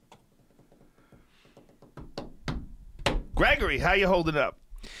Gregory, how you holding up?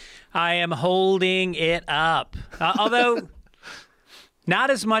 I am holding it up. Although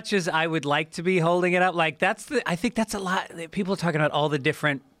not as much as I would like to be holding it up. Like I think that's a lot. People are talking about all the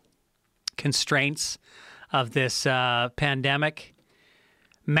different constraints of this pandemic.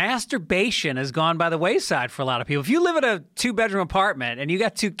 Masturbation has gone by the wayside for a lot of people. If you live in a 2-bedroom apartment and you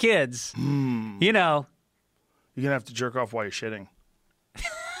got 2 kids, you know. You're going to have to jerk off while you're shitting.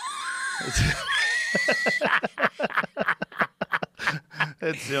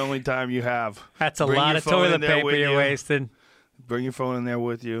 It's the only time you have. That's a lot of toilet paper you're wasting. Bring your phone in there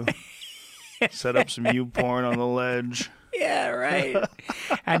with you. Set up some YouPorn on the ledge. Yeah, right.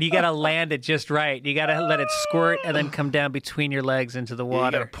 And you got to land it just right. You got to let it squirt and then come down between your legs into the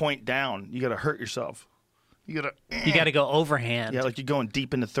water. You got to point down. You got to hurt yourself. You got to go overhand. Yeah, like you're going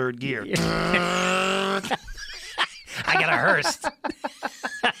deep into third gear. I got a Hearst.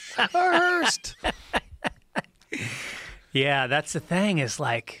 A Hearst. Yeah, that's the thing is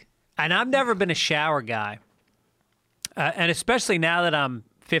like, and I've never been a shower guy. And especially now that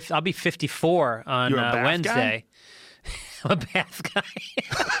I'll be 54 on Wednesday. I'm a bath guy.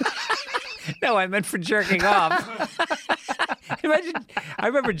 No, I meant for jerking off. Imagine, I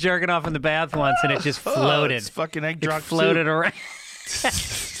remember jerking off in the bath once and it just floated. It's fucking egg drop floated around.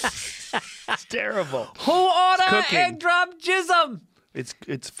 It's terrible. Who ordered egg drop jism?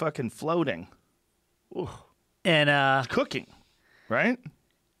 It's fucking floating. Ooh. And it's cooking, right?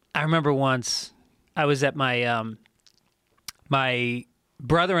 I remember once I was at my my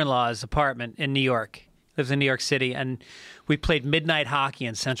brother-in-law's apartment in New York. Lives in New York City, and we played midnight hockey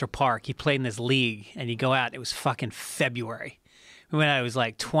in Central Park. He played in this league, and you go out. It was fucking February. We went out. It was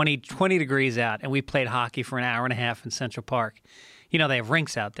like 20 degrees out, and we played hockey for an hour and a half in Central Park. You know, they have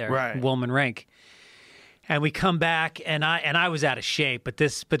rinks out there, right? Woolman Rink. And we come back, and I was out of shape, but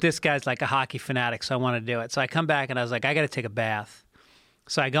this guy's like a hockey fanatic, so I wanted to do it. So I come back, and I was like, I got to take a bath.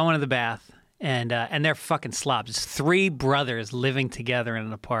 So I go into the bath, and they're fucking slobs. It's 3 brothers living together in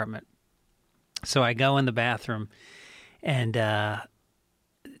an apartment. So I go in the bathroom, and I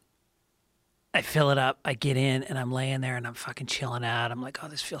fill it up. I get in, and I'm laying there, and I'm fucking chilling out. I'm like, oh,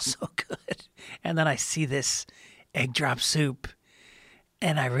 this feels so good. And then I see this egg drop soup,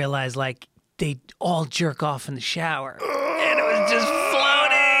 and I realize, like, they all jerk off in the shower. And it was just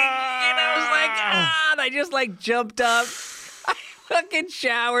floating. And I was like, and I just, like, jumped up. I fucking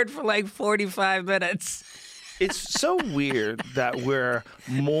showered for, like, 45 minutes. It's so weird that we're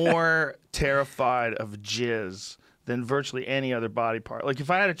more terrified of jizz than virtually any other body part. Like,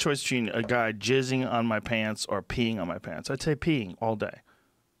 if I had a choice between a guy jizzing on my pants or peeing on my pants, I'd say peeing all day.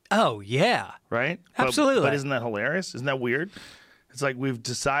 Oh, yeah. Right? Absolutely. But isn't that hilarious? Isn't that weird? It's like we've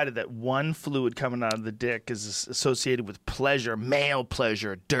decided that one fluid coming out of the dick is associated with pleasure, male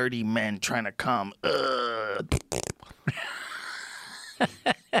pleasure, dirty men trying to come.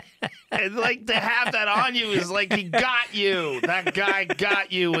 And like to have that on you is like he got you. That guy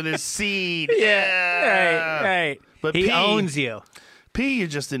got you with his seed. Yeah. Right. But he owns you. P, you're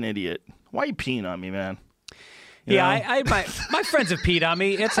just an idiot. Why are you peeing on me, man? My friends have peed on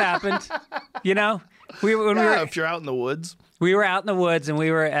me. It's happened. You know? If you're out in the woods. We were out in the woods, and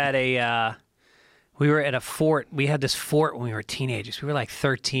we were at a fort. We had this fort when we were teenagers. We were like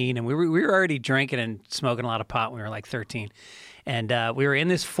 13, and we were already drinking and smoking a lot of pot when we were like 13. And we were in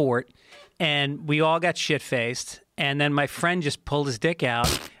this fort, and we all got shit-faced. And then my friend just pulled his dick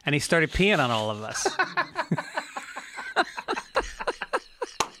out, and he started peeing on all of us.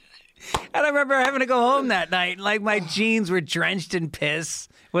 And I remember having to go home that night. Like, my jeans were drenched in piss.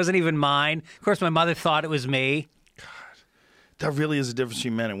 It wasn't even mine. Of course, my mother thought it was me. God, that really is a difference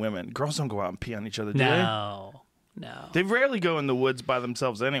between men and women. Girls don't go out and pee on each other, do they? No. They rarely go in the woods by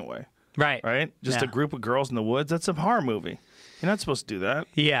themselves anyway. Right? Just a group of girls in the woods. That's a horror movie. You're not supposed to do that.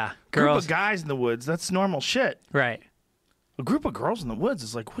 Yeah. Group of guys in the woods, that's normal shit. Right. A group of girls in the woods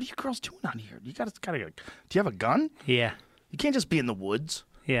is like, what are you girls doing out here? Do you have a gun? Yeah. You can't just be in the woods.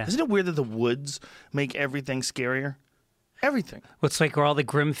 Yeah. Isn't it weird that the woods make everything scarier? Everything. Well, it's like where all the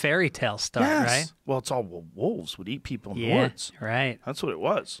grim fairy tales start, right? Well, it's all wolves would eat people in the woods. Right. That's what it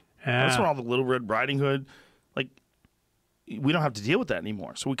was. Yeah. That's when all the Little Red Riding Hood, like, we don't have to deal with that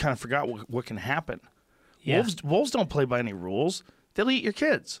anymore. So we kind of forgot what can happen. Yeah. Wolves don't play by any rules. They'll eat your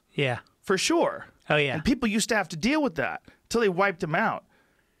kids. Yeah. For sure. Oh, yeah. And people used to have to deal with that until they wiped them out.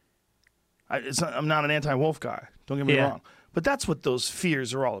 I'm not an anti-wolf guy. Don't get me wrong. But that's what those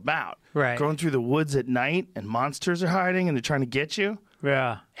fears are all about. Right. Going through the woods at night and monsters are hiding and they're trying to get you.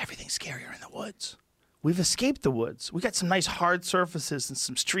 Yeah. Everything's scarier in the woods. We've escaped the woods. We got some nice hard surfaces and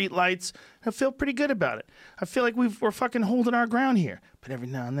some street lights. I feel pretty good about it. I feel like we're fucking holding our ground here. But every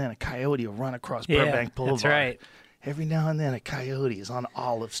now and then a coyote will run across Burbank Boulevard. That's right. every now and then a coyote is on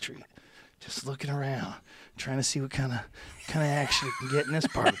Olive Street, just looking around, trying to see what kind of action it can get in this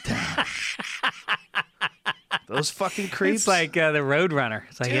part of town. Those fucking creeps. It's like the Roadrunner.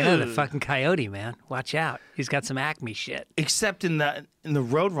 It's like, yeah, the Dude. fucking coyote, man. Watch out. He's got some Acme shit. Except in the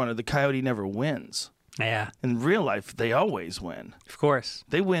Roadrunner, the coyote never wins. Yeah, In real life, they always win. of course.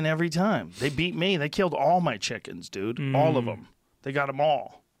 They win every time. They beat me. They killed all my chickens, dude. All of them. They got them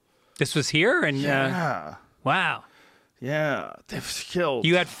all. This was here? And Yeah. wow. Yeah. They've killed.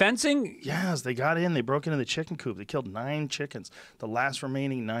 You had fencing? Yes, they got in. They broke into the chicken coop. They killed 9 chickens. The last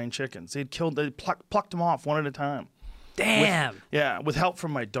remaining 9 chickens. They plucked them off one at a time. Damn. With help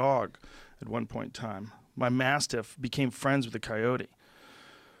from my dog at one point in time. My Mastiff became friends with the coyote.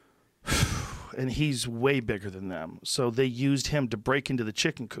 And he's way bigger than them. So they used him to break into the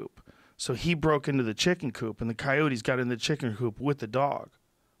chicken coop. So he broke into the chicken coop, and the coyotes got in the chicken coop with the dog.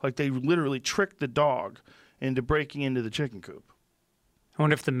 Like, they literally tricked the dog into breaking into the chicken coop. I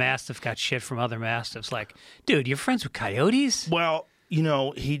wonder if the Mastiff got shit from other Mastiffs. Like, dude, you're friends with coyotes? Well,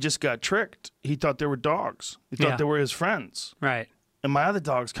 he just got tricked. He thought they were dogs. He thought they were his friends. Right. And my other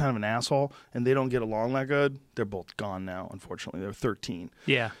dog's kind of an asshole, and they don't get along that good. They're both gone now, unfortunately. They're 13.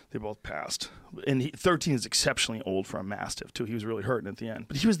 Yeah. They both passed. And 13 is exceptionally old for a Mastiff, too. He was really hurting at the end.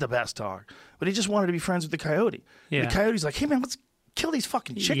 But he was the best dog. But he just wanted to be friends with the coyote. Yeah. And the coyote's like, hey, man, let's kill these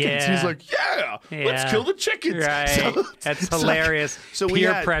fucking chickens. Yeah. And he's like, yeah, let's kill the chickens. Right. So- That's so- hilarious. so we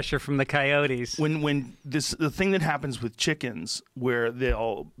Peer had- pressure from the coyotes. When the thing that happens with chickens, where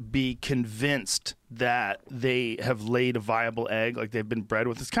they'll be convinced that they have laid a viable egg, like they've been bred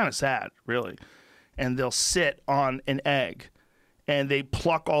with, it's kind of sad, really. And they'll sit on an egg, and they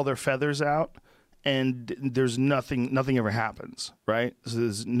pluck all their feathers out, and there's nothing ever happens, right? So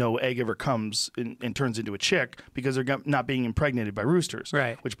there's no egg ever comes and turns into a chick because they're not being impregnated by roosters,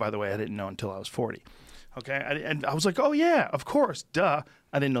 Right. which, by the way, I didn't know until I was 40. Okay, and I was like, oh yeah, of course, duh.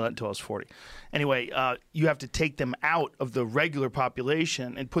 I didn't know that until I was 40. Anyway, you have to take them out of the regular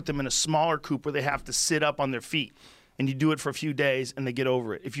population and put them in a smaller coop where they have to sit up on their feet. And you do it for a few days and they get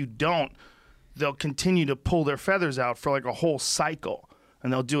over it. If you don't, they'll continue to pull their feathers out for like a whole cycle.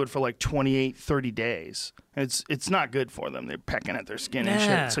 And they'll do it for like 28, 30 days. And it's not good for them. They're pecking at their skin and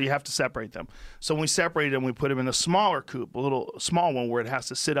Yeah. shit. So you have to separate them. So when we separated them, we put them in a smaller coop, a little small one where it has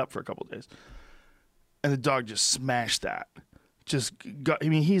to sit up for a couple of days. And the dog just smashed that.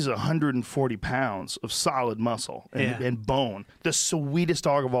 He's 140 pounds of solid muscle and bone. The sweetest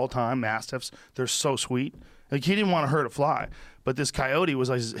dog of all time, Mastiffs. They're so sweet. Like, he didn't want to hurt a fly. But this coyote was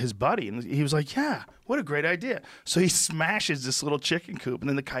like his buddy. And he was like, yeah, what a great idea. So he smashes this little chicken coop. And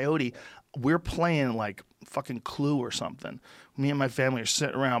then the coyote, we're playing like fucking Clue or something. Me and my family are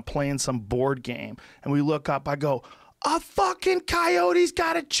sitting around playing some board game. And we look up, I go, a fucking coyote's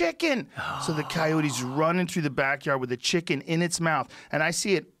got a chicken. So the coyote's running through the backyard with a chicken in its mouth. And I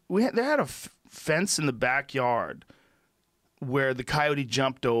see it. They had a fence in the backyard where the coyote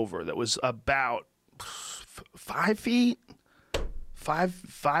jumped over that was about 5 feet,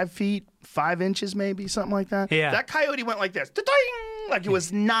 5 feet, 5 inches maybe, something like that. Yeah. That coyote went like this. Da-ding! Like it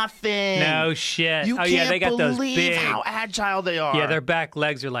was nothing. No shit. You oh, can't yeah, they got those believe big. how agile they are. Yeah, their back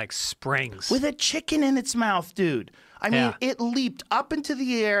legs are like springs. With a chicken in its mouth, dude. I mean, Yeah. it leaped up into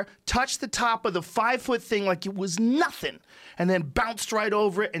the air, touched the top of the 5-foot thing like it was nothing, and then bounced right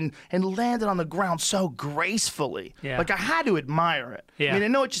over it and landed on the ground so gracefully. Yeah. Like, I had to admire it. Yeah. I mean, I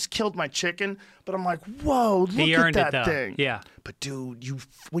know it just killed my chicken, but I'm like, whoa, look He at earned it, that though. thing. Yeah. But, dude,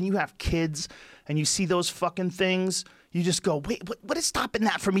 when you have kids and you see those fucking things, you just go, wait, what is stopping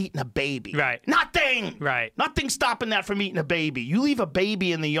that from eating a baby? Right. Nothing. Right. Nothing's stopping that from eating a baby. You leave a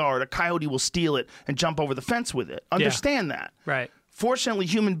baby in the yard, a coyote will steal it and jump over the fence with it. Understand that. Right. Fortunately,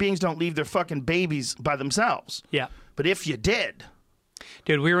 human beings don't leave their fucking babies by themselves. Yeah. But if you did,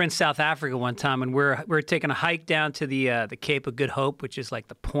 Dude, we were in South Africa one time, and we're taking a hike down to the Cape of Good Hope, which is like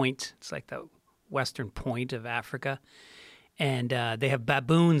the point. It's like the western point of Africa. And they have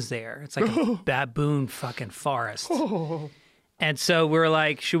baboons there. It's like a baboon fucking forest. And so we're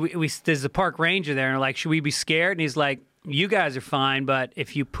like, there's a park ranger there, and we're like, should we be scared? And he's like, you guys are fine, but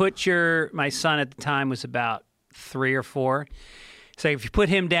if you put my son at the time was about 3 or 4. So if you put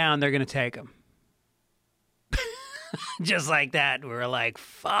him down, they're going to take him. Just like that. We were like,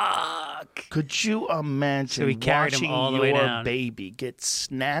 fuck. could you imagine So we carried him watching all the way your down. baby get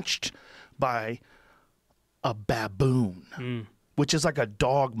snatched by a baboon, which is like a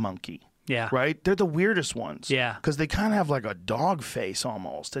dog monkey? Yeah. Right? They're the weirdest ones. Yeah. Because they kind of have like a dog face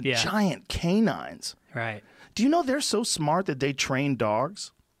almost, and Yeah. giant canines. Right. Do you know they're so smart that they train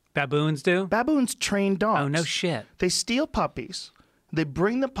dogs? Baboons do? Baboons train dogs. Oh, no shit. They steal puppies. They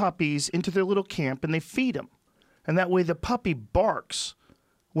bring the puppies into their little camp and they feed them. And that way the puppy barks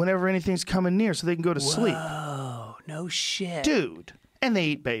whenever anything's coming near so they can go to sleep. Oh, no shit. Dude. And they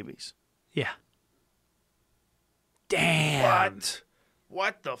eat babies. Yeah. Damn.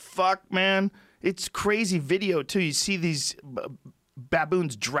 What the fuck, man? It's crazy video, too. You see these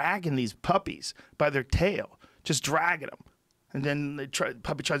baboons dragging these puppies by their tail, just dragging them. And then the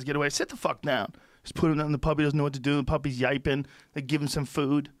puppy tries to get away. Sit the fuck down. Just put him down. The puppy doesn't know what to do. The puppy's yiping. They give him some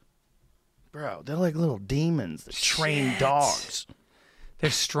food. Bro, they're like little demons. They're trained dogs. They're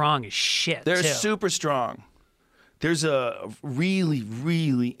strong as shit, They're too. super strong. There's a really,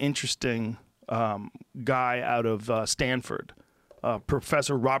 really interesting guy out of Stanford,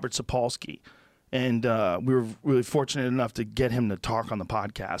 Professor Robert Sapolsky. And we were really fortunate enough to get him to talk on the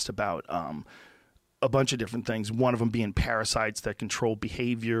podcast about a bunch of different things. One of them being parasites that control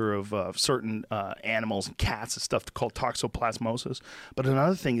behavior of certain animals and cats and stuff called toxoplasmosis. But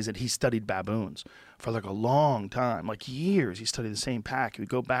another thing is that he studied baboons for like a long time, like years. He studied the same pack. He would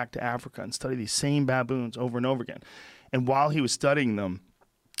go back to Africa and study these same baboons over and over again. And while he was studying them,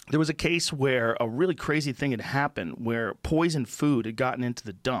 there was a case where a really crazy thing had happened where poisoned food had gotten into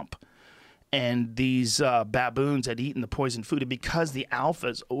the dump. And these baboons had eaten the poisoned food. And because the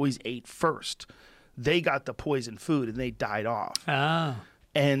alphas always ate first, they got the poisoned food and they died off. Oh.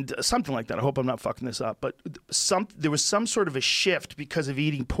 And something like that. I hope I'm not fucking this up. But there was some sort of a shift because of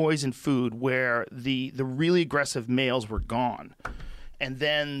eating poisoned food where the really aggressive males were gone. And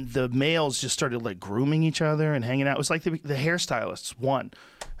then the males just started like grooming each other and hanging out. It was like the hairstylists won.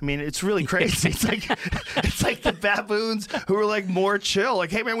 I mean, it's really crazy. It's like the baboons who were like more chill.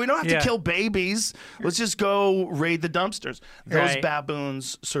 Like, hey man, we don't have to kill babies. Let's just go raid the dumpsters. Those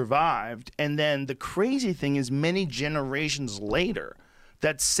baboons survived. And then the crazy thing is many generations later,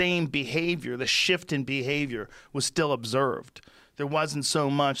 that same behavior, the shift in behavior was still observed. There wasn't so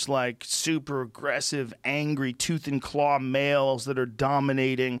much like super aggressive, angry, tooth and claw males that are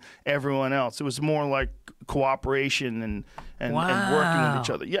dominating everyone else. It was more like cooperation and working with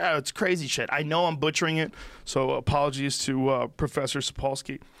each other. Yeah, it's crazy shit. I know I'm butchering it, so apologies to Professor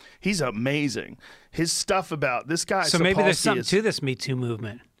Sapolsky. He's amazing. His stuff about this guy. So maybe there's something to this Me Too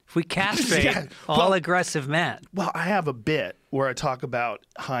movement. If we castrate all aggressive men. Well, I have a bit where I talk about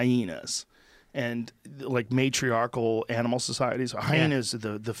hyenas. And like matriarchal animal societies, hyenas,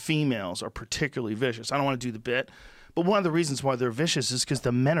 the females are particularly vicious. I don't want to do the bit, but one of the reasons why they're vicious is because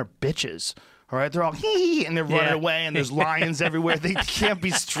the men are bitches. All right, they're all hee and they're running away, and there's lions everywhere. They can't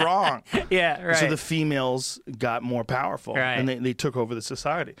be strong. Yeah, right. So the females got more powerful, and they took over the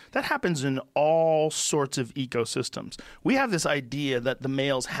society. That happens in all sorts of ecosystems. We have this idea that the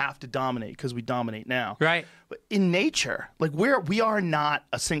males have to dominate because we dominate now. Right. But in nature, like we are not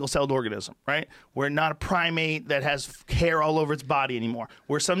a single-celled organism, right? We're not a primate that has hair all over its body anymore.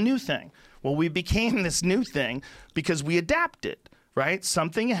 We're some new thing. Well, we became this new thing because we adapted. Right?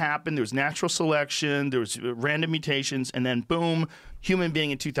 Something happened. There was natural selection. There was random mutations. And then, boom, human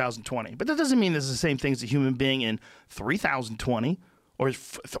being in 2020. But that doesn't mean there's the same thing as a human being in 3020 or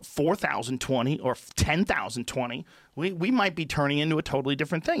 4020 or 10,020. We might be turning into a totally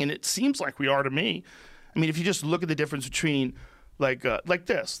different thing. And it seems like we are to me. I mean, if you just look at the difference between like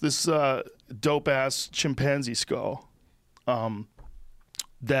this dope-ass chimpanzee skull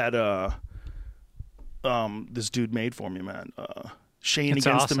that this dude made for me, man. Shane It's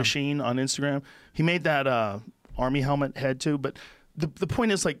Against awesome. the Machine on Instagram. He made that army helmet head too. But the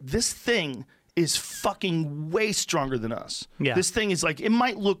point is, like, this thing is fucking way stronger than us. Yeah. This thing is like, it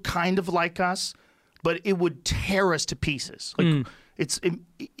might look kind of like us, but it would tear us to pieces. Like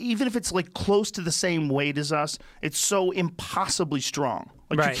even if it's like close to the same weight as us, it's so impossibly strong.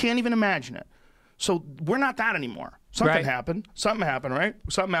 Like you can't even imagine it. So we're not that anymore. Something happened. Something happened, right?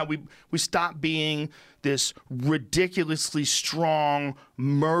 Something happened. We stopped being this ridiculously strong,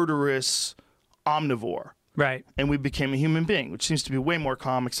 murderous omnivore. Right. And we became a human being, which seems to be way more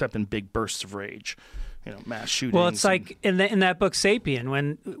calm, except in big bursts of rage. You know, mass shootings. Well, it's like in that book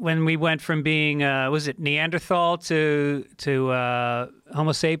Sapien, when we went from being was it Neanderthal to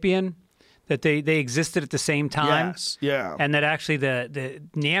Homo sapien, that they existed at the same time. Yes, yeah. And that actually the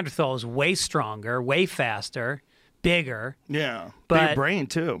Neanderthal is way stronger, way faster, bigger. Yeah. But bigger brain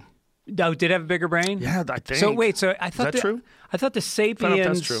too. Oh, did it have a bigger brain? Yeah, I think. So wait, so I thought Is that true? I thought the sapiens. I don't know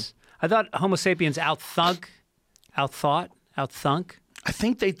if that's true. I thought Homo sapiens outthunk. I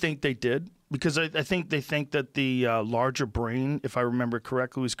think they did. Because I think they think that the larger brain, if I remember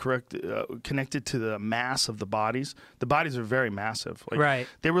correctly, was connected to the mass of the bodies. The bodies are very massive. Like, right.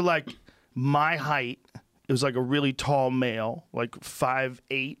 They were like my height. It was like a really tall male, like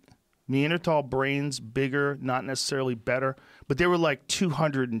 5'8". Neanderthal brains, bigger, not necessarily better, but they were like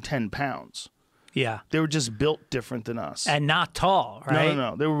 210 pounds. Yeah. They were just built different than us. And not tall, right?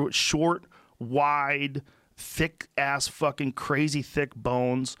 No. They were short, wide, thick-ass fucking crazy thick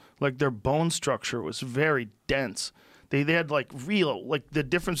bones. Like their bone structure was very dense. They had like the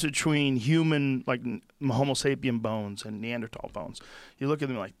difference between human, like Homo sapien bones and Neanderthal bones. You look at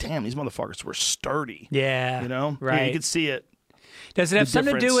them like, damn, these motherfuckers were sturdy. Yeah. You know? Right. Yeah, you could see it. Does it have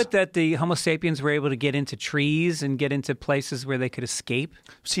something to do difference. with that the Homo sapiens were able to get into trees and get into places where they could escape?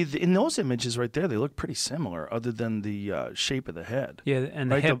 See, in those images right there, they look pretty similar other than the shape of the head. Yeah,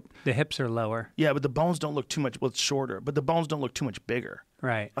 and Right, the hips are lower. Yeah, but the bones don't look too much, well, it's shorter, but the bones don't look too much bigger.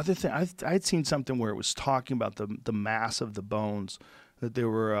 Right. Other thing, I'd seen something where it was talking about the mass of the bones, that they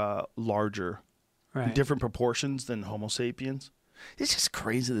were larger, in Right. different proportions than Homo sapiens. It's just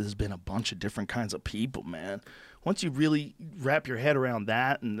crazy that there's been a bunch of different kinds of people, man. Once you really wrap your head around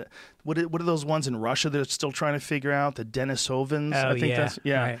that, and what are those ones in Russia that are still trying to figure out? The Denisovans, Oh, I think yeah, that's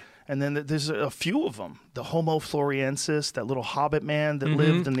right. And then there's a few of them. The Homo floresiensis, that little hobbit man that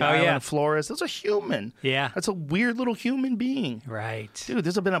lived in the Oh, island yeah. of Flores. That's a human. Yeah. That's a weird little human being. Right. Dude,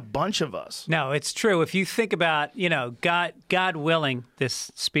 there's been a bunch of us. No, it's true. If you think about, God willing,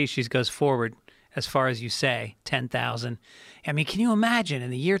 this species goes forward as far as you say, 10,000. I mean, can you imagine in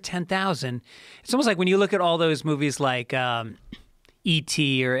the year 10,000? It's almost like when you look at all those movies like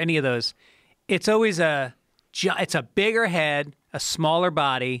E.T. or any of those, it's always it's a bigger head, a smaller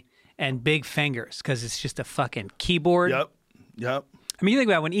body, and big fingers because it's just a fucking keyboard. Yep. I mean, you think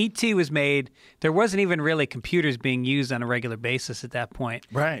about when E.T. was made, there wasn't even really computers being used on a regular basis at that point.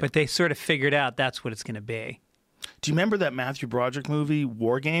 Right. But they sort of figured out that's what it's going to be. Do you remember that Matthew Broderick movie,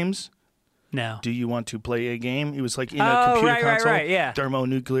 War Games? No. Do you want to play a game? He was like in a computer console. Right, yeah.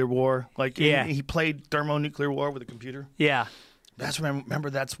 Thermonuclear war. Like Yeah. he played thermonuclear war with a computer. Yeah. Remember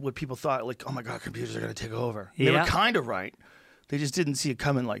that's what people thought, like, oh my God, computers are going to take over. They Yeah. were kind of right. They just didn't see it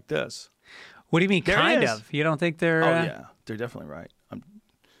coming like this. What do you mean, There it kind is. of? You don't think they're... Oh yeah, they're definitely right.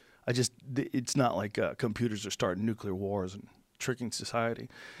 It's not like computers are starting nuclear wars and tricking society.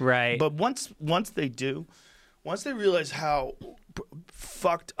 Right. But once they realize how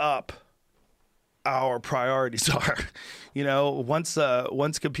fucked up our priorities are,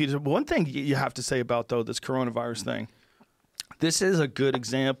 once computers. One thing you have to say about though this coronavirus thing, this is a good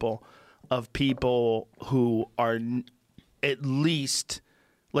example of people who are at least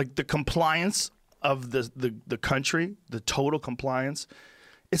like the compliance of the country, the total compliance.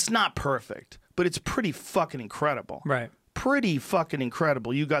 It's not perfect, but it's pretty fucking incredible. Right. Pretty fucking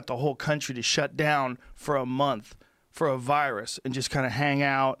incredible. You got the whole country to shut down for a month for a virus and just kind of hang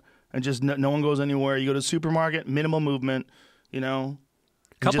out and just no one goes anywhere. You go to the supermarket, minimal movement, and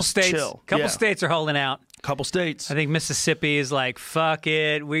Couple just states. chill. Couple Yeah. states are holding out. Couple states. I think Mississippi is like, fuck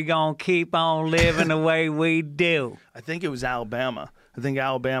it. We're going to keep on living the way we do. I think it was Alabama. I think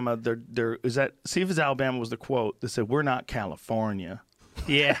Alabama, see if it's Alabama was the quote that said, "We're not California."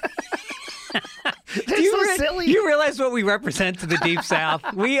 Yeah. That's silly. You realize what we represent to the Deep South?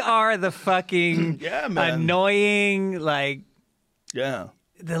 We are the fucking Yeah, man. annoying, like, Yeah.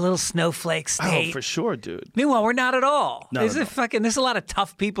 the little snowflake state. Oh, for sure, dude. Meanwhile, we're not at all. No, There's no. there's a lot of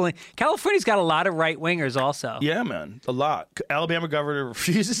tough people. California's got a lot of right wingers also. Yeah, man, a lot. Alabama governor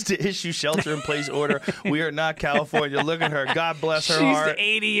refuses to issue shelter-in-place order. We are not California. Look at her. God bless her She's heart.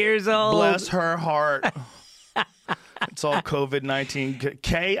 80 years old. Bless her heart. It's all COVID-19.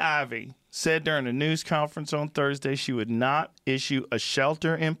 Kay Ivey said during a news conference on Thursday she would not issue a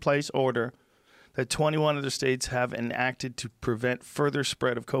shelter-in-place order that 21 other states have enacted to prevent further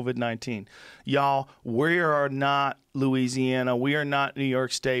spread of COVID-19. Y'all, we are not Louisiana. We are not New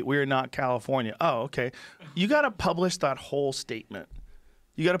York State. We are not California. Oh, okay. You got to publish that whole statement.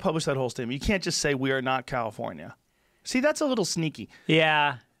 You can't just say we are not California. See, that's a little sneaky.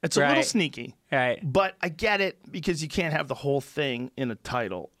 Yeah. It's a little sneaky. Right. But I get it because you can't have the whole thing in a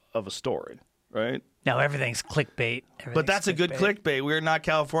title of a story, right? No, everything's clickbait. But that's a good clickbait. We're not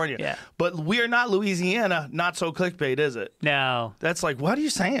California. Yeah. But we are not Louisiana. Not so clickbait, is it? No. That's like, what are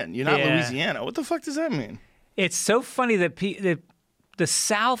you saying? You're not Yeah. Louisiana. What the fuck does that mean? It's so funny that the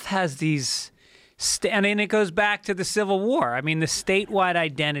South has these, and it goes back to the Civil War. I mean, the statewide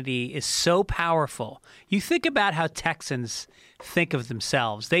identity is so powerful. You think about how Texans think of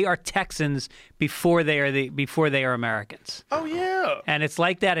themselves. They are Texans before they are Americans. Oh, yeah. And it's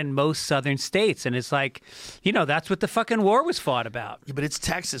like that in most southern states. And it's like, that's what the fucking war was fought about. Yeah, but it's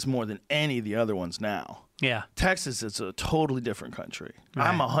Texas more than any of the other ones now. Yeah. Texas is a totally different country.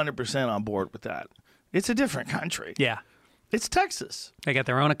 I'm 100% on board with that. It's a different country. Yeah. It's Texas. They got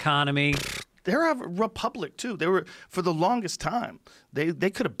their own economy. They're a republic too. They were for the longest time. They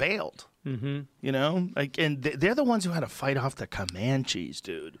could have bailed. Mm-hmm. And they're the ones who had to fight off the Comanches,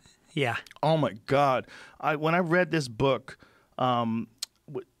 dude. Yeah. Oh my God! When I read this book,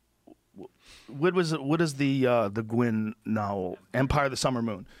 what is the Gwyn novel, Empire of the Summer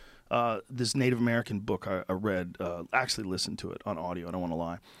Moon? This Native American book I read, actually listened to it on audio. I don't want to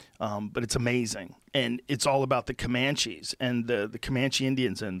lie, but it's amazing, and it's all about the Comanches and the Comanche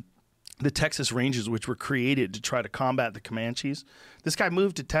Indians and the Texas Rangers, which were created to try to combat the Comanches. This guy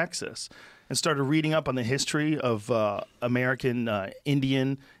moved to Texas and started reading up on the history of American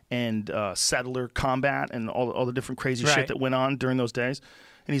Indian and settler combat and all the different crazy shit that went on during those days.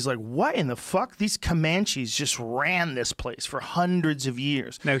 And he's like, what in the fuck? These Comanches just ran this place for hundreds of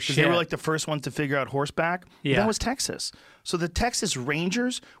years. No shit. They were like the first ones to figure out horseback. Yeah. That was Texas. So the Texas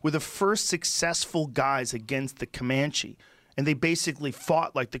Rangers were the first successful guys against the Comanche. And they basically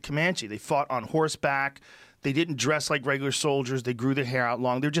fought like the Comanche. They fought on horseback. They didn't dress like regular soldiers. They grew their hair out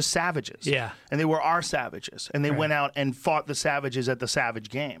long. They're just savages. Yeah. And they were our savages. And they went out and fought the savages at the savage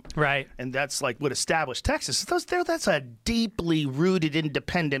game. Right. And that's like what established Texas. That's a deeply rooted,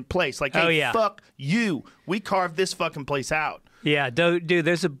 independent place. Like, hey, fuck you. We carved this fucking place out. Yeah, dude,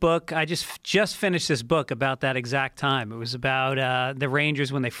 there's a book. I just finished this book about that exact time. It was about the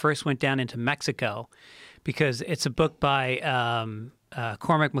Rangers when they first went down into Mexico, because it's a book by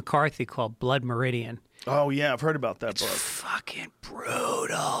Cormac McCarthy called Blood Meridian. Oh, yeah, I've heard about that book. Fucking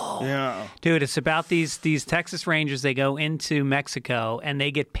brutal. Yeah. Dude, it's about these Texas Rangers. They go into Mexico, and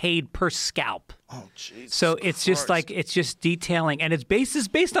they get paid per scalp. Oh, Jesus. So it's just like, it's just detailing, and it's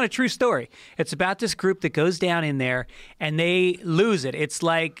based on a true story. It's about this group that goes down in there, and they lose it. It's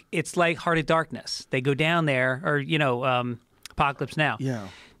like Heart of Darkness. They go down there, or, Apocalypse Now. Yeah.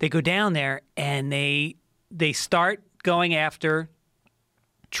 They go down there, and they start going after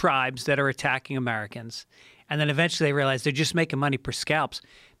tribes that are attacking Americans, and then eventually they realize they're just making money per scalps.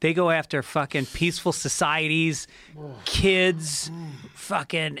 They go after fucking peaceful societies, kids,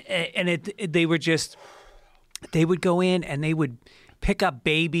 fucking, and they would go in and they would pick up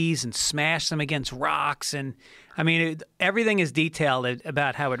babies and smash them against rocks, and I mean everything is detailed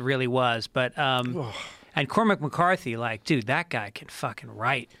about how it really was. But and Cormac McCarthy, like, dude, that guy can fucking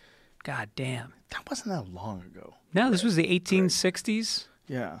write. God damn. That wasn't that long ago. No, this was the 1860s.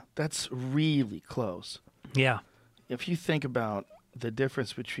 Yeah, that's really close. Yeah. If you think about the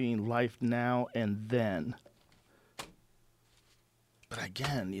difference between life now and then. But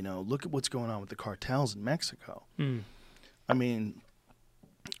again, look at what's going on with the cartels in Mexico. I mean,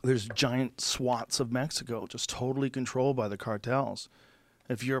 there's giant swaths of Mexico just totally controlled by the cartels.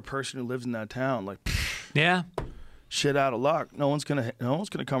 If you're a person who lives in that town, like, yeah, shit out of luck. No one's gonna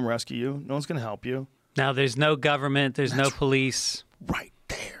come rescue you. No one's gonna help you. Now there's no government. There's no police. Right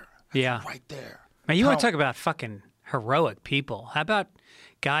there. Yeah. Right there. Man, you want to talk about fucking heroic people? How about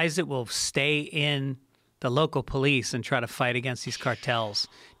guys that will stay in the local police and try to fight against these cartels?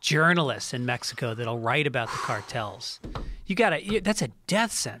 Journalists in Mexico that'll write about the cartels. That's a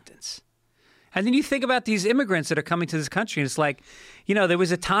death sentence. And then you think about these immigrants that are coming to this country, and it's like, there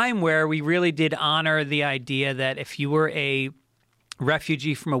was a time where we really did honor the idea that if you were a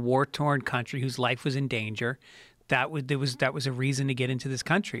refugee from a war-torn country whose life was in danger, that was a reason to get into this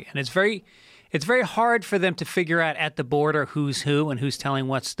country. And it's very hard for them to figure out at the border who's who and who's telling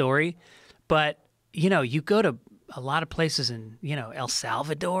what story. But, you go to a lot of places in, El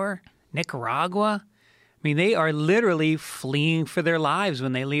Salvador, Nicaragua. I mean, they are literally fleeing for their lives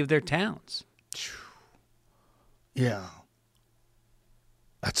when they leave their towns. Yeah.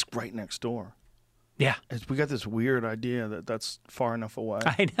 That's right next door. Yeah. We got this weird idea that that's far enough away.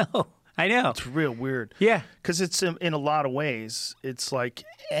 I know. It's real weird. Yeah. Because it's in a lot of ways, it's like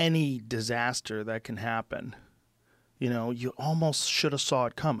any disaster that can happen. You almost should have saw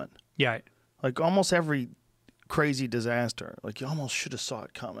it coming. Yeah. Like almost every crazy disaster, like you almost should have saw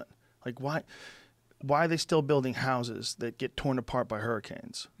it coming. Like why are they still building houses that get torn apart by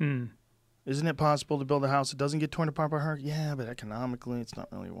hurricanes? Isn't it possible to build a house that doesn't get torn apart by hurricanes? Yeah, but economically, it's not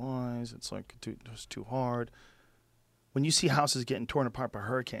really wise. It's like it's too hard. When you see houses getting torn apart by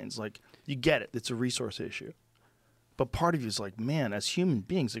hurricanes, like, you get it. It's a resource issue. But part of you is like, man, as human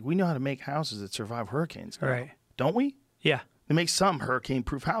beings, like, we know how to make houses that survive hurricanes now. Right. Don't we? Yeah. They make some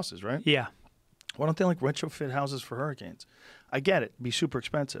hurricane-proof houses, right? Yeah. Why don't they, like, retrofit houses for hurricanes? I get it. It'd be super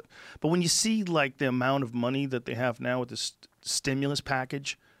expensive. But when you see, like, the amount of money that they have now with this stimulus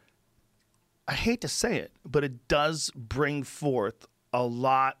package, I hate to say it, but it does bring forth a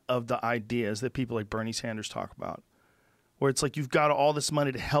lot of the ideas that people like Bernie Sanders talk about, where it's like you've got all this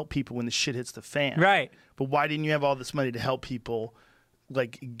money to help people when the shit hits the fan. Right. But why didn't you have all this money to help people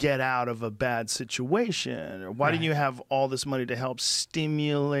like get out of a bad situation? Or why didn't you have all this money to help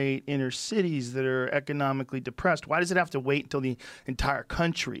stimulate inner cities that are economically depressed? Why does it have to wait until the entire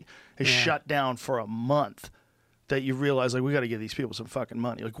country is shut down for a month that you realize, like, we got to give these people some fucking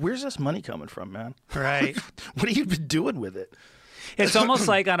money? Like, where's this money coming from, man? Right. What have you been doing with it? It's almost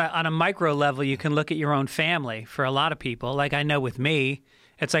like on a micro level, you can look at your own family for a lot of people. Like I know with me,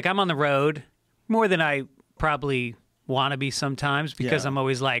 it's like I'm on the road more than I probably want to be sometimes because I'm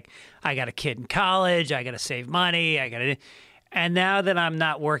always like, I got a kid in college, I got to save money, and now that I'm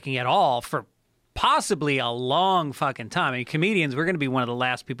not working at all for possibly a long fucking time. I mean, comedians, we're going to be one of the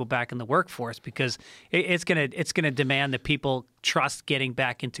last people back in the workforce because it's gonna demand that people trust getting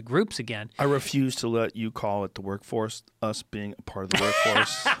back into groups again. I refuse to let you call it the workforce, us being a part of the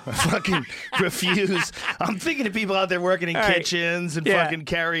workforce. I fucking refuse. I'm thinking of people out there working in kitchens and fucking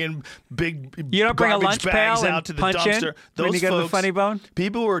carrying big you don't bring a lunch bags pail out to the punch dumpster. In Those when you folks, get the funny bone?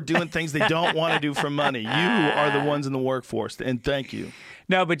 People who are doing things they don't want to do for money. You are the ones in the workforce, and thank you.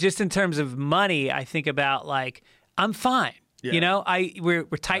 No, but just in terms of money, I think about like I'm fine. Yeah. You know, we're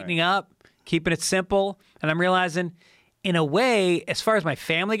tightening up, keeping it simple, and I'm realizing, in a way, as far as my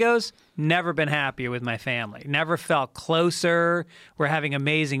family goes, never been happier with my family. Never felt closer. We're having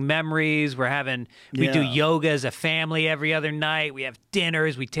amazing memories. We do yoga as a family every other night. We have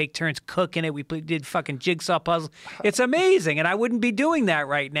dinners. We take turns cooking it. We did fucking jigsaw puzzles. It's amazing, and I wouldn't be doing that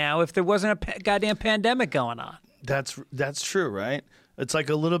right now if there wasn't a goddamn pandemic going on. That's true, right? It's like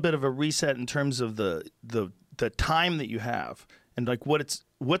a little bit of a reset in terms of the time that you have and like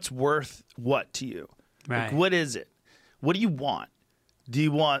what's worth what to you. Right. Like, what is it? What do you want? Do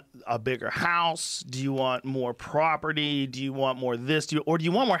you want a bigger house? Do you want more property? Do you want more this? Or do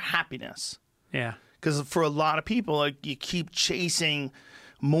you want more happiness? Yeah. Because for a lot of people, like, you keep chasing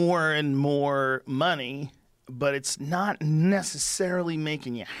more and more money, but it's not necessarily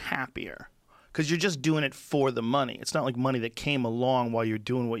making you happier. Because you're just doing it for the money. It's not like money that came along while you're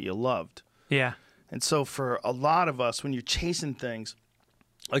doing what you loved. Yeah. And so for a lot of us, when you're chasing things,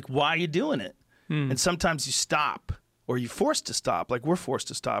 like, why are you doing it? And sometimes you stop, or you're forced to stop, like we're forced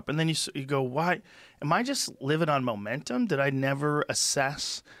to stop. And then you go, why? Am I just living on momentum? Did I never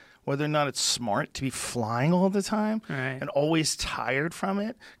assess whether or not it's smart to be flying all the time and always tired from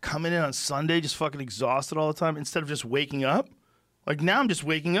it? Coming in on Sunday just fucking exhausted all the time instead of just waking up? Like, now I'm just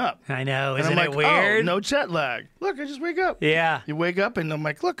waking up. I know. And Isn't I'm it like, weird? oh, no jet lag. Look, I just wake up. Yeah. You wake up and I'm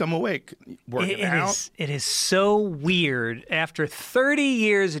like, look, I'm awake. Working out. It is so weird after 30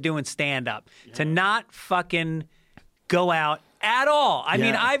 years of doing stand-up to not fucking go out at all. I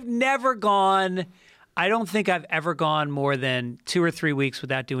mean, I've never gone, I don't think I've ever gone more than 2 or 3 weeks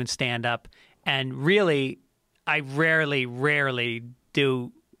without doing stand-up. And really, I rarely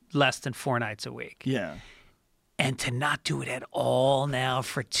do less than 4 nights a week. Yeah. And to not do it at all now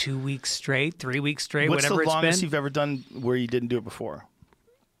for 2 weeks straight, 3 weeks straight, What's whatever the it's longest been. you've ever done where you didn't do it before?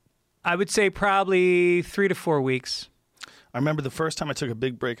 I would say probably 3 to 4 weeks. I remember the first time I took a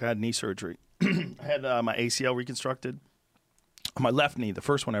big break, I had knee surgery. I had my ACL reconstructed on my left knee, the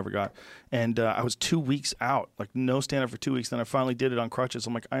first one I ever got. And I was 2 weeks out, like no stand-up for 2 weeks. Then I finally did it on crutches.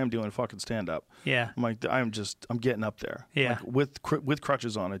 I'm like, I am doing fucking stand-up. Yeah. I'm like, I'm getting up there. Yeah. Like, with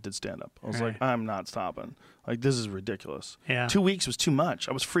crutches on, I did stand-up. I was like, I'm not stopping. Like, this is ridiculous. Yeah. 2 weeks was too much.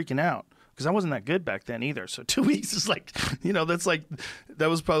 I was freaking out because I wasn't that good back then either. So 2 weeks is like, that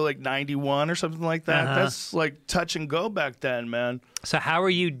was probably like 91 or something like that. Uh-huh. That's like touch and go back then, man. So how are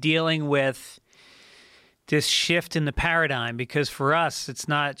you dealing with this shift in the paradigm? Because for us, it's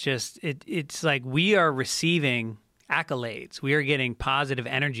not just, it's like we are receiving accolades. We are getting positive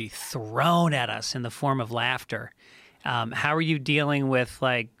energy thrown at us in the form of laughter. How are you dealing with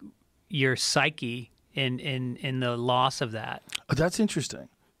like your psyche in the loss of that? Oh, that's interesting.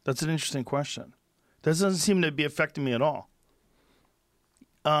 That's an interesting question. That doesn't seem to be affecting me at all.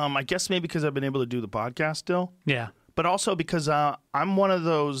 I guess maybe because I've been able to do the podcast still. Yeah. But also because I'm one of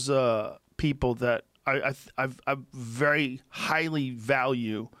those people that I very highly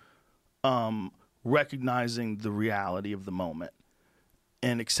value recognizing the reality of the moment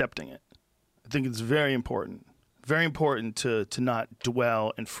and accepting it. I think it's very important. Very important to not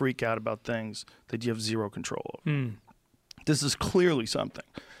dwell and freak out about things that you have zero control over. This is clearly something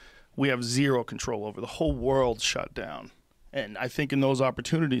we have zero control over. The whole world shut down. And I think in those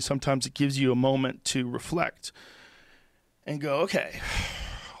opportunities, sometimes it gives you a moment to reflect and go, okay,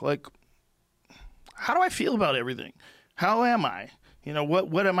 like, how do I feel about everything? How am I? You know,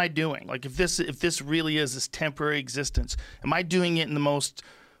 what am I doing? Like, if this really is this temporary existence, am I doing it in the most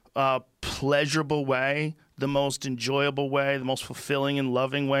pleasurable way the most enjoyable way, the most fulfilling and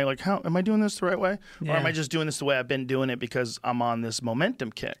loving way. Like, how am I doing this the right way? Yeah. Or am I just doing this the way I've been doing it because I'm on this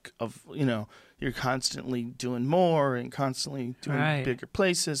momentum kick of, you're constantly doing more and constantly doing bigger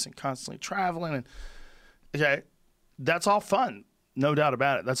places and constantly traveling. And okay, that's all fun. No doubt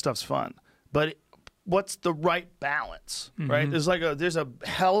about it. That stuff's fun. But what's the right balance, right? There's a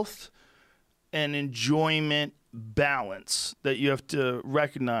health and enjoyment balance that you have to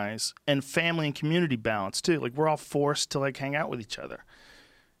recognize, and family and community balance too. Like, we're all forced to like hang out with each other,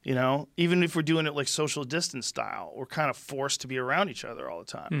 even if we're doing it like social distance style, we're kind of forced to be around each other all the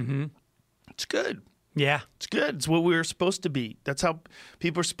time. It's good. Yeah, it's good. It's what we're supposed to be. That's how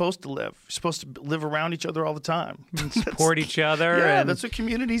people are supposed to live. You're supposed to live around each other all the time. Support each other. Yeah, and that's what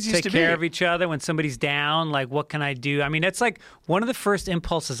communities used to be. Take care of each other when somebody's down. Like, what can I do? I mean, it's like one of the first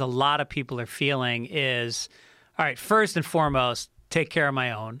impulses a lot of people are feeling is, all right, first and foremost, take care of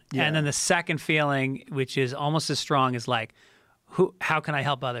my own. Yeah. And then the second feeling, which is almost as strong, is like, how can I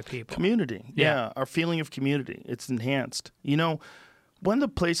help other people? Community. Yeah, our feeling of community. It's enhanced. One of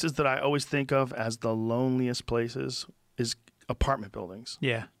the places that I always think of as the loneliest places is apartment buildings.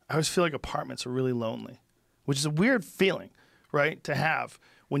 Yeah. I always feel like apartments are really lonely, which is a weird feeling, right, to have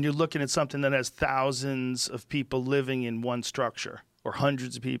when you're looking at something that has thousands of people living in one structure, or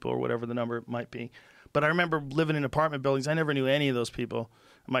hundreds of people, or whatever the number might be. But I remember living in apartment buildings. I never knew any of those people.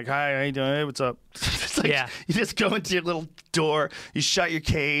 I'm like, hi, how you doing? Hey, what's up? It's like, you just go into your little door, you shut your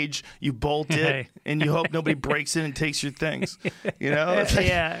cage, you bolt it, and you hope nobody breaks in and takes your things. It's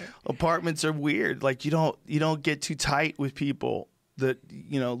like, apartments are weird. Like, you don't get too tight with people that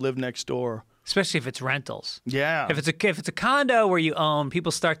live next door. Especially if it's rentals. Yeah. If it's a condo where you own,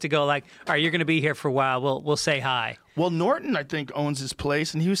 people start to go like, all right, you're going to be here for a while. We'll say hi. Well, Norton, I think, owns his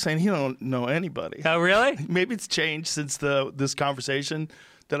place, and he was saying he don't know anybody. Oh, really? Maybe it's changed since this conversation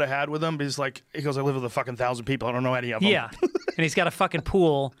that I had with him. But he goes, I live with 1,000 people. I don't know any of them. Yeah. And he's got a fucking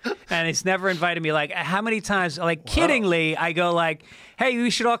pool, and he's never invited me. Like, how many times, like, kiddingly, I go like, hey, we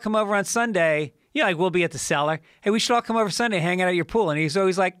should all come over on Sunday. Like, we'll be at the cellar. Hey, we should all come over Sunday, hang out at your pool. And he's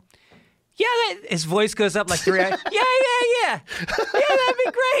always like, yeah, his voice goes up like 3 yeah. Yeah, that'd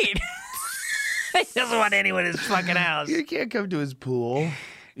be great. He doesn't want anyone in his fucking house. You can't come to his pool.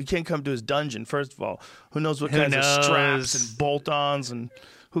 You can't come to his dungeon, first of all. Who knows what kinds of straps and bolt-ons, and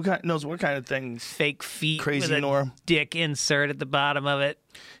who knows what kind of things. Fake feet crazy with a dick insert at the bottom of it.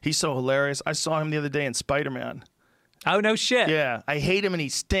 He's so hilarious. I saw him the other day in Spider-Man. Oh, no shit. Yeah, I hate him and he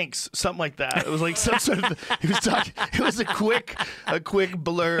stinks. Something like that. It was like some sort of. He was talking. It was a quick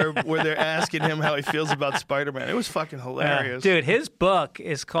blurb where they're asking him how he feels about Spider-Man. It was fucking hilarious. Dude, his book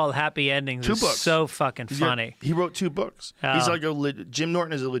is called Happy Endings. 2 books. So fucking funny. He wrote 2 books. Oh. He's like Jim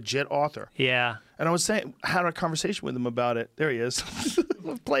Norton is a legit author. Yeah. And I was saying, I had a conversation with him about it. There he is.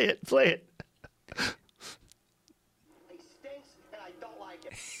 Play it. He stinks and I don't like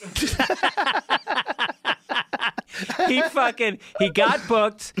it. He got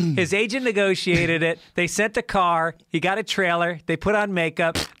booked. His agent negotiated it. They sent a car. He got a trailer. They put on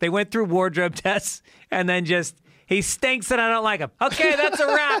makeup. They went through wardrobe tests, and then he stinks and I don't like him. Okay, that's a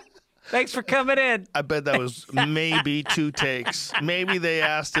wrap. Thanks for coming in. I bet that was maybe 2 takes. Maybe they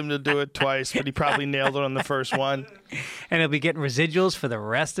asked him to do it twice, but he probably nailed it on the first one. And he'll be getting residuals for the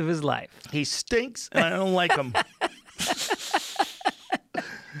rest of his life. He stinks and I don't like him.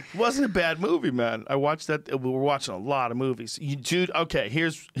 It wasn't a bad movie, man. I watched that. We were watching a lot of movies. Dude, okay,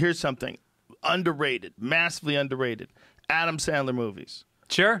 here's something. Underrated, massively underrated. Adam Sandler movies.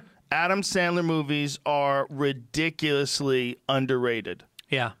 Sure. Adam Sandler movies are ridiculously underrated.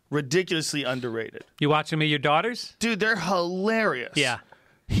 Yeah. Ridiculously underrated. You watch them with your daughters? Dude, they're hilarious. Yeah.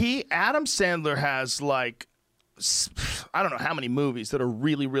 Adam Sandler has like, I don't know how many movies that are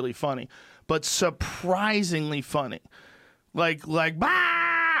really, really funny, but surprisingly funny. Like,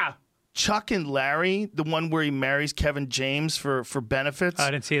 Chuck and Larry, the one where he marries Kevin James for benefits. Oh,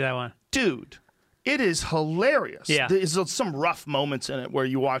 I didn't see that one. Dude, it is hilarious. Yeah. There's some rough moments in it where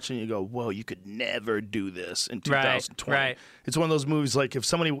you watch and you go, whoa, you could never do this in 2020. Right. It's one of those movies, like, if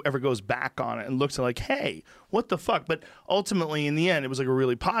somebody ever goes back on it and looks at like, hey, what the fuck? But ultimately, in the end, it was like a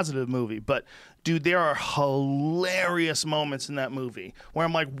really positive movie. But, dude, there are hilarious moments in that movie where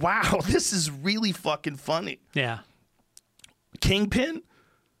I'm like, wow, this is really fucking funny. Yeah. Kingpin?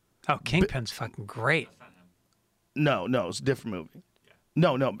 Oh, Kingpin's fucking great. No, it's a different movie.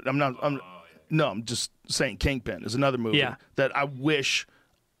 No, I'm not. I'm just saying Kingpin is another movie that I wish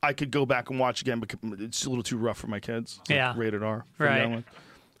I could go back and watch again, because it's a little too rough for my kids. It's like rated R. Right.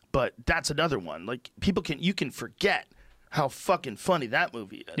 But that's another one. Like, you can forget how fucking funny that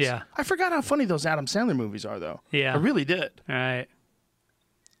movie is. Yeah. I forgot how funny those Adam Sandler movies are, though. Yeah. I really did. All right.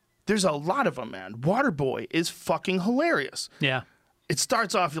 There's a lot of them, man. Waterboy is fucking hilarious. Yeah. It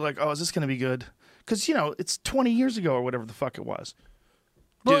starts off, you're like, oh, is this going to be good? Because, you know, it's 20 years ago or whatever the fuck it was.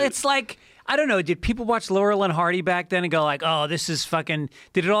 Well, Dude. it's like, I don't know, did people watch Laurel and Hardy back then and go like, oh, this is fucking,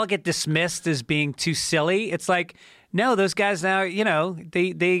 did it all get dismissed as being too silly? It's like, no, those guys now, you know,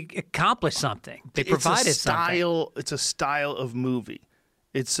 they accomplished something. They provided something. It's a style of movie.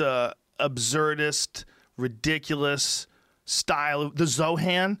 It's a absurdist, ridiculous style of the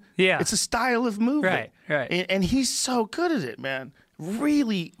Zohan. Yeah. It's a style of movie. Right. And he's so good at it, man.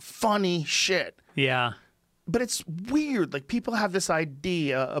 Really funny shit. Yeah. But it's weird. Like, people have this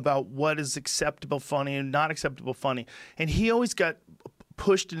idea about what is acceptable funny and not acceptable funny. And he always got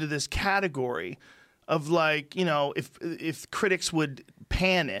pushed into this category of, like, you know, if critics would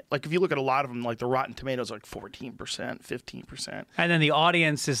pan it. Like, if you look at a lot of them, like the Rotten Tomatoes, like 14%, 15%. And then the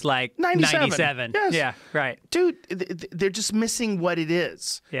audience is like 97. Yes. Yeah, right. Dude, they're just missing what it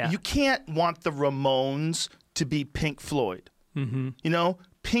is. Yeah. You can't want the Ramones to be Pink Floyd. Mm-hmm. You know,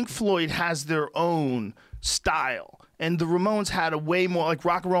 Pink Floyd has their own style, and the Ramones had a way more, like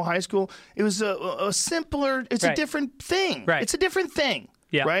Rock and Roll High School. It was a simpler. It's Right. a different thing. Right. It's a different thing.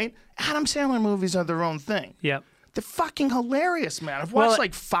 Yeah. Right. Adam Sandler movies are their own thing. Yep. They're fucking hilarious, man. I've watched Well,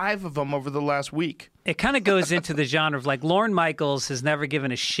 like 5 of them over the last week. It kind of goes into the genre of like Lorne Michaels has never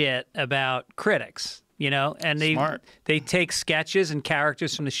given a shit about critics, you know, and Smart. they take sketches and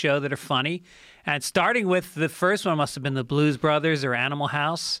characters from the show that are funny, and starting with the first one must have been the Blues Brothers or Animal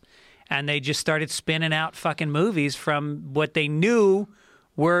House, and they just started spinning out fucking movies from what they knew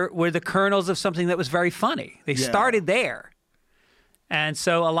were the kernels of something that was very funny. They started there, and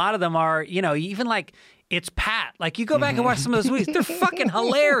so a lot of them are, you know, even like It's Pat. Like, you go back and watch some of those movies, they're fucking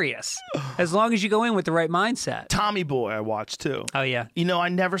hilarious as long as you go in with the right mindset. Tommy Boy I watched too. Oh yeah, You know, I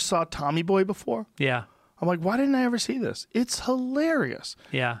never saw Tommy Boy before. yeah, I'm like, why didn't I ever see this? It's hilarious.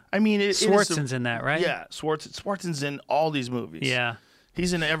 yeah. I mean, Swartzen's in that, right? Yeah, Swartzen's in all these movies. Yeah,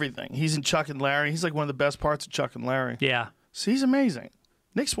 He's in everything. He's in Chuck and Larry. He's like one of the best parts of Chuck and Larry. yeah. So he's amazing.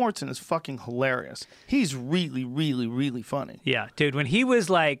 Nick Swartzen is fucking hilarious. He's really, really, really funny. Yeah, dude, when he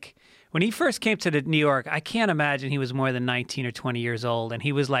first came to New York, I can't imagine he was more than 19 or 20 years old. And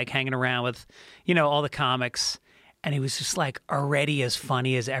he was like hanging around with, you know, all the comics. And he was just like already as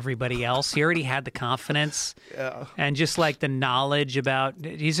funny as everybody else. He already had the confidence and just like the knowledge about,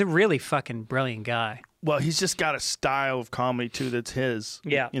 he's a really fucking brilliant guy. Well, he's just got a style of comedy too that's his.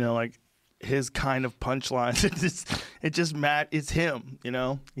 Yeah. You know, like his kind of punchlines. It's him, you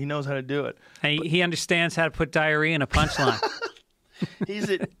know? He knows how to do it. And he understands how to put diarrhea in a punchline. He's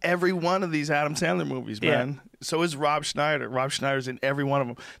in every one of these Adam Sandler movies, man. Yeah. So is Rob Schneider. Rob Schneider's in every one of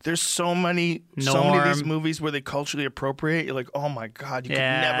them. There's so many of these Norm. movies where they culturally appropriate. You're like, oh my God, you could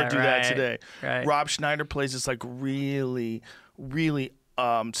Yeah, never do right, that today. right. Rob Schneider plays this like really, really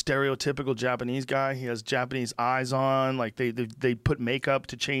stereotypical Japanese guy. He has Japanese eyes on. Like they put makeup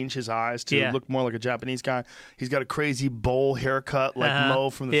to change his eyes to look more like a Japanese guy. He's got a crazy bowl haircut like Mo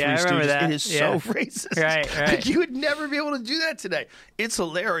from the Yeah, I Three remember Stooges. that. It is Yeah. so racist. Right. Like, you would never be able to do that today. It's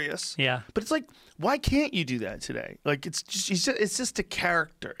hilarious. Yeah. But it's like, why can't you do that today? Like, it's just a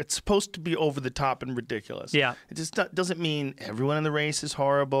character. It's supposed to be over the top and ridiculous. Yeah. It just doesn't mean everyone in the race is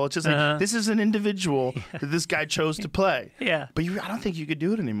horrible. It's just like, this is an individual that this guy chose to play. Yeah. But I don't think you could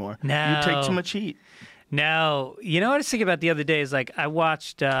do it anymore. No. You take too much heat. No. You know what I was thinking about the other day is like I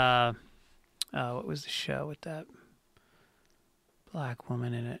watched, what was the show with that black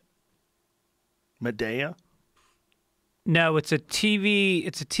woman in it? Medea? No, it's a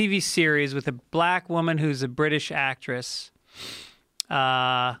TV series with a black woman who's a British actress.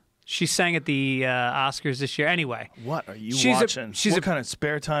 She sang at the Oscars this year. Anyway, What are you She's a- watching? she's What a- kind of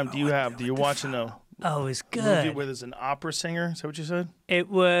spare time do you have? Do you watching a oh, it's movie good. where there's an opera singer? Is that what you said? It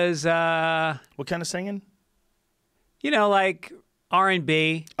was, What kind of singing? you know, like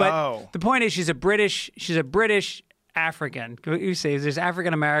R&B. But Oh. the point is, she's a British African. What you say? There's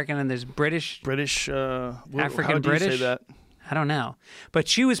African American and there's British. British. African how do you say British? that? I don't know, but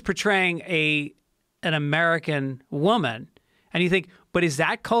she was portraying an American woman, and you think, but is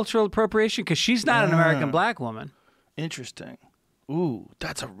that cultural appropriation? Because she's not an American black woman. Interesting. Ooh,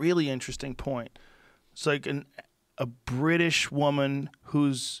 that's a really interesting point. It's like a British woman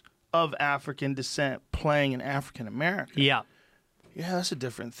who's of African descent playing an African American. Yeah, Yeah, that's a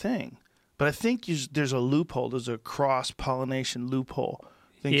different thing. But I think there's a loophole. There's a cross-pollination loophole.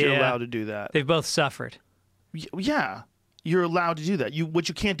 I think you're Yeah. allowed to do that. they've both suffered. Yeah, you're allowed to do that. What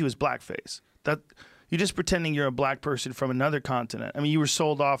you can't do is blackface. That, You're just pretending you're a black person from another continent. I mean, you were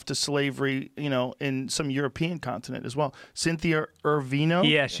sold off to slavery, in some European continent as well. Cynthia Erivo.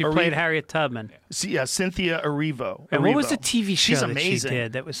 Yeah, she played Harriet Tubman. Yeah, Cynthia Erivo. And what was the TV show She's that amazing. she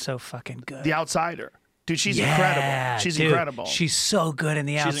did that was so fucking good? The Outsider. Dude, she's incredible. She's dude, incredible. She's so good in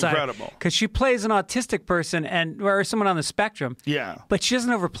The Outsider. She's incredible. Because she plays an autistic person or someone on the spectrum. Yeah. But she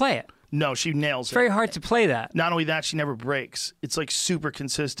doesn't overplay it. No, she nails it. It's very hard to play that. Not only that, she never breaks. It's like super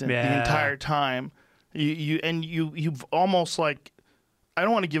consistent the Yeah. entire time. You've almost like, I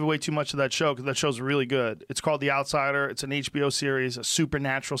don't want to give away too much of that show because that show's really good. It's called The Outsider. It's an HBO series, a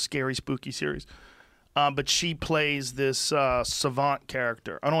supernatural, scary, spooky series. But she plays this savant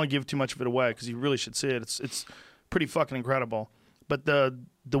character. I don't want to give too much of it away because you really should see it. It's pretty fucking incredible. But the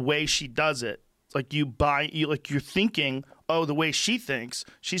way she does it, like you're thinking, oh, the way she thinks,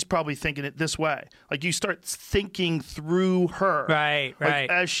 she's probably thinking it this way. Like you start thinking through her. Right.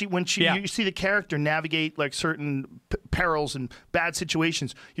 As you see the character navigate like certain perils and bad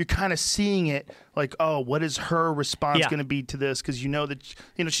situations, you're kind of seeing it like, oh, what is her response going to be to this? Because you know that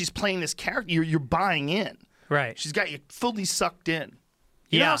she's playing this character. You're buying in. Right. She's got you fully sucked in.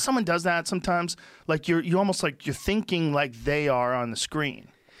 You know how someone does that sometimes? Like you almost like you're thinking like they are on the screen.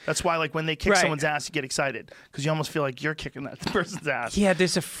 That's why, like, when they kick someone's ass, you get excited because you almost feel like you're kicking that person's ass. Yeah,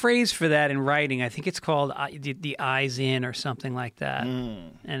 there's a phrase for that in writing. I think it's called the eyes in or something like that.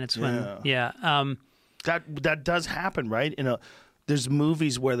 And it's that does happen, right? There's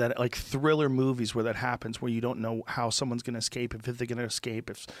movies where that, like thriller movies where that happens, where you don't know how someone's going to escape, if they're going to escape,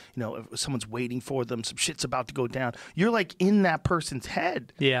 if someone's waiting for them, some shit's about to go down. You're like in that person's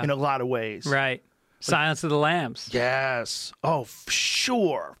head in a lot of ways. Right. Silence of the Lambs. Yes. Oh, for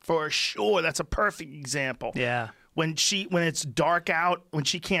sure. That's a perfect example. Yeah. When it's dark out, when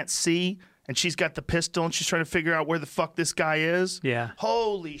she can't see, and she's got the pistol, and she's trying to figure out where the fuck this guy is. Yeah.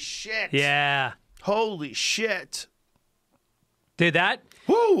 Holy shit. Yeah. Holy shit. Dude,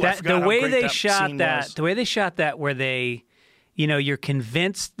 the way they shot that, where they, you're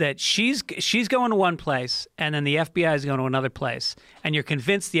convinced that she's going to one place, and then the FBI is going to another place, and you're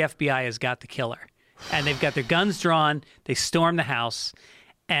convinced the FBI has got the killer. And they've got their guns drawn. They storm the house,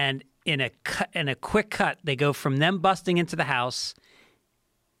 and in a quick cut, they go from them busting into the house,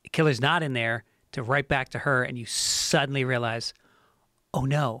 the killer's not in there, to right back to her, and you suddenly realize, oh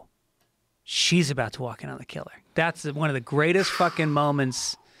no, she's about to walk in on the killer. That's one of the greatest fucking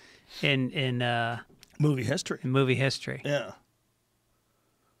moments in movie history. In movie history. Yeah.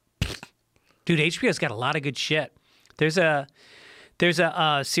 Dude, HBO's got a lot of good shit. There's a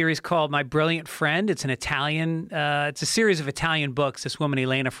series called My Brilliant Friend. It's an Italian. It's a series of Italian books this woman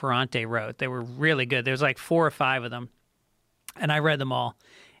Elena Ferrante wrote. They were really good. There's like 4 or 5 of them, and I read them all.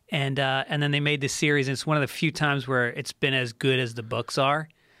 And then they made this series. And it's one of the few times where it's been as good as the books are.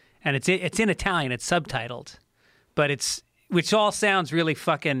 And it's in Italian. It's subtitled, which all sounds really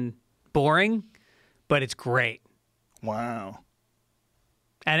fucking boring, but it's great. Wow.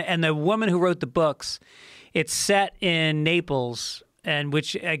 And the woman who wrote the books, it's set in Naples, and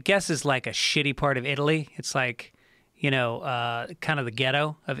which I guess is like a shitty part of Italy. It's like, kind of the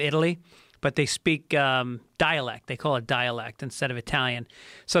ghetto of Italy, but they speak dialect. They call it dialect instead of Italian.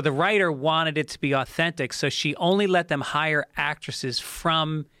 So the writer wanted it to be authentic, so she only let them hire actresses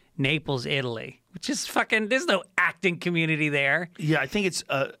from Naples, Italy, which is fucking, there's no acting community there. Yeah, I think it's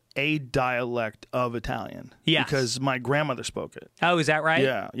a dialect of Italian. Yes. Because my grandmother spoke it. Oh, is that right?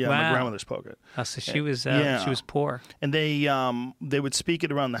 Yeah, Wow. My grandmother spoke it. Oh, so she was poor. And they would speak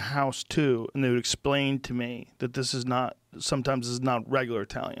it around the house too, and they would explain to me that sometimes this is not regular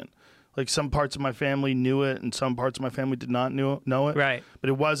Italian. Like some parts of my family knew it, and some parts of my family did not know it. Right. But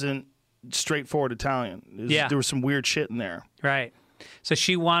it wasn't straightforward Italian. There was some weird shit in there. Right. So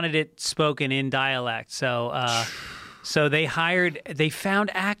she wanted it spoken in dialect. So they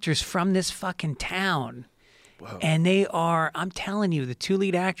found actors from this fucking town. Whoa. And I'm telling you, the 2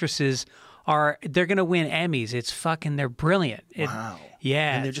 lead actresses they're going to win Emmys. They're brilliant. Wow.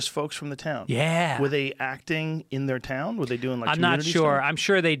 Yeah. And they're just folks from the town. Yeah. Were they acting in their town? Were they doing like I'm not sure. Stuff? I'm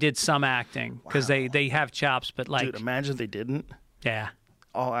sure they did some acting because they have chops, but like. Dude, imagine if they didn't. Yeah.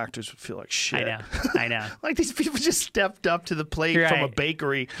 All actors would feel like shit. I know. Like these people just stepped up to the plate from a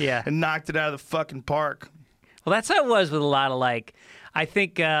bakery and knocked it out of the fucking park. Well, that's how it was with a lot of I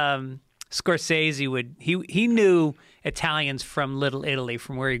think Scorsese he knew Italians from Little Italy,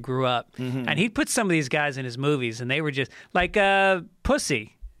 from where he grew up. Mm-hmm. And he'd put some of these guys in his movies, and they were just like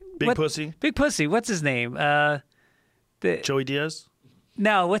Pussy. Big Pussy? Big Pussy. What's his name? Joey Diaz?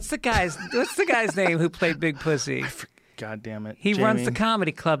 No, what's the guy's name who played Big Pussy? God damn it. He runs the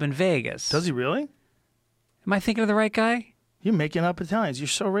comedy club in Vegas. Does he really? Am I thinking of the right guy? You're making up Italians. You're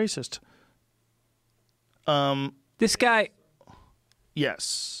so racist. This guy,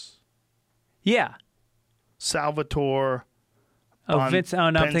 Yes. yeah. Salvatore. Oh, Vince. Oh,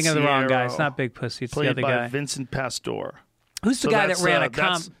 no, I'm thinking of the wrong guy. It's not Big Pussy. It's the Played other by guy. Vincent Pastore. Who's the guy that ran a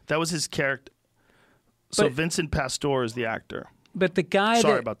that was his character. So Vincent Pastore is the actor. But the guy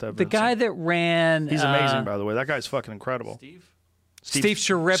Sorry about that, The guy that ran... He's amazing, by the way. That guy's fucking incredible. Steve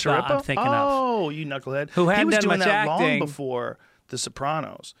Sciarippa, I'm thinking of. Oh, you knucklehead. Who hadn't he was done doing much that long acting. before The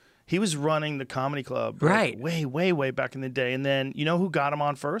Sopranos. He was running the comedy club Right. way, way, way back in the day. And then, you know who got him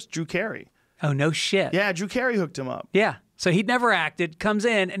on first? Drew Carey. Oh, no shit. Yeah, Drew Carey hooked him up. Yeah. So he'd never acted, comes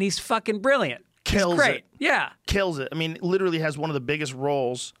in, and he's fucking brilliant. Kills he's great. it. Yeah. Kills it. I mean, literally has one of the biggest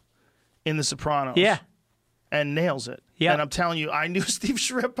roles in The Sopranos. Yeah. And nails it. Yeah. And I'm telling you, I knew Steve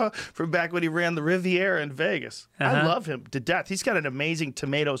Sciarippa from back when he ran the Riviera in Vegas. I love him to death. He's got an amazing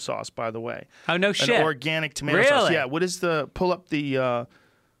tomato sauce, by the way. Oh, no shit. An organic tomato sauce. Really? Yeah. What is the, pull up the,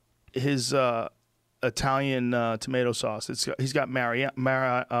 his Italian tomato sauce. He's got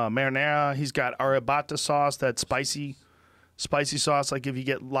marinara. He's got arrabbiata sauce, that spicy sauce, like if you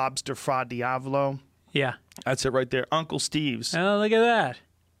get lobster fra diavolo. Yeah. That's it right there. Uncle Steve's. Oh, look at that.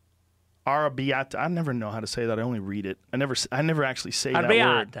 Arrabbiata. I never know how to say that. I only read it. I never actually say that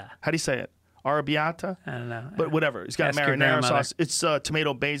Arrabbiata. word. How do you say it? Arrabbiata? I don't know. But whatever. He's got Ask your marinara grandmother. sauce. It's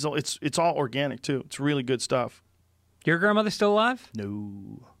tomato basil. It's all organic too. It's really good stuff. Your grandmother still alive?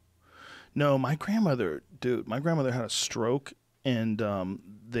 No, my grandmother had a stroke, and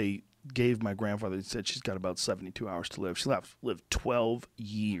they gave my grandfather. They said she's got about 72 hours to live. She lived 12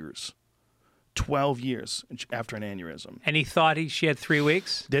 years. 12 years after an aneurysm. And he thought she had 3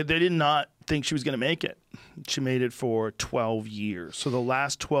 weeks? They did not think she was going to make it. She made it for 12 years. So the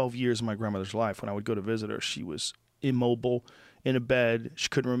last 12 years of my grandmother's life, when I would go to visit her, she was immobile in a bed. She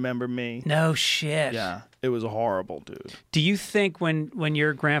couldn't remember me. No shit. Yeah, it was horrible, dude. Do you think when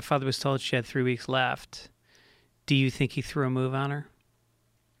your grandfather was told she had 3 weeks left, do you think he threw a move on her?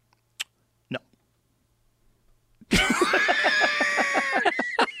 No.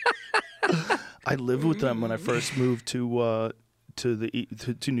 I lived with them when I first moved to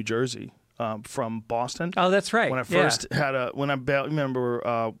New Jersey from Boston. Oh, that's right. When I first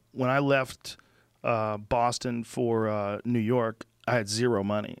remember when I left Boston for New York, I had zero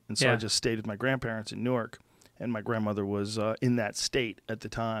money, and so I just stayed with my grandparents in Newark, and my grandmother was in that state at the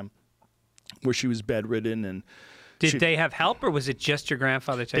time, where she was bedridden and. Did they have help, or was it just your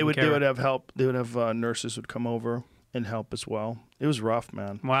grandfather taking care of her? They would have help. They would have nurses would come over and help as well. It was rough,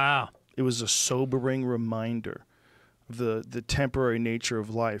 man. Wow. It was a sobering reminder of the temporary nature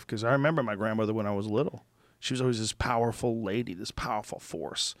of life. Because I remember my grandmother when I was little. She was always this powerful lady, this powerful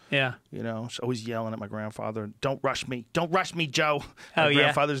force. Yeah. You know, she's always yelling at my grandfather, "Don't rush me. Don't rush me, Joe." Oh, My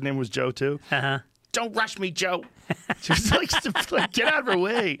grandfather's name was Joe, too. Uh-huh. "Don't rush me, Joe." She was like, get out of her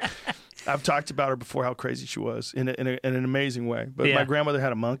way. I've talked about her before, how crazy she was in an amazing way. But my grandmother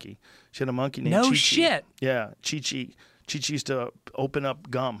had a monkey. She had a monkey named Chi-Chi. No shit. Yeah, Chi-Chi. Chi-Chi used to open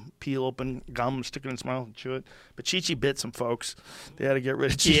up gum, peel open gum, stick it in his mouth and chew it. But Chi-Chi bit some folks. They had to get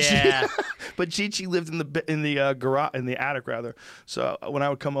rid of Chi-Chi. Yeah. But Chi-Chi lived in the garage, in the attic rather. So when I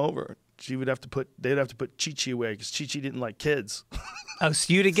would come over, they'd have to put Chi-Chi away because Chi-Chi didn't like kids. Oh,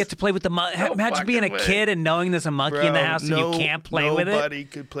 so you didn't get to play with the monkey? No Imagine being a fucking way. kid and knowing there's a monkey in the house and you can't play with it. Nobody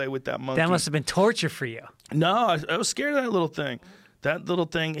could play with that monkey. That must have been torture for you. No, I was scared of that little thing. That little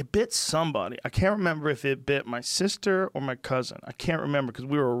thing, it bit somebody. I can't remember if it bit my sister or my cousin. I can't remember because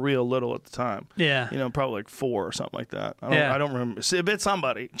we were real little at the time. Yeah. You know, probably like 4 or something like that. Yeah. I don't remember. So it bit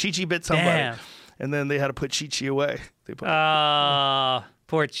somebody. Chi-Chi bit somebody. Damn. And then they had to put Chi-Chi away. They put, Oh,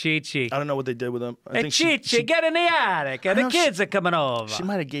 poor Chi-Chi. I don't know what they did with him. I Hey, think Chi-Chi, get in the attic. And I the know kids are coming over. she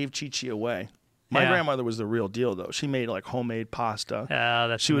might have gave Chi-Chi away. My Yeah. grandmother was the real deal, though. She made like homemade pasta. Oh,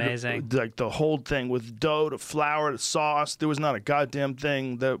 that's She would amazing. like the whole thing with dough to flour to sauce. There was not a goddamn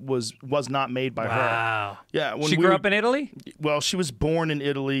thing that was not made by her. Wow. Yeah, when She we grew were- up in Italy? Well, she was born in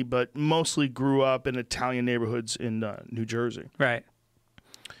Italy, but mostly grew up in Italian neighborhoods in New Jersey, Right.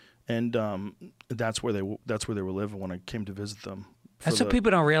 and that's where they were living when I came to visit them. That's what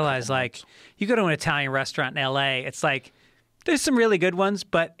people don't realize. Like, you go to an Italian restaurant in L.A., it's like, there's some really good ones,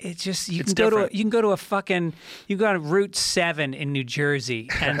 but it's just you can go to Route 7 in New Jersey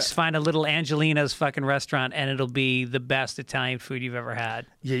and find a little Angelina's fucking restaurant, and it'll be the best Italian food you've ever had.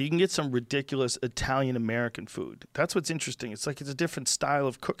 Yeah, you can get some ridiculous Italian American food. That's what's interesting. It's like it's a different style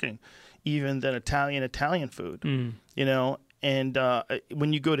of cooking, even than Italian food. You know. And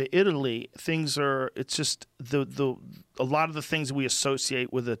when you go to Italy, it's just a lot of the things we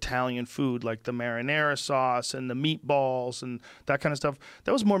associate with Italian food, like the marinara sauce and the meatballs and that kind of stuff,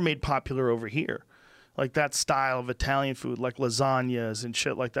 that was more made popular over here. like that style of Italian food, like lasagnas and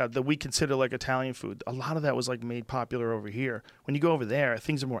shit like that we consider like Italian food. A lot of that was like made popular over here. When you go over there,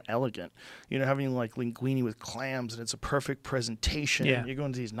 things are more elegant. You know, having like linguine with clams, and it's a perfect presentation. Yeah. You're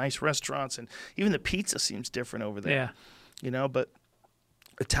going to these nice restaurants, and even the pizza seems different over there. Yeah. You know, but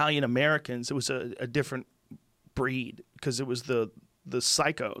Italian Americans, it was a different breed because it was the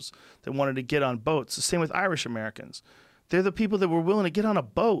psychos that wanted to get on boats. The same with Irish Americans. They're the people that were willing to get on a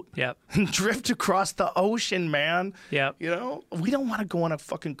boat Yep. and drift across the ocean, man. Yep. You know, we don't want to go on a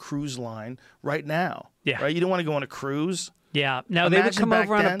fucking cruise line right now. Yeah. Right? You don't want to go on a cruise. Yeah. No, they would Imagine come back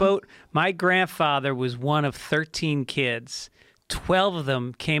over on a then. boat. My grandfather was one of 13 kids. 12 of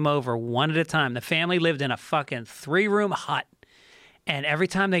them came over one at a time. The family lived in a fucking 3-room hut. And every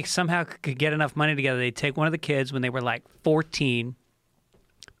time they somehow could get enough money together, they'd take one of the kids when they were like 14,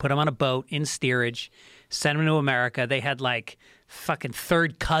 put them on a boat in steerage, send them to America. They had like fucking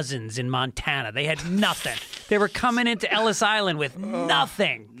third cousins in Montana. They had nothing. They were coming into Ellis Island with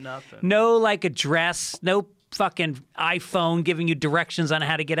nothing. Nothing. No like address, no fucking iPhone giving you directions on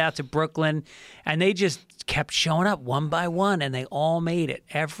how to get out to Brooklyn. And they just kept showing up one by one, and they all made it.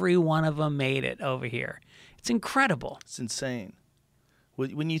 Every one of them made it over here. It's incredible. It's insane.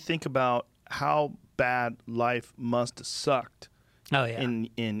 When you think about how bad life must have sucked Oh, yeah.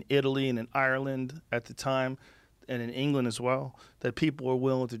 in Italy and in Ireland at the time, and in England as well, that people were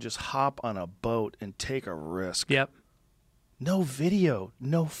willing to just hop on a boat and take a risk. Yep. No video,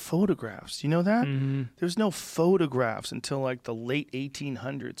 no photographs. You know that? Mm-hmm. There's no photographs until like the late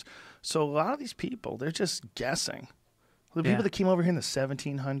 1800s. So a lot of these people, they're just guessing. The people Yeah. that came over here in the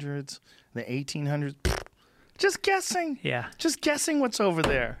 1700s, the 1800s, just guessing. Yeah. Just guessing what's over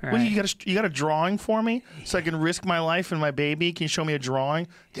there. What, Right. you got a drawing for me so I can risk my life and my baby? Can you show me a drawing?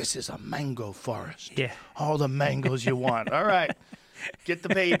 This is a mango forest. Yeah. All the mangoes you want. All right. Get the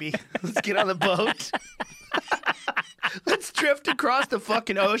baby. Let's get on the boat. Let's drift across the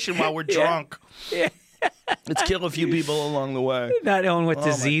fucking ocean while we're drunk. Yeah. Let's kill a few people along the way. Not knowing what Oh, my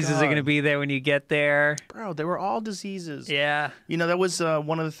diseases are God. going to be there when you get there. Bro, they were all diseases. Yeah. You know, that was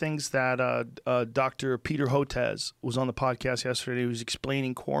one of the things that Dr. Peter Hotez was on the podcast yesterday. He was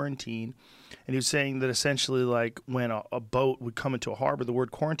explaining quarantine, and he was saying that essentially, like, when a boat would come into a harbor, the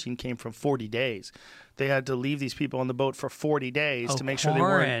word quarantine came from 40 days. They had to leave these people on the boat for 40 days to make sure they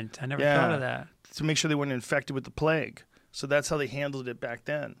weren't. I never thought of that. To make sure they weren't infected with the plague. So that's how they handled it back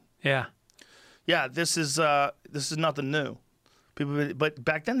then. Yeah. Yeah, this is nothing new. But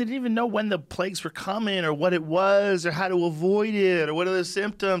back then they didn't even know when the plagues were coming or what it was or how to avoid it or what are the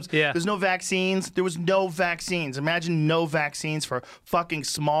symptoms. Yeah. There's no vaccines. There was no vaccines. Imagine no vaccines for fucking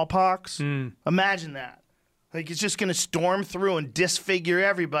smallpox. Imagine that. Like, it's just going to storm through and disfigure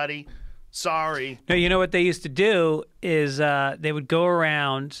everybody. Sorry. No, you know what they used to do is they would go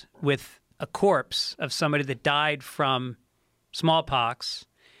around with a corpse of somebody that died from smallpox,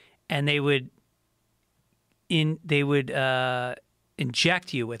 and they would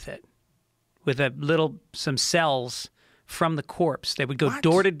inject you with it, with some cells from the corpse. They would go What?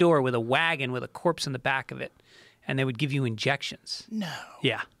 door to door with a wagon with a corpse in the back of it, and they would give you injections. No.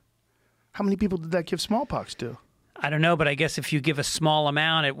 Yeah. How many people did that give smallpox to? I don't know, but I guess if you give a small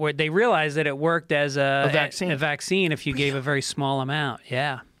amount, they realized that it worked as a vaccine. A vaccine if you gave a very small amount.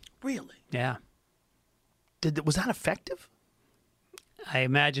 Yeah. Really? Yeah. Was that effective? I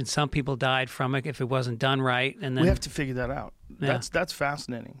imagine some people died from it if it wasn't done right, and then We have to figure that out. Yeah. That's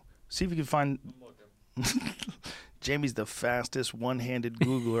fascinating. See if you can find. Jamie's the fastest one-handed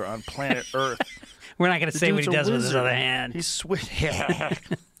Googler on planet Earth. we're not going to The say what he dude's a does with his wizard. other hand. He's sweet.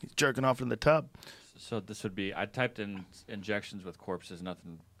 He's jerking off in the tub. So this would be, I typed in injections with corpses,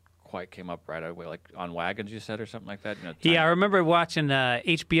 nothing quite came up right away. Like on wagons, you said, or something like that? You know, Yeah, I remember watching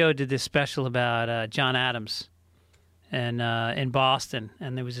HBO did this special about John Adams and in Boston,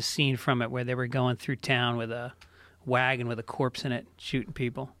 and there was a scene from it where they were going through town with a wagon with a corpse in it, shooting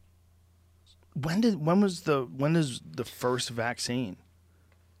people. When is the first vaccine?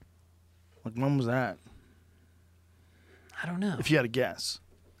 Like, when was that? I don't know. If you had a guess.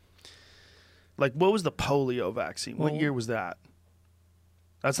 Like, what was the polio vaccine? What Well- year was that?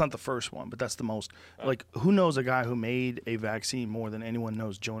 That's not the first one, but that's the most. Like, who knows a guy who made a vaccine more than anyone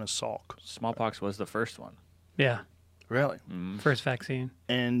knows Jonas Salk? Smallpox was the first one, Yeah, Really? first vaccine.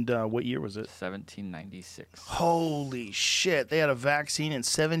 And what year was it? 1796. Holy shit. They had a vaccine in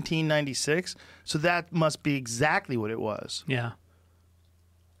 1796? So that must be exactly what it was. Yeah.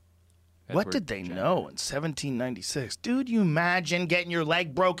 What Edward did they Jenner. know in 1796? Dude, you imagine getting your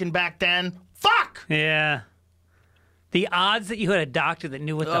leg broken back then? Fuck! Yeah. The odds that you had a doctor that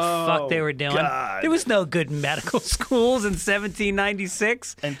knew what the fuck they were doing. God. There was no good medical schools in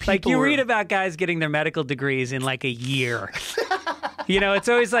 1796. And like people you were- read about guys getting their medical degrees in like a year. It's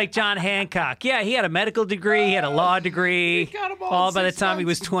always like John Hancock. Yeah, he had a medical degree, he had a law degree. He got 'em all all in by the 6 time he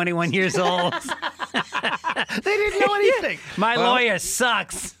was 21 years old. They didn't know anything. My Well, lawyer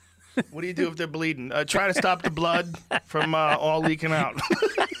sucks. What do you do if they're bleeding? Try to stop the blood from all leaking out.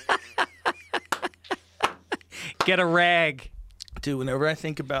 Get a rag. Dude, whenever I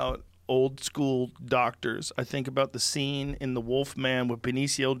think about old school doctors, I think about the scene in The Wolf Man with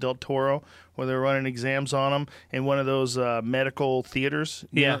Benicio del Toro where they're running exams on him in one of those medical theaters.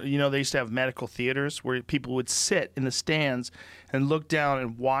 Yeah. They used to have medical theaters where people would sit in the stands and look down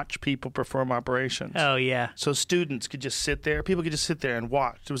and watch people perform operations. Oh, yeah. So students could just sit there. People could just sit there and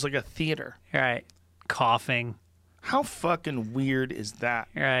watch. It was like a theater. Right. Coughing. How fucking weird is that?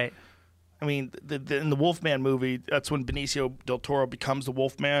 Right. I mean, in the Wolfman movie, that's when Benicio del Toro becomes the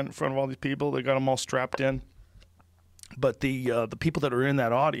Wolfman in front of all these people. They got them all strapped in. But the people that are in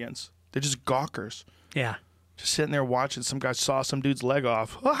that audience, they're just gawkers. Yeah. Just sitting there watching some guy saw some dude's leg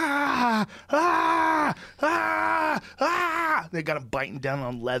off. Ah! Ah! Ah! Ah! They got him biting down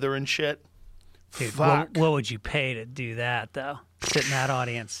on leather and shit. Dude, Fuck. what would you pay to do that, though? Sit in that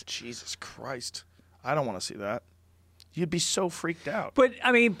audience. Jesus Christ. I don't want to see that. You'd be so freaked out. But,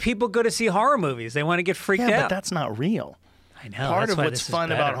 I mean, people go to see horror movies. They want to get freaked Yeah, out. but that's not real. I know. Part that's of why what's this is fun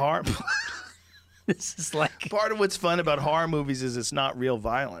about better. horror This is like... part of what's fun about horror movies is it's not real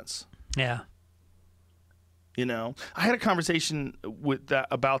violence. Yeah. I had a conversation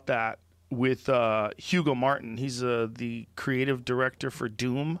about that with Hugo Martin. He's the creative director for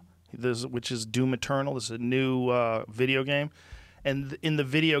Doom, which is Doom Eternal. This is a new video game. And in the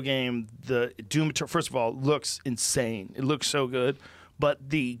video game, the Doom Eternal, first of all, looks insane. It looks so good. But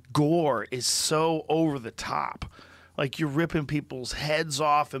the gore is so over the top. Like you're ripping people's heads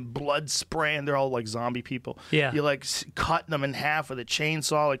off and blood spraying. They're all like zombie people. Yeah. You're like cutting them in half with a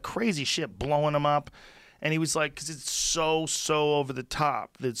chainsaw, like crazy shit, blowing them up. And he was like, because it's so over the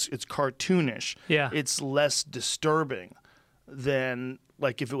top. It's cartoonish. Yeah. It's less disturbing than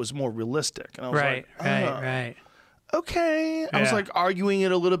like if it was more realistic. And I was Right, like, right. okay. I was Yeah. like arguing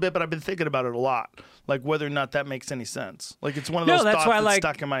it a little bit, but I've been thinking about it a lot. Like whether or not that makes any sense. Like it's one of No, those that's thoughts why, that's like-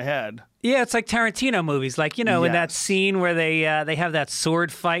 stuck in my head. Yeah, it's like Tarantino movies. Like, in that Yes. scene where they have that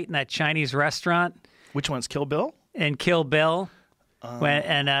sword fight in that Chinese restaurant Which one's Kill Bill? in Kill Bill.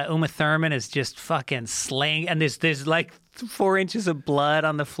 And Uma Thurman is just fucking slaying. And there's like 4 inches of blood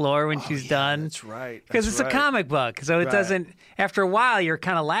on the floor when she's done. That's right. Because That's it's right. a comic book. So it Right. doesn't, after a while, you're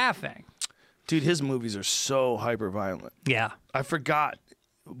kind of laughing. Dude, his movies are so hyper violent. Yeah. I forgot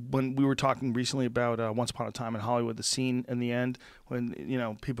when we were talking recently about Once Upon a Time in Hollywood, the scene in the end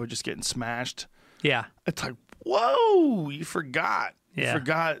when people are just getting smashed. Yeah. It's like, whoa, you forgot. Yeah. You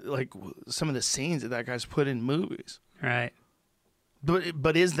forgot like some of the scenes that guy's put in movies. Right.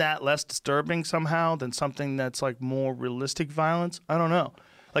 But is that less disturbing somehow than something that's like more realistic violence? I don't know.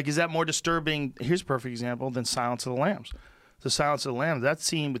 Like, is that more disturbing? Here's a perfect example than Silence of the Lambs. The Silence of the Lambs, that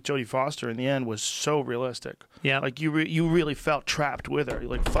scene with Jodie Foster in the end was so realistic. Yeah. Like you really felt trapped with her.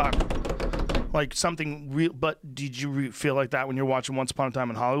 You're like, fuck. Like something real. But did you feel like that when you're watching Once Upon a Time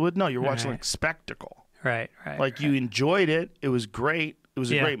in Hollywood? No, you're watching Right. like spectacle. Right. Like you enjoyed it. It was great. It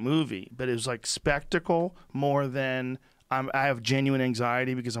was a Yeah. great movie. But it was like spectacle more than I have genuine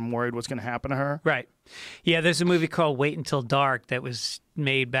anxiety because I'm worried what's going to happen to her. Right. Yeah, there's a movie called Wait Until Dark that was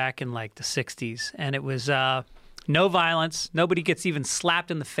made back in like the 60s. And it was no violence. Nobody gets even slapped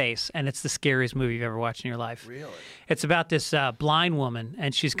in the face. And it's the scariest movie you've ever watched in your life. Really? It's about this blind woman,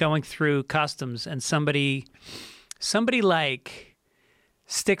 and she's going through customs, and somebody like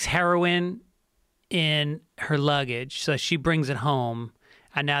sticks heroin in her luggage. So she brings it home,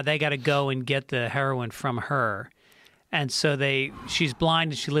 and now they got to go and get the heroin from her. And so she's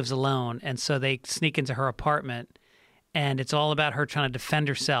blind and she lives alone. And so they sneak into her apartment, and it's all about her trying to defend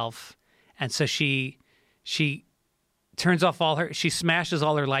herself. And so she turns off she smashes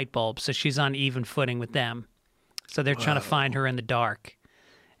all her light bulbs. So she's on even footing with them. So they're trying to find her in the dark.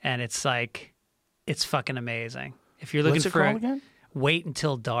 And it's like, it's fucking amazing. If you're looking What's it for called again? Wait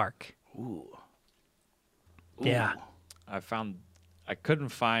Until Dark. Ooh. Yeah. I couldn't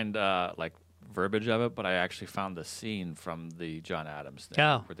find like verbiage of it, but I actually found the scene from the John Adams thing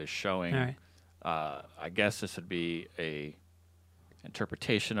Oh. where they're showing. All right. I guess this would be a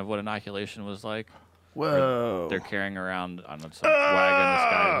interpretation of what inoculation was like. Whoa. They're carrying around on some wagon. This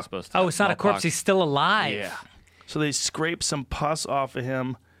guy is supposed to. Oh, have it's not a corpse. smallpox. He's still alive. Yeah. So they scrape some pus off of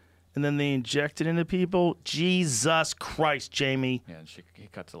him, and then they inject it into people. Jesus Christ, Jamie. Yeah, and he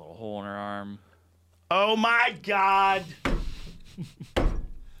cuts a little hole in her arm. Oh my God.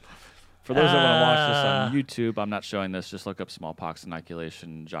 For those that want to watch this on YouTube, I'm not showing this. Just look up smallpox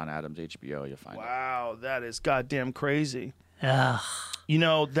inoculation, John Adams, HBO. You'll find it. Wow, that is goddamn crazy. Ugh. You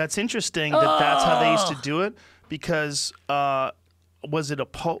know, that's interesting that that's how they used to do it because was it the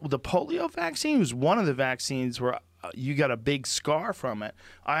polio vaccine? It was one of the vaccines where you got a big scar from it.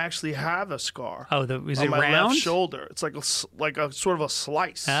 I actually have a scar. Oh, is on it my round? left shoulder. It's like a sort of a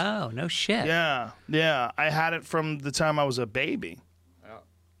slice. Oh, no shit. Yeah. I had it from the time I was a baby.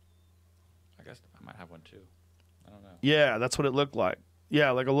 I guess I might have one too. I don't know. Yeah, that's what it looked like. Yeah,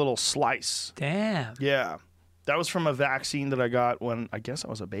 like a little slice. Damn. Yeah. That was from a vaccine that I got when I guess I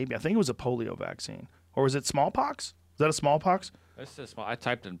was a baby. I think it was a polio vaccine. Or was it smallpox? Is that a smallpox? It's a small. I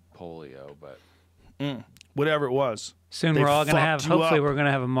typed in polio, but Whatever it was. Soon They we're all going to have, fucked you hopefully up. we're going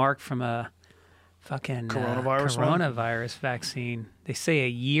to have a mark from a fucking Coronavirus vaccine. They say a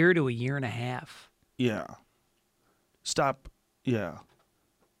year to a year and a half. Yeah. Stop. Yeah.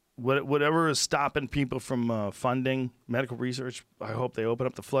 Whatever is stopping people from funding medical research, I hope they open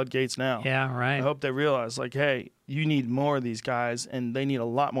up the floodgates now. Yeah, right. I hope they realize, like, hey, you need more of these guys, and they need a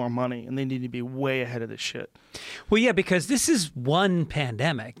lot more money, and they need to be way ahead of this shit. Well, yeah, because this is one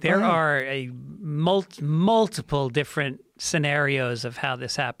pandemic. There are multiple different scenarios of how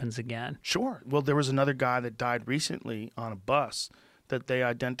this happens again. Sure. Well, there was another guy that died recently on a bus that they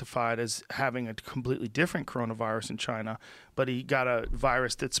identified as having a completely different coronavirus in China, but he got a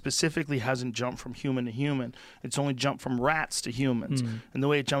virus that specifically hasn't jumped from human to human. It's only jumped from rats to humans. And the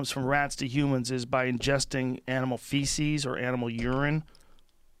way it jumps from rats to humans is by ingesting animal feces or animal urine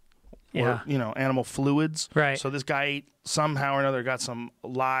or, animal fluids. Right. So this guy ate, somehow or another, got some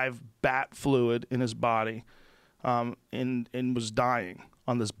live bat fluid in his body and was dying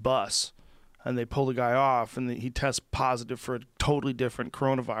on this bus. And they pull the guy off, and he tests positive for a totally different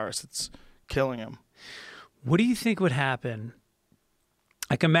coronavirus that's killing him. What do you think would happen?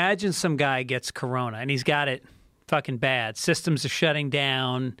 Like, imagine some guy gets corona, and he's got it fucking bad. Systems are shutting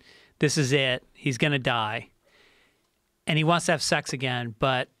down. This is it. He's going to die. And he wants to have sex again,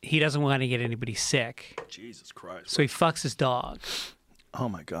 but he doesn't want to get anybody sick. Jesus Christ. So he fucks his dog. Oh,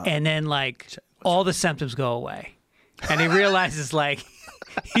 my God. And then, like, all the symptoms go away. And he realizes, like,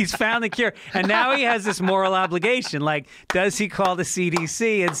 he's found the cure. And now he has this moral obligation. Like, does he call the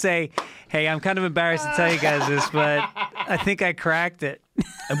CDC and say, hey, I'm kind of embarrassed to tell you guys this, but I think I cracked it.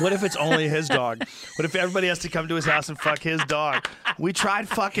 And what if it's only his dog? What if everybody has to come to his house and fuck his dog? We tried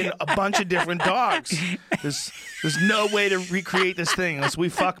fucking a bunch of different dogs. There's no way to recreate this thing unless we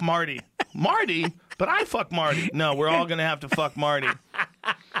fuck Marty. Marty? But I fuck Marty. No, we're all going to have to fuck Marty.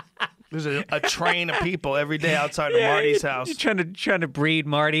 There's a train of people every day outside of Marty's house. You're trying to breed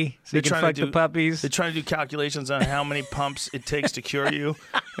Marty so you can fuck the puppies. They're trying to do calculations on how many pumps it takes to cure you.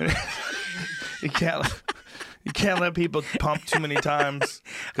 You can't let people pump too many times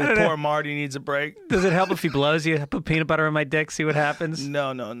because poor Marty needs a break. Does it help if he blows you? I put peanut butter on my dick, see what happens?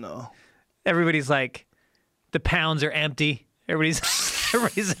 No. Everybody's like, the pounds are empty. Everybody's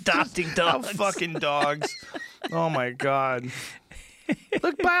adopting dogs. How fucking dogs. Oh, my God.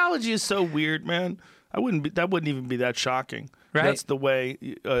 Look, biology is so weird, man. That wouldn't even be that shocking. Right. That's the way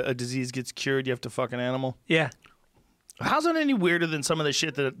a disease gets cured. You have to fuck an animal. Yeah. How's it any weirder than some of the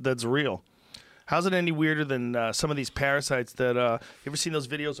shit that's real? How's it any weirder than some of these parasites that you ever seen those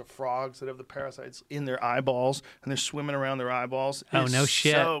videos of frogs that have the parasites in their eyeballs and they're swimming around their eyeballs? Oh, It's no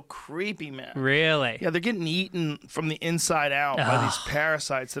shit. So creepy, man. Really? Yeah, they're getting eaten from the inside out by these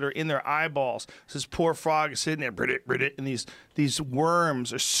parasites that are in their eyeballs. So this poor frog is sitting there, Brit, and these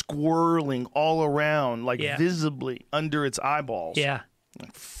worms are swirling all around, like visibly under its eyeballs. Yeah.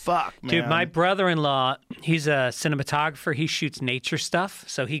 Like, fuck, man. Dude, my brother-in-law, he's a cinematographer. He shoots nature stuff,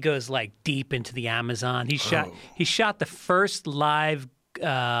 so he goes like deep into the Amazon. He shot the first live,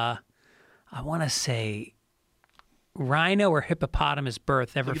 I want to say, rhino or hippopotamus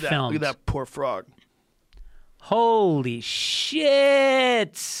birth ever filmed. Look at that poor frog. Holy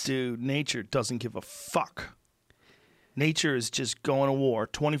shit! Dude, nature doesn't give a fuck. Nature is just going to war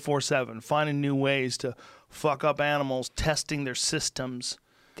 24/7, finding new ways to fuck up animals, testing their systems.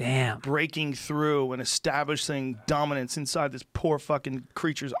 Damn. Breaking through and establishing dominance inside this poor fucking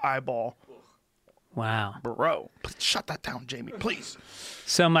creature's eyeball. Wow. Bro, please shut that down, Jamie, please.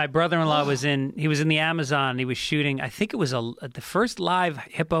 So my brother-in-law was in the Amazon. He was shooting, I think it was the first live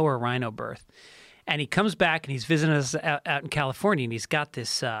hippo or rhino birth. And he comes back and he's visiting us out in California, and he's got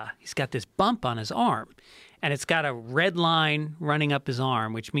this bump on his arm. And it's got a red line running up his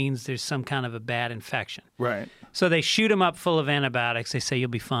arm, which means there's some kind of a bad infection. Right. So they shoot him up full of antibiotics. They say,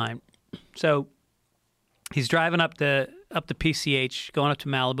 you'll be fine. So he's driving up the PCH, going up to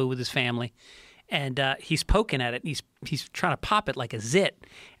Malibu with his family, and he's poking at it. And he's trying to pop it like a zit,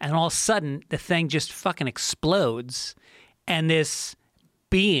 and all of a sudden the thing just fucking explodes, and this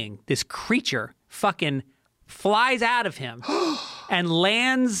creature, fucking flies out of him and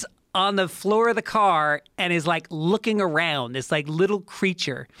lands on the floor of the car and is like looking around, this like little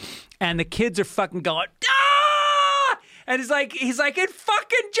creature, and the kids are fucking going, ah! And he's like, it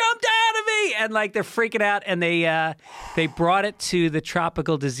fucking jumped out of me, and like they're freaking out, and they brought it to the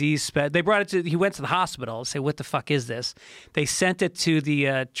tropical disease he went to the hospital, say, what the fuck is this? They sent it to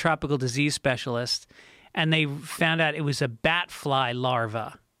the tropical disease specialist, and they found out it was a bat fly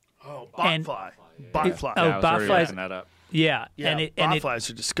larva. Oh, botfly. Botfly. Oh, I was already botflies. looking that up. Yeah, Yeah, botflies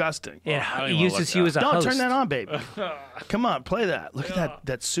are disgusting. It I don't even uses wanna you look as a No, host. turn that on, baby. Come on, play that. Look at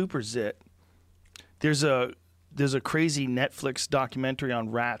that super zit. There's a crazy Netflix documentary on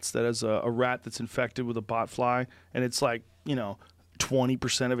rats that has a rat that's infected with a botfly, and it's like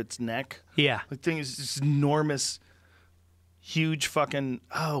 20% of its neck. Yeah. The thing is this enormous, huge fucking.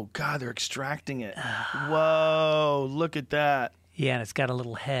 Oh God, they're extracting it. Whoa, look at that. Yeah, and it's got a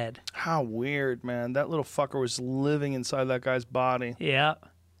little head. How weird, man. That little fucker was living inside that guy's body. Yeah.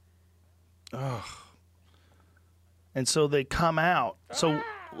 And so they come out. So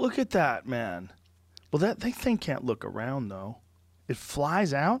look at that, man. Well, that thing can't look around, though. It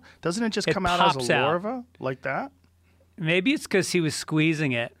flies out? Doesn't it just It come out as pops a out. larva like that? Maybe it's because he was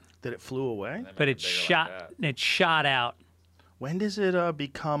squeezing it, That it flew away? but it shot out. When does it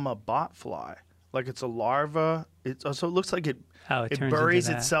become a botfly? Like it's a larva? So it looks like it It turns buries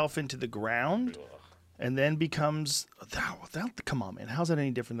into that. itself into the ground and then becomes... Come on, man. How's that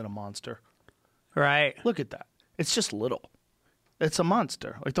any different than a monster? Right. Look at that. It's just little. It's a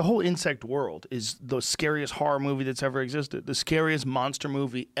monster. Like the whole insect world is the scariest horror movie that's ever existed. The scariest monster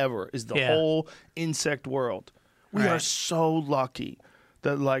movie ever is the whole insect world. We are Right. so lucky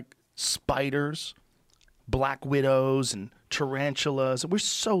that like spiders, black widows, and tarantulas, we're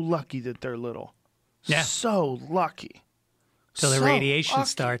so lucky that they're little. Yeah. So lucky. Till the So radiation lucky.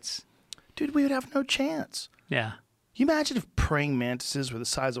 starts. Dude, we would have no chance. Yeah. You imagine if praying mantises were the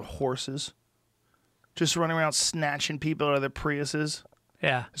size of horses? Just running around snatching people out of their Priuses?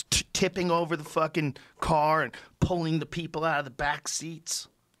 Yeah. Just tipping over the fucking car and pulling the people out of the back seats?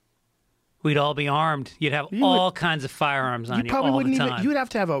 We'd all be armed. You'd have You all kinds of firearms on You you probably all wouldn't the even. time. You would have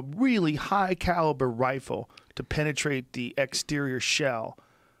to have a really high caliber rifle to penetrate the exterior shell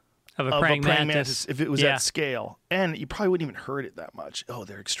of a of praying a praying mantis. mantis if it was Yeah. at scale, and you probably wouldn't even hurt it that much. Oh,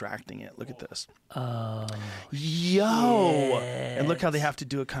 they're extracting it. Look at this. Oh. Yo! And look how they have to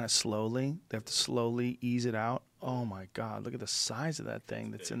do it kind of slowly. They have to slowly ease it out. Oh my God! Look at the size of that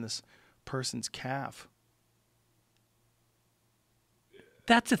thing that's in this person's calf.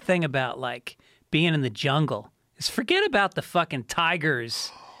 That's the thing about like being in the jungle is forget about the fucking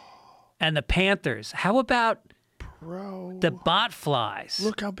tigers and the panthers. How about Bro, the botflies?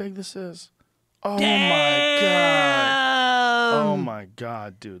 look how big this is. Oh Damn! my God! Oh my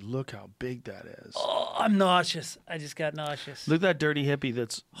God, dude! Look how big that is. Oh, I'm nauseous. I just got nauseous. Look at that dirty hippie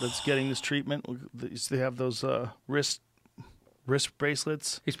that's getting this treatment. They have those wrist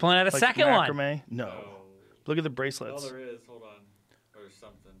bracelets. He's pulling out a Like second one. macrame. No. Look at the bracelets. is. Hold on. There's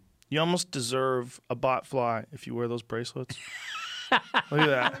something. You almost deserve a botfly if you wear those bracelets. Look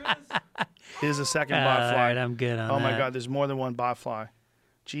at that. Here's a second botfly. All right, I'm good on Oh my that. God, there's more than one botfly.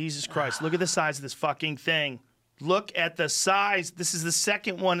 Jesus Christ. Look at the size of this fucking thing. Look at the size. This is the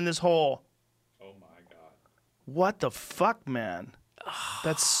second one in this hole. Oh my God. What the fuck, man?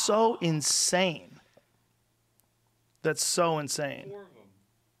 That's so insane. That's so insane. 4 of them.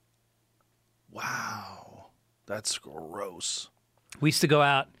 Wow. That's gross. We used to go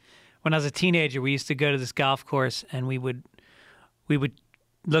out when I was a teenager. We used to go to this golf course, and we would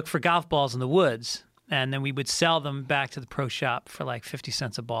look for golf balls in the woods, and then we would sell them back to the pro shop for like 50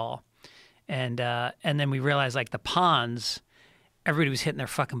 cents a ball. And then we realized like the ponds, everybody was hitting their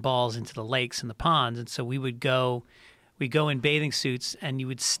fucking balls into the lakes and the ponds, and so we'd go in bathing suits, and you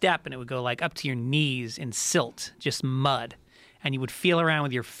would step, and it would go like up to your knees in silt, just mud, and you would feel around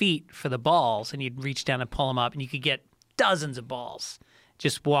with your feet for the balls, and you'd reach down and pull them up, and you could get dozens of balls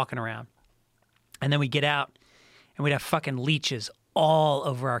just walking around. And then we'd get out, and we'd have fucking leeches all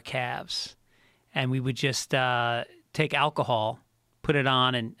over our calves, and we would just take alcohol, put it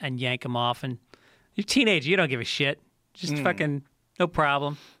on, and yank them off. And you're a teenager, you don't give a shit. Just fucking no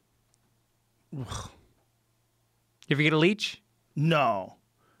problem. You ever get a leech? No.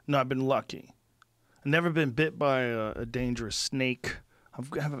 No, I've been lucky. I've never been bit by a dangerous snake.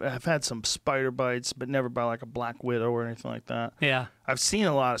 I've had some spider bites, but never by like a black widow or anything like that. Yeah. I've seen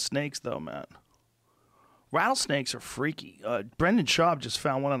a lot of snakes, though, man. Rattlesnakes are freaky. Brendan Schaub just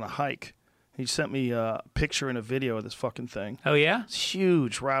found one on a hike He sent me a picture and a video of this fucking thing. Oh, yeah? It's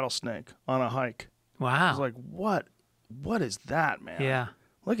huge rattlesnake on a hike. I Wow. was like, what is that, man? Yeah.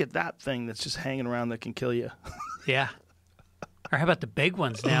 Look at that thing that's just hanging around that can kill you. Yeah. Or how about the big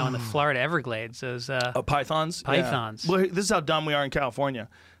ones now in the Florida Everglades? Those Pythons? pythons. Yeah. Well, this is how dumb we are in California.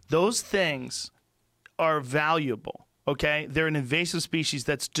 Those things are valuable, okay? They're an invasive species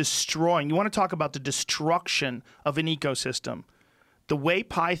that's destroying. You want to talk about the destruction of an ecosystem. The way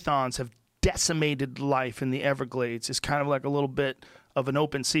pythons have decimated life in the Everglades is kind of like a little bit of an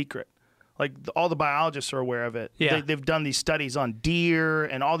open secret. Like all the biologists are aware of it. Yeah. They've done these studies on deer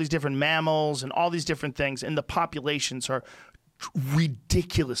and all these different mammals and all these different things, and the populations are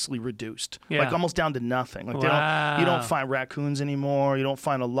ridiculously reduced, Yeah. like almost down to nothing. Like Wow. you don't find raccoons anymore. You don't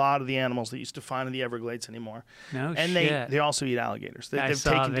find a lot of the animals that you used to find in the Everglades anymore. No and shit. they also eat alligators. I They've saw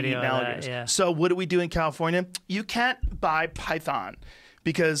a taken to video eating of that, alligators. yeah. So what do we do in California? You can't buy python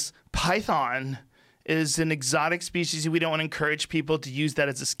because python is an exotic species, and we don't want to encourage people to use that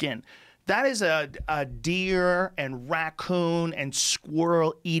as a skin. That is a deer and raccoon and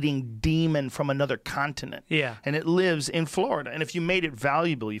squirrel eating demon from another continent. Yeah. And it lives in Florida. And if you made it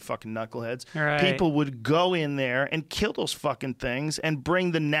valuable, you fucking knuckleheads, Right. people would go in there and kill those fucking things and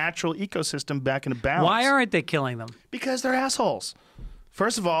bring the natural ecosystem back into balance. Why aren't they killing them? Because they're assholes.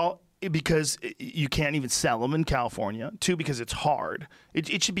 First of all, because you can't even sell them in California. Two, because it's hard.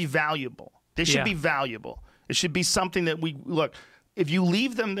 It should be valuable. They should Yeah. be valuable. It should be something that we look. If you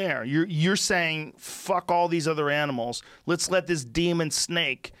leave them there, you're saying fuck all these other animals. Let's let this demon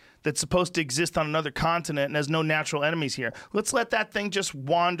snake that's supposed to exist on another continent and has no natural enemies here. Let's let that thing just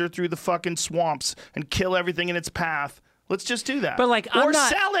wander through the fucking swamps and kill everything in its path. Let's just do that. But, like, I'm or not-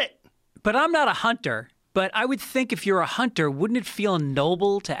 sell it. But I'm not a hunter. But I would think if you're a hunter, wouldn't it feel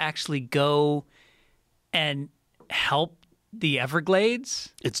noble to actually go and help the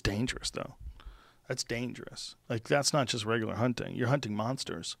Everglades? It's dangerous though. That's dangerous. Like that's not just regular hunting. You're hunting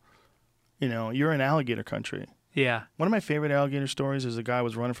monsters. You know, you're in alligator country. Yeah. One of my favorite alligator stories is a guy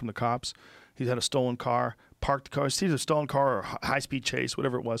was running from the cops. He had a stolen car, parked the car. It's either a stolen car or a high-speed chase,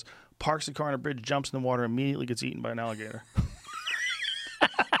 whatever it was. Parks the car on a bridge, jumps in the water, immediately gets eaten by an alligator.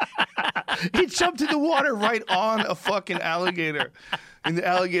 He jumped in the water right on a fucking alligator. And the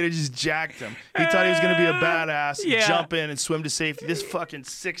alligator just jacked him. He thought he was going to be a badass, Yeah. jump in and swim to safety. This fucking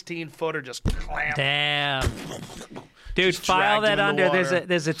 16-footer just clamped. Damn. Dude, Just file dragged him that in the under. water.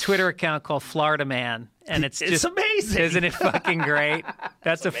 There's a Twitter account called Florida Man, and it's It's just amazing. Isn't it fucking great?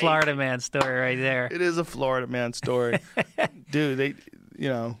 That's a Florida Man story right there. It is a Florida man story. Dude,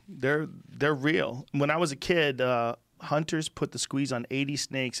 they're real. When I was a kid, hunters put the squeeze on 80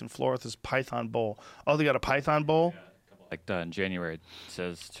 snakes in Florida's python bowl. Oh, they got a python bowl? Like in January, it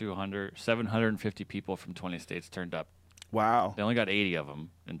says 750 people from 20 states turned up. Wow. They only got 80 of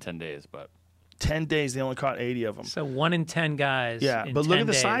them in 10 days, but 10 days, they only caught 80 of them. So 1 in 10 guys. Yeah, in but look 10 at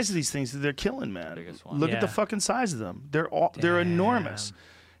the days. size of these things that they're killing, man. Biggest one. Look at the Yeah. fucking size of them. They're enormous.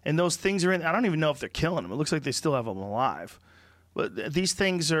 And those things are in, I don't even know if they're killing them. It looks like they still have them alive. But these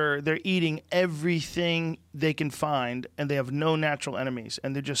things they're eating everything they can find, and they have no natural enemies,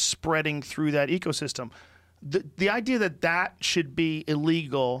 and they're just spreading through that ecosystem. The idea that should be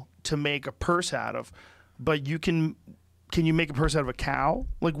illegal to make a purse out of, but can you make a purse out of a cow?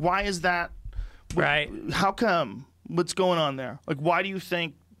 Like, why is that? Right. How come? What's going on there? Like, why do you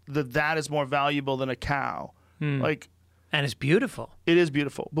think that is more valuable than a cow? Like, And it's beautiful. it is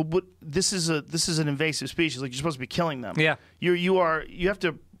beautiful, but this is an invasive species. Like, you're supposed to be killing them. Yeah. You have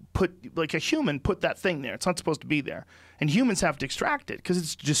to put, like, a human put that thing there. It's not supposed to be there, and humans have to extract it because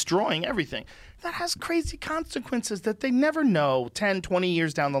it's destroying everything. That has crazy consequences that they never know 10, 20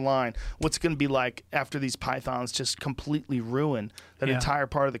 years down the line what's going to be like after these pythons just completely ruin that Yeah. entire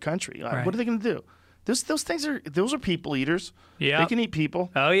part of the country. Right. What are they going to do? Those things are people eaters. Yeah. They can eat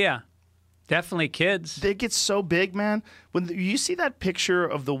people. Oh, yeah. Definitely kids. They get so big, man. When you see that picture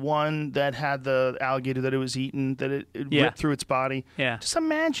of the one that had the alligator that it was eaten, that it Yeah. ripped through its body. Yeah. Just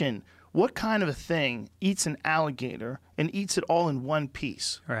imagine what kind of a thing eats an alligator and eats it all in one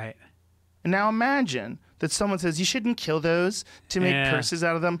piece. Right. And now imagine that someone says you shouldn't kill those to make Yeah. purses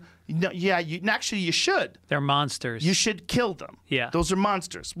out of them. No, yeah, actually you should. They're monsters. You should kill them. Yeah. Those are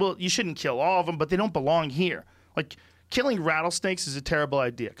monsters. Well, you shouldn't kill all of them, but they don't belong here. Like, killing rattlesnakes is a terrible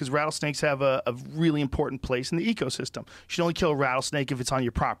idea because rattlesnakes have a really important place in the ecosystem. You should only kill a rattlesnake if it's on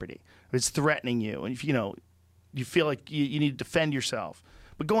your property, if it's threatening you, and if you feel like you need to defend yourself.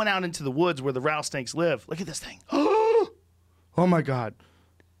 But going out into the woods where the rattlesnakes live, look at this thing. Oh my God.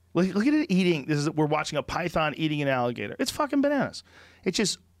 Look at it eating. We're watching a python eating an alligator. It's fucking bananas. It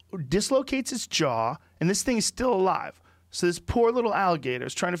just dislocates its jaw, and this thing is still alive. So this poor little alligator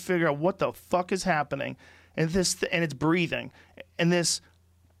is trying to figure out what the fuck is happening, and and it's breathing, and this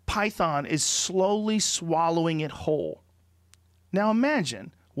python is slowly swallowing it whole. Now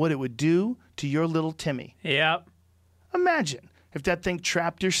imagine what it would do to your little Timmy. Yep. Imagine if that thing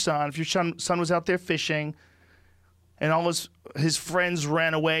trapped your son, if your son was out there fishing and all his friends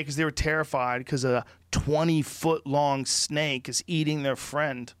ran away because they were terrified because a 20-foot-long snake is eating their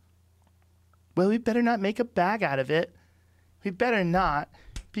friend. Well, we better not make a bag out of it. We better not,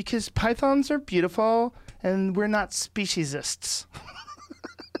 because pythons are beautiful and we're not speciesists.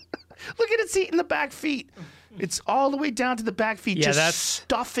 Look at its eating the back feet. It's all the way down to the back feet, just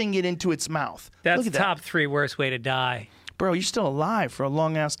stuffing it into its mouth. That's Look at top that. 3 worst way to die. Bro, you're still alive for a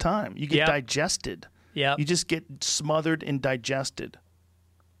long-ass time. You get digested. Yep. You just get smothered and digested.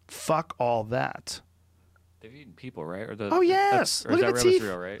 Fuck all that. They've eaten people, right? Oh, yes. Or is that teeth.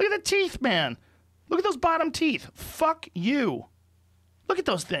 real, right? Look at the teeth, man. Look at those bottom teeth. Fuck you. Look at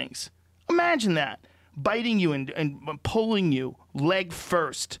those things. Imagine that. Biting you and pulling you leg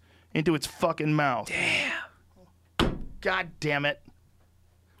first into its fucking mouth. Damn. God damn it.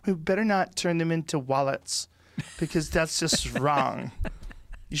 We better not turn them into wallets because that's just wrong.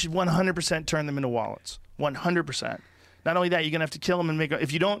 You should 100% turn them into wallets. 100%. Not only that, you're going to have to kill them and make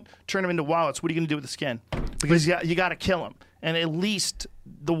if you don't turn them into wallets, what are you going to do with the skin? Because you got to kill them. And at least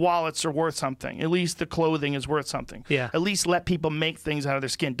the wallets are worth something. At least the clothing is worth something. Yeah. At least let people make things out of their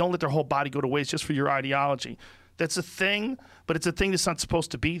skin. Don't let their whole body go to waste just for your ideology. That's a thing, but it's a thing that's not supposed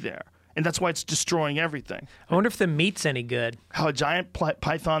to be there. And that's why it's destroying everything. I wonder if the meat's any good. How a giant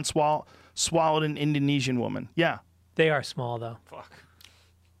python swallowed an Indonesian woman. Yeah. They are small, though. Fuck.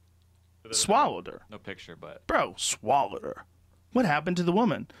 Swallowed her. No picture, but Bro, swallowed her. What happened to the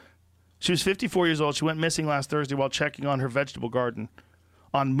woman? She was 54 years old. She went missing last Thursday while checking on her vegetable garden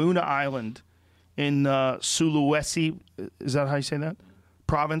on Muna Island in Sulawesi. Is that how you say that?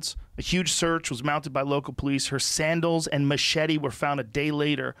 Province. A huge search was mounted by local police. Her sandals and machete were found a day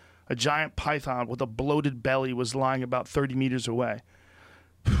later. A giant python with a bloated belly was lying about 30 meters away.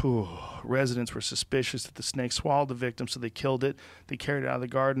 Whew. Residents were suspicious that the snake swallowed the victim, so they killed it. They carried it out of the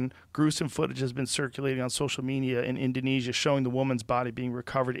garden. Gruesome footage has been circulating on social media in Indonesia showing the woman's body being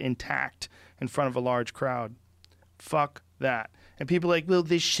recovered intact in front of a large crowd. Fuck that. And people are like, well,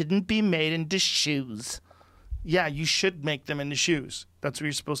 they shouldn't be made into shoes. Yeah, you should make them into shoes. That's what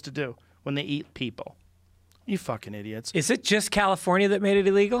you're supposed to do when they eat people. You fucking idiots. Is it just California that made it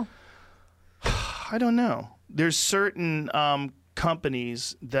illegal? I don't know. There's certain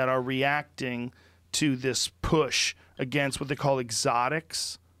companies that are reacting to this push against what they call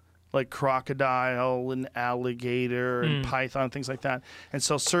exotics, like crocodile and alligator and python, things like that. And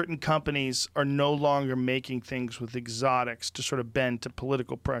so certain companies are no longer making things with exotics to sort of bend to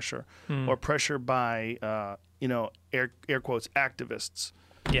political pressure or pressure by, air quotes, activists.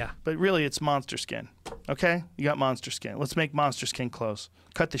 Yeah. But really, it's monster skin. Okay? You got monster skin. Let's make monster skin close.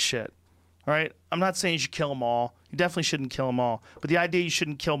 Cut the shit. All right? I'm not saying you should kill them all. You definitely shouldn't kill them all. But the idea you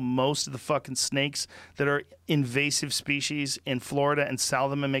shouldn't kill most of the fucking snakes that are invasive species in Florida and sell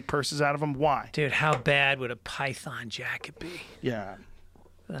them and make purses out of them, why? Dude, how bad would a python jacket be? Yeah.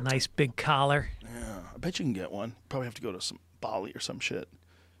 A nice big collar. Yeah. I bet you can get one. Probably have to go to some Bali or some shit.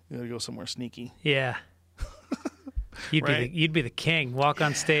 You gotta go somewhere sneaky. Yeah. You'd be the king. Walk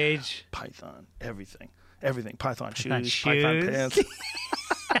on stage. Python. Everything. Everything. Python Python shoes. Python pants.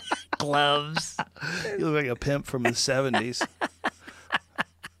 Gloves. You look like a pimp from the 70s.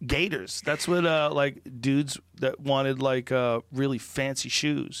 Gators. That's what dudes that wanted really fancy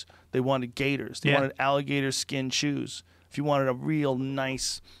shoes. They wanted gators. They wanted alligator skin shoes. If you wanted a real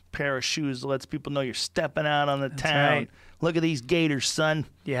nice pair of shoes that lets people know you're stepping out on the town. right. Look at these gators, son.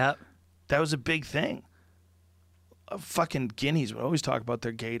 Yeah. That was a big thing. Fucking guineas would always talk about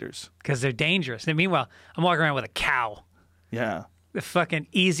their gators. Because they're dangerous. And meanwhile, I'm walking around with a cow. Yeah. The fucking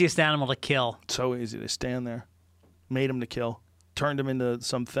easiest animal to kill. So easy. They stand there. Made them to kill. Turned them into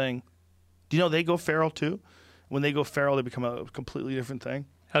something. Do you know they go feral too? When they go feral, they become a completely different thing.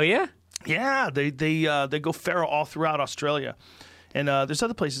 Oh, yeah? Yeah, they go feral all throughout Australia, and there's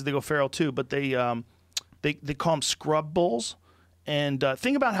other places they go feral too. But they call them scrub bulls, and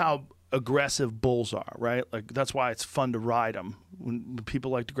think about how aggressive bulls are, right? Like that's why it's fun to ride them. When people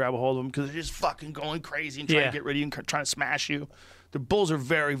like to grab a hold of them because they're just fucking going crazy and trying to get rid of you and trying to smash you. The bulls are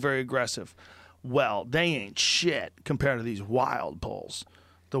very, very aggressive. Well, they ain't shit compared to these wild bulls.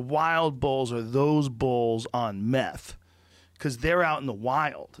 The wild bulls are those bulls on meth. Because they're out in the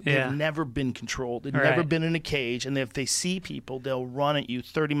wild. They've never been controlled. They've never been in a cage. And if they see people, they'll run at you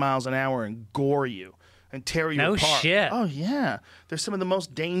 30 miles an hour and gore you and tear you No apart. shit. Oh yeah, they're some of the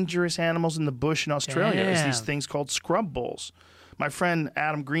most dangerous animals in the bush in Australia. Is these Damn. things called scrub bulls. My friend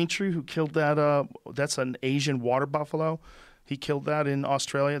Adam Greentree, who killed that, that's an Asian water buffalo. He killed that in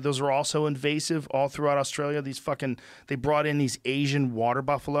Australia. Those are also invasive all throughout Australia. They brought in these Asian water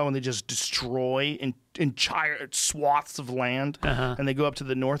buffalo and they just destroy entire swaths of land. And they go up to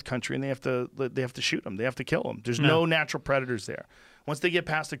the North Country and they have to shoot them. They have to kill them. There's no natural predators there. Once they get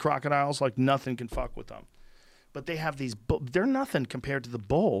past the crocodiles, like nothing can fuck with them. But they have these. They're nothing compared to the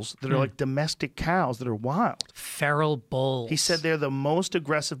bulls that are like domestic cows that are wild. Feral bulls. He said they're the most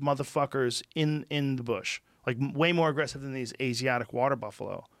aggressive motherfuckers in the bush. Like way more aggressive than these Asiatic water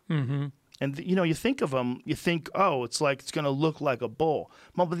buffalo. Mm-hmm. And you think of them, you think, oh, it's going to look like a bull.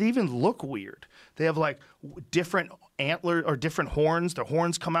 Well, but they even look weird. They have like different antler or different horns. The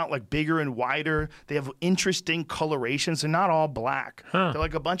horns come out like bigger and wider. They have interesting colorations. They're not all black. They're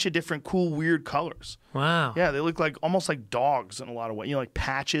like a bunch of different cool, weird colors. Wow. Yeah, they look like almost like dogs in a lot of ways. Like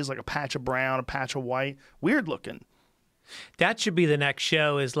patches, like a patch of brown, a patch of white. Weird looking. That should be the next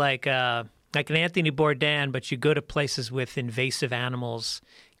show. Is like an Anthony Bourdain, but you go to places with invasive animals,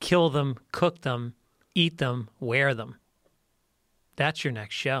 kill them, cook them, eat them, wear them. That's your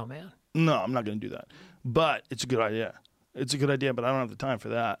next show, man. No, I'm not going to do that. But it's a good idea. It's a good idea, but I don't have the time for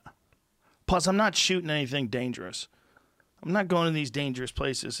that. Plus, I'm not shooting anything dangerous. I'm not going to these dangerous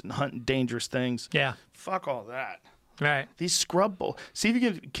places and hunting dangerous things. Yeah. Fuck all that. Right. These scrub bulls. See if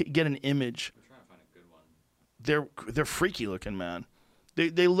you can get an image. We're trying to find a good one. They're freaky looking, man.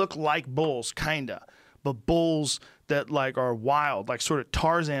 They look like bulls, kinda, but bulls that like are wild, like sort of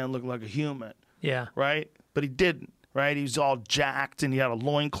Tarzan looked like a human, Yeah. right? But he didn't, right? He was all jacked and he had a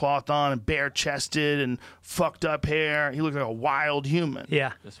loincloth on and bare chested and fucked up hair. He looked like a wild human.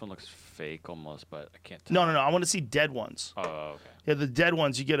 Yeah. This one looks fake almost, but I can't tell. No. I want to see dead ones. Oh, okay. Yeah, the dead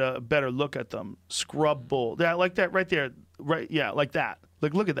ones, you get a better look at them. Scrub bull. Yeah, like that right there. Right, yeah, like that.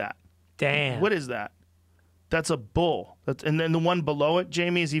 Like, look at that. Damn. What is that? That's a bull. And then the one below it,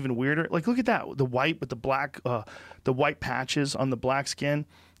 Jamie, is even weirder. Like, look at that. The white with the black, the white patches on the black skin.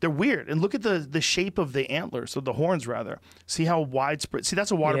 They're weird. And look at the shape of the antlers, or the horns, rather. See how widespread. See,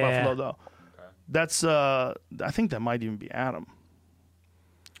 that's a water buffalo, though. Okay. That's, I think that might even be Adam.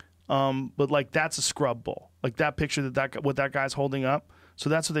 But, like, that's a scrub bull. Like, that picture what that guy's holding up. So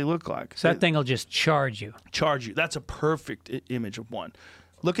that's what they look like. So that thing will just charge you. Charge you. That's a perfect image of one.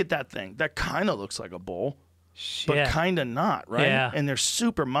 Look at that thing. That kind of looks like a bull. But Yeah. kind of not, right? Yeah. And they're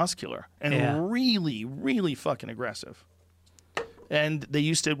super muscular and really, really fucking aggressive. And they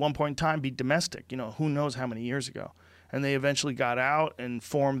used to, at one point in time, be domestic, who knows how many years ago. And they eventually got out and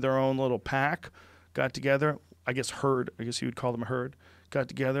formed their own little pack, got together, I guess you would call them a herd, got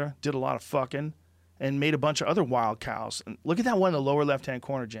together, did a lot of fucking, and made a bunch of other wild cows. And look at that one in the lower left-hand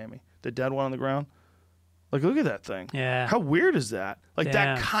corner, Jamie, the dead one on the ground. Like, look at that thing. Yeah. How weird is that? Like,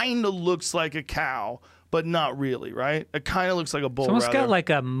 Yeah. that kind of looks like a cow, but not really, right? It kind of looks like a bull. It's almost rather. got like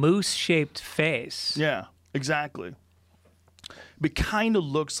a moose-shaped face. Yeah, exactly. It kind of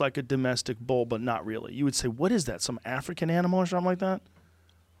looks like a domestic bull, but not really. You would say, what is that? Some African animal or something like that?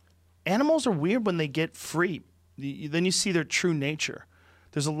 Animals are weird when they get free. Then you see their true nature.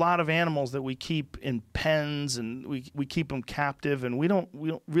 There's a lot of animals that we keep in pens and we keep them captive, and we don't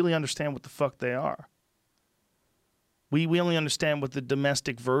really understand what the fuck they are. We only understand what the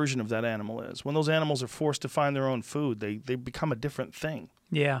domestic version of that animal is. When those animals are forced to find their own food, they become a different thing.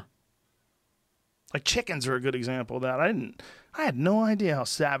 Yeah. Like chickens are a good example of that. I had no idea how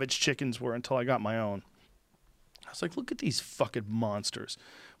savage chickens were until I got my own. I was like, look at these fucking monsters.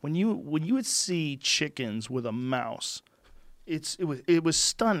 When you would see chickens with a mouse, it was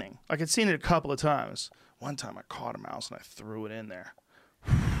stunning. Like, I'd seen it a couple of times. One time I caught a mouse and I threw it in there.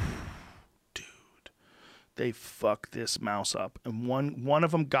 They fucked this mouse up, and one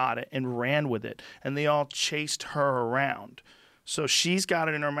of them got it and ran with it, and they all chased her around. So she's got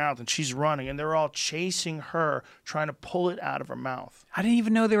it in her mouth, and she's running, and they're all chasing her, trying to pull it out of her mouth. I didn't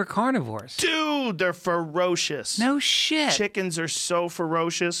even know they were carnivores. Dude, they're ferocious. No shit. Chickens are so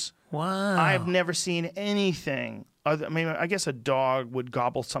ferocious. Wow. I've never seen anything. I guess a dog would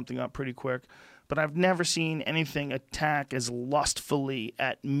gobble something up pretty quick, but I've never seen anything attack as lustfully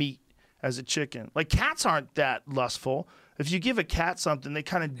at meat as a chicken. Like, cats aren't that lustful. If you give a cat something, they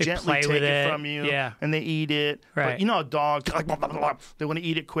kind of gently play take with it it. from you, Yeah. and they eat it. Right. But a dog, like, blah, blah, blah, they want to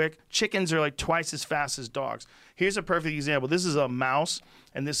eat it quick. Chickens are like twice as fast as dogs. Here's a perfect example. This is a mouse,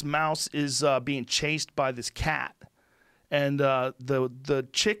 and this mouse is being chased by this cat. And the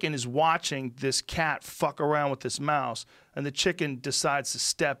chicken is watching this cat fuck around with this mouse, and the chicken decides to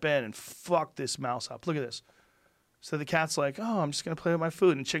step in and fuck this mouse up. Look at this. So the cat's like, oh, I'm just going to play with my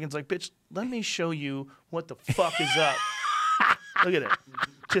food. And chicken's like, bitch, let me show you what the fuck is up. Look at it.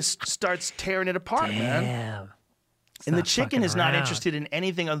 Just starts tearing it apart, man. Damn. And the chicken is not around. interested in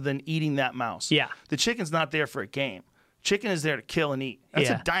anything other than eating that mouse. Yeah. The chicken's not there for a game. Chicken is there to kill and eat. That's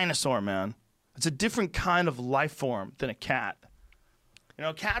Yeah. a dinosaur, man. It's a different kind of life form than a cat. You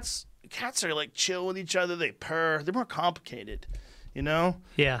know, cats are like chill with each other. They purr. They're more complicated. You know?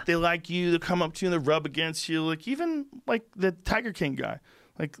 Yeah. They like you. They come up to you and they rub against you. Like even like the Tiger King guy.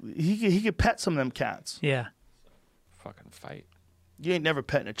 Like he could pet some of them cats. Yeah. Fucking fight. You ain't never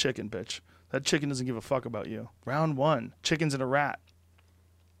petting a chicken, bitch. That chicken doesn't give a fuck about you. Round 1. Chickens and a rat.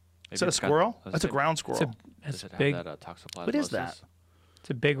 Maybe Is that a it's got- squirrel? does That's a it- ground squirrel. That's Does it big. have that toxoplasmosis? What is that? It's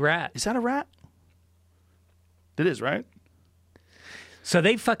a big rat. Is that a rat? It is, right? So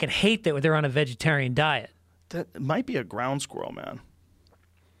they fucking hate that they're on a vegetarian diet. That might be a ground squirrel, man.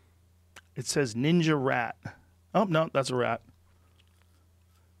 It says ninja rat. Oh, no, that's a rat.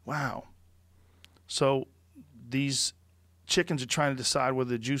 Wow. So these chickens are trying to decide whether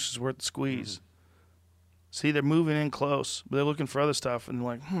the juice is worth the squeeze. See, they're moving in close, but they're looking for other stuff, and they're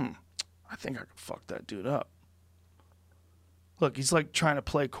like, I think I could fuck that dude up. Look, he's like trying to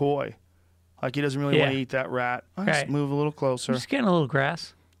play coy. Like he doesn't really want to Yeah. eat that rat. Just Right. move a little closer. Just getting a little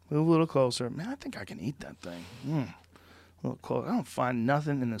grass. Move a little closer. Man, I think I can eat that thing. A little close. I don't find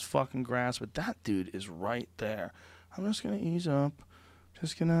nothing in this fucking grass, but that dude is right there. I'm just going to ease up.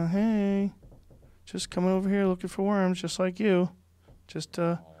 Just going to, hey, just coming over here looking for worms just like you. Just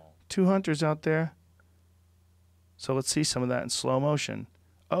 2 hunters out there. So let's see some of that in slow motion.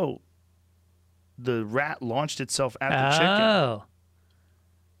 Oh, the rat launched itself at the chicken. Oh,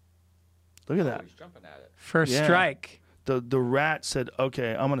 Look at Oh, that. he's jumping at it. first Yeah. strike. The rat said,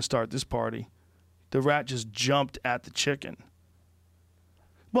 okay, I'm going to start this party. The rat just jumped at the chicken.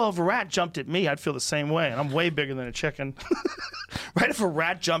 Well, if a rat jumped at me, I'd feel the same way, and I'm way bigger than a chicken. Right? If a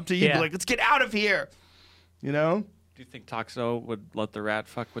rat jumped to you, you'd Yeah. be like, let's get out of here. You know? Do you think Toxo would let the rat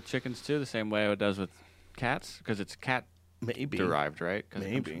fuck with chickens too, the same way it does with cats? Because it's cat Maybe. derived, right? 'Cause it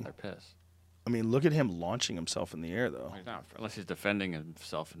comes Maybe. from their piss. I mean, look at him launching himself in the air, though. He's not, unless he's defending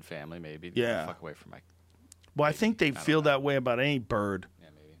himself and family, maybe. Yeah. Fuck away from my. Well, I think they don't feel know. that way about any bird. Yeah,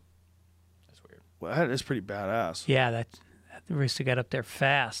 maybe. That's weird. Well, that is pretty badass. Yeah, that rooster got up there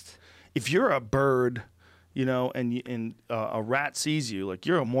fast. If you're a bird, you know, and a rat sees you, like,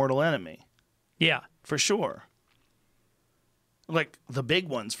 you're a mortal enemy. Yeah. For sure. Like the big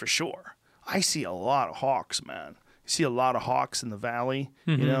ones, for sure. I see a lot of hawks, man. You see a lot of hawks in the valley,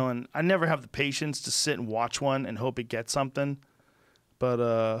 you know, and I never have the patience to sit and watch one and hope it gets something. But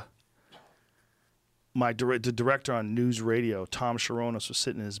the director on news radio, Tom Sharonis, was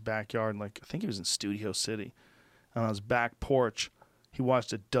sitting in his backyard, like I think he was in Studio City, and on his back porch, he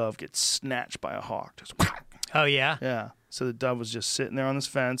watched a dove get snatched by a hawk. Just Oh yeah. yeah. So the dove was just sitting there on this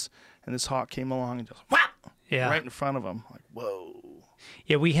fence, and this hawk came along and just Yeah. right in front of him. Like, whoa.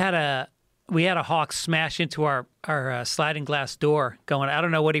 Yeah, we had a hawk smash into our sliding glass door going, I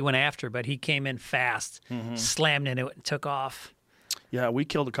don't know what he went after, but he came in fast, slammed into it and took off. Yeah, we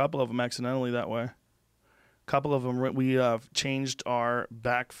killed a couple of them accidentally that way. A couple of them, we changed our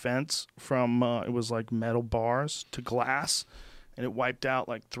back fence from, it was like metal bars to glass, and it wiped out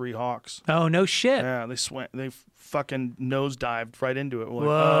like 3 hawks. Oh, no shit. Yeah, they fucking nosedived right into it. We're like,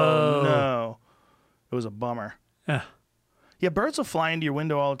 Whoa. oh no. It was a bummer. Ugh. Yeah, birds will fly into your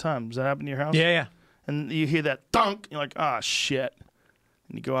window all the time. Does that happen to your house? Yeah, yeah. And you hear that thunk, you're like, ah, shit.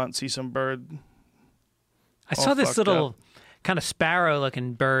 And you go out and see some bird. I saw this fucked little up. kind of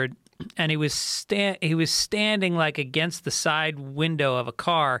sparrow-looking bird, and he was standing like against the side window of a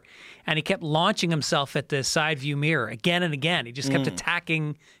car, and he kept launching himself at the side view mirror again and again. He just kept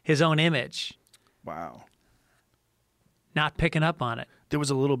attacking his own image, Wow. not picking up on it. There was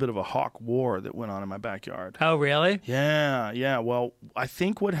a little bit of a hawk war that went on in my backyard. Oh, really? Yeah. Well, I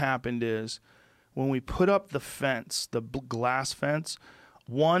think what happened is when we put up the fence, the glass fence,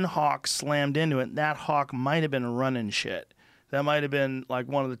 one hawk slammed into it, and that hawk might have been running shit. That might have been like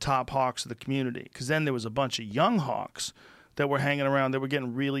one of the top hawks of the community. Because then there was a bunch of young hawks that were hanging around that were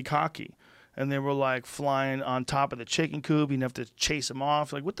getting really cocky. And they were like flying on top of the chicken coop. You'd have to chase them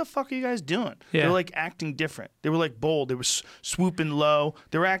off. Like, what the fuck are you guys doing? Yeah. They were like acting different. They were like bold. They were swooping low.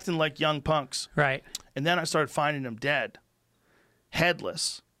 They were acting like young punks. Right. And then I started finding them dead,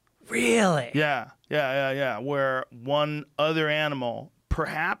 headless. Really? Yeah. Where one other animal,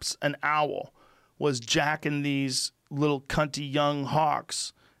 perhaps an owl, was jacking these little cunty young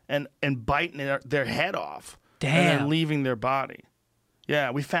hawks and biting their head off. And Damn. then leaving their body.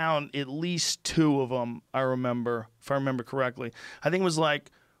 Yeah, we found at least 2 of them, I remember, if I remember correctly. I think it was like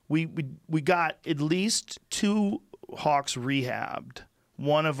we got at least 2 hawks rehabbed.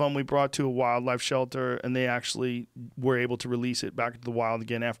 One of them we brought to a wildlife shelter, and they actually were able to release it back into the wild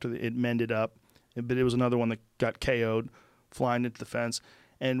again after it mended up. But it was another one that got KO'd flying into the fence.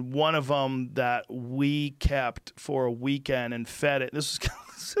 And one of them that we kept for a weekend and fed it. This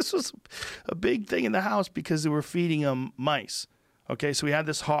was a big thing in the house because they were feeding them mice. Okay, so we had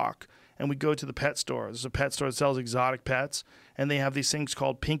this hawk, and we go to the pet store. There's a pet store that sells exotic pets, and they have these things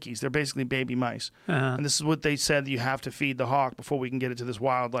called pinkies. They're basically baby mice. And this is what they said that you have to feed the hawk before we can get it to this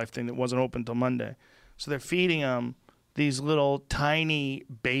wildlife thing that wasn't open until Monday. So they're feeding them these little tiny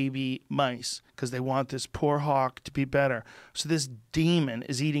baby mice because they want this poor hawk to be better. So this demon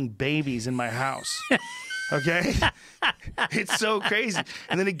is eating babies in my house. Okay? It's so crazy.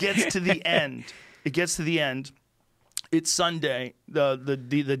 And then it gets to the end. It's Sunday.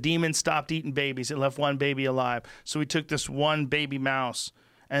 The demon stopped eating babies. It left one baby alive. So we took this one baby mouse.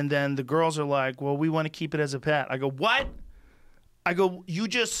 And then the girls are like, well, we want to keep it as a pet. I go, what? I go,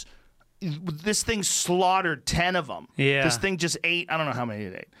 this thing slaughtered 10 of them. Yeah. This thing just ate, I don't know how many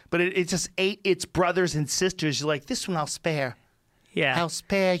it ate, but it just ate its brothers and sisters. You're like, this one I'll spare. Yeah. I'll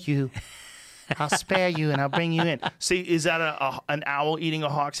spare you. I'll spare you and I'll bring you in. See, is that an owl eating a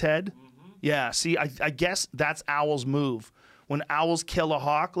hawk's head? Mm-hmm. Yeah, see, I guess that's owls' move. When owls kill a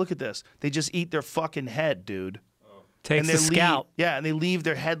hawk, look at this. They just eat their fucking head, dude. Takes the scalp. And they leave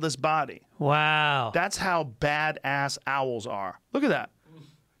their headless body. Wow. That's how badass owls are. Look at that.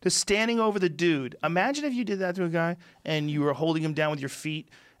 Just standing over the dude. Imagine if you did that to a guy and you were holding him down with your feet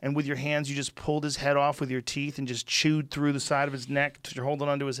and with your hands you just pulled his head off with your teeth and just chewed through the side of his neck till you're holding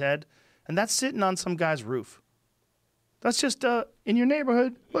onto his head. And that's sitting on some guy's roof. That's just in your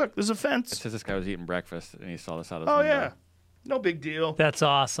neighborhood. Look, there's a fence. It says this guy was eating breakfast and he saw this out of his Oh, window. yeah. No big deal. That's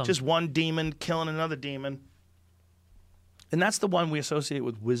awesome. Just one demon killing another demon. And that's the one we associate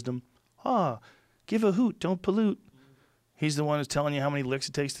with wisdom. Give a hoot, don't pollute. He's the one who's telling you how many licks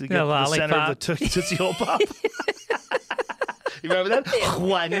it takes to get to the center of the Tootsie Hole Pop. You remember that?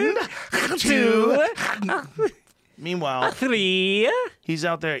 1, 2. Meanwhile, 3. he's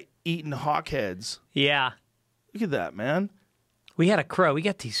out there eating hawk heads. Yeah. Look at that, man. We had a crow. We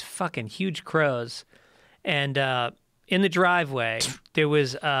got these fucking huge crows. And in the driveway, there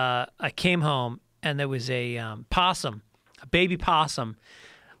was, I came home and there was a possum, a baby possum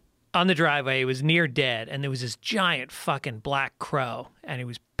on the driveway. It was near dead. And there was this giant fucking black crow. And he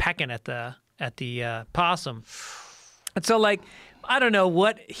was pecking at the possum. And so, like, I don't know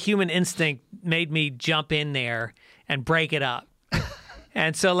what human instinct made me jump in there and break it up.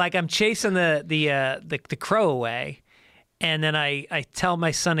 And so, like, I'm chasing the crow away, and then I tell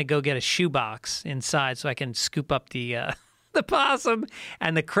my son to go get a shoebox inside so I can scoop up the possum,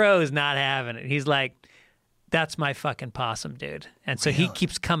 and the crow is not having it. He's like, "That's my fucking possum, dude." And so he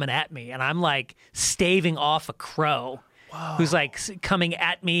keeps coming at me, and I'm like staving off a crow. Whoa. Who's like coming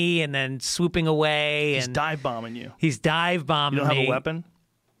at me and then swooping away. He's dive bombing you. He's dive bombing me. You don't have a weapon?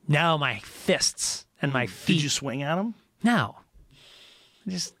 No, my fists and my feet. Did you swing at him? No.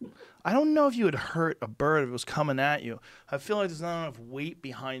 I don't know if you would hurt a bird if it was coming at you. I feel like there's not enough weight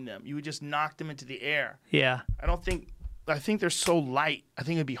behind them. You would just knock them into the air. Yeah. I think they're so light. I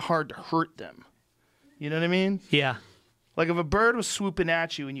think it'd be hard to hurt them. You know what I mean? Yeah. Like if a bird was swooping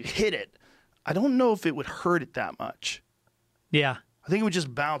at you and you hit it, I don't know if it would hurt it that much. Yeah. I think it would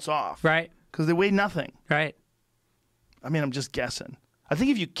just bounce off. Right. Because they weigh nothing. Right. I mean, I'm just guessing. I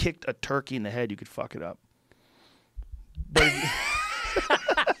think if you kicked a turkey in the head, you could fuck it up. But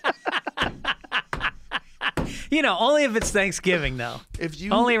you know, only if it's Thanksgiving, though.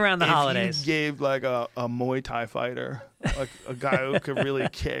 Only around the holidays. If you gave like a Muay Thai fighter, like a guy who could really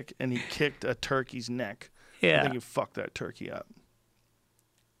kick, and he kicked a turkey's neck, I think you fucked that turkey up.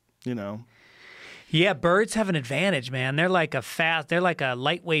 You know? Yeah, birds have an advantage, man. They're like a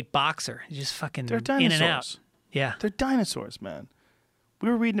lightweight boxer. Just fucking They're dinosaurs. in and out. Yeah. They're dinosaurs, man. We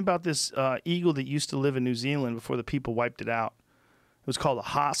were reading about this eagle that used to live in New Zealand before the people wiped it out. It was called a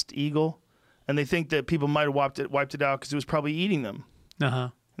Haast eagle, and they think that people might have wiped it out because it was probably eating them. Uh-huh.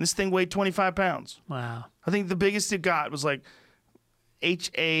 And this thing weighed 25 pounds. Wow. I think the biggest it got was like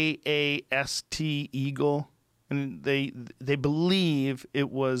HAAST eagle. And they believe it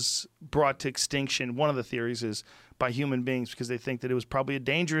was brought to extinction. One of the theories is by human beings because they think that it was probably a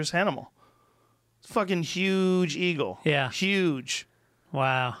dangerous animal. It's a fucking huge eagle. Yeah. Huge.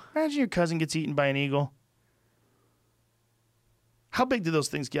 Wow. Imagine your cousin gets eaten by an eagle. How big did those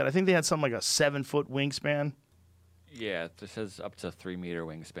things get? I think they had something like a 7-foot wingspan. Yeah, it says up to 3-meter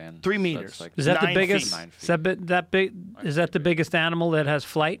wingspan. 3 So meters. it's like Is that the 9 biggest? feet. 9 feet. Is that big? Is that the biggest animal that has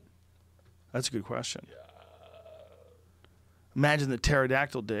flight? That's a good question. Imagine the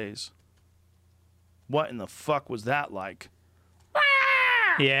pterodactyl days. What in the fuck was that like?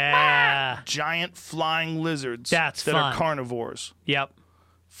 Yeah. Giant flying lizards That's that fun. are carnivores. Yep.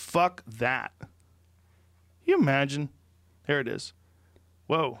 Fuck that. You imagine? There it is.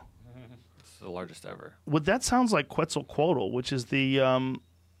 Whoa. It's the largest ever. Well, that sounds like Quetzalcoatl, which is the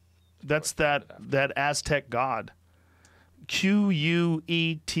that's that Aztec god.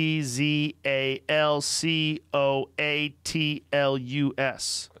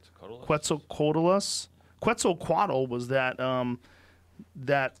 Quetzalcoatlus. Quetzalcoatlus. Quetzalcoatl was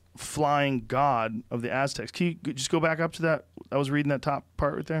that flying god of the Aztecs. Can you just go back up to that? I was reading that top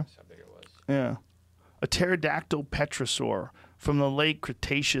part right there. That's how big it was. Yeah. A pterodactyl petrosaur from the late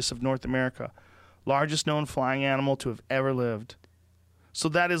Cretaceous of North America. Largest known flying animal to have ever lived. So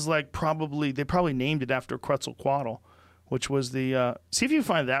that is like they probably named it after Quetzalcoatl, which was the, see if you can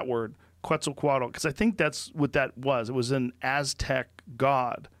find that word, Quetzalcoatl, because I think that's what that was. It was an Aztec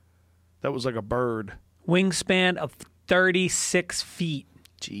god that was like a bird. Wingspan of 36 feet.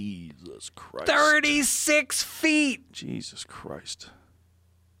 Jesus Christ. 36 feet! Jesus Christ.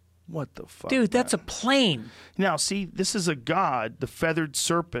 What the fuck? Dude, that's a man? plane. Now, see, this is a god, the feathered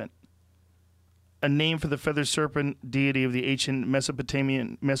serpent, a name for the feathered serpent deity of the ancient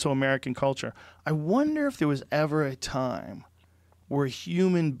Mesoamerican culture. I wonder if there was ever a time where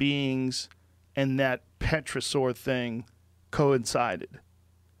human beings and that petrosaur thing coincided.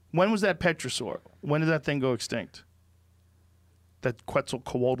 When was that petrosaur? When did that thing go extinct? That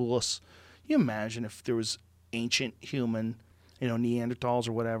Quetzalcoatlus. You imagine if there was ancient human, Neanderthals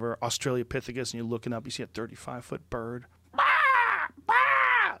or whatever, Australopithecus, and you're looking up, you see a 35-foot bird.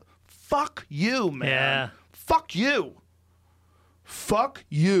 Fuck you, man. Yeah. Fuck you. Fuck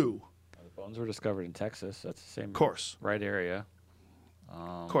you. The bones were discovered in Texas. That's the same Course. right area.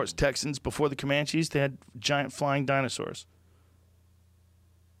 Of course, Texans, before the Comanches, they had giant flying dinosaurs.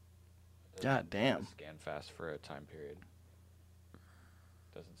 God damn. Scan fast for a time period.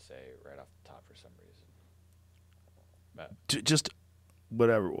 Doesn't say right off the top for some reason. But Just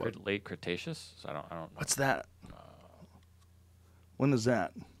whatever it was. late Cretaceous? So I don't know. What's that? When is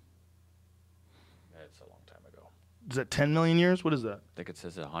that? It's a long time ago. Is that 10 million years? What is that? I think it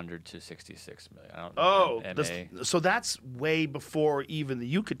says 100 to 66 million. I don't know. Oh, MA. so that's way before even the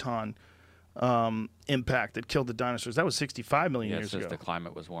Yucatan impact that killed the dinosaurs. That was 65 million Yeah, it years says ago. the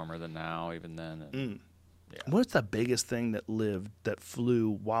climate was warmer than now, even then. And What's the biggest thing that flew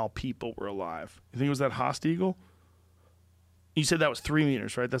while people were alive? You think it was that Haast eagle? You said that was 3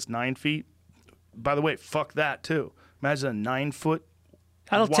 meters, right? That's 9 feet. By the way, fuck that too. Imagine a 9-foot.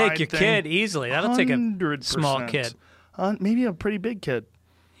 That'll take wide your thing. kid easily. That'll take a 100%. small kid. Maybe a pretty big kid.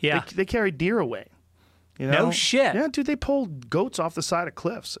 Yeah. They carry deer away. You know? No shit. Yeah, dude, they pull goats off the side of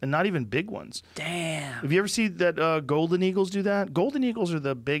cliffs, and not even big ones. Damn. Have you ever seen that golden eagles do that? Golden eagles are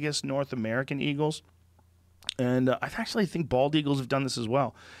the biggest North American eagles. And I actually think bald eagles have done this as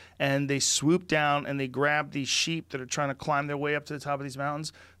well. And they swoop down and they grab these sheep that are trying to climb their way up to the top of these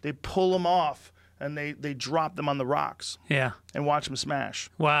mountains. They pull them off and they drop them on the rocks Yeah. and watch them smash.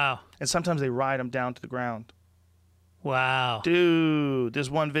 Wow. And sometimes they ride them down to the ground. Wow. Dude, there's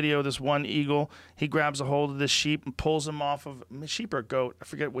one video, this one eagle, he grabs a hold of this sheep and pulls him off of a sheep or a goat. I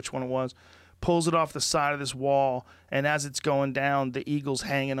forget which one it was. Pulls it off the side of this wall, and as it's going down, the eagle's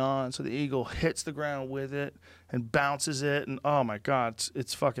hanging on. So the eagle hits the ground with it and bounces it, and oh my God,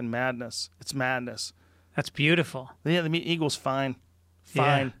 it's fucking madness. It's madness. That's beautiful. Yeah, the eagle's fine.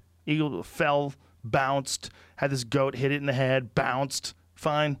 Fine. Eagle fell, bounced, had this goat hit it in the head, bounced,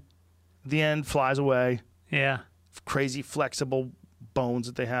 fine. At the end, flies away. Yeah. Crazy flexible bones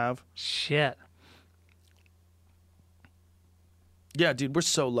that they have. Shit. Yeah, dude, we're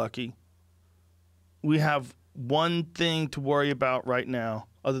so lucky. We have one thing to worry about right now,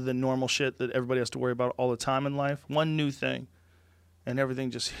 other than normal shit that everybody has to worry about all the time in life. One new thing, and everything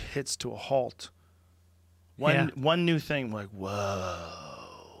just hits to a halt. One new thing, like,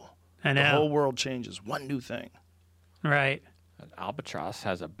 whoa. I know. The whole world changes. One new thing. Right. An albatross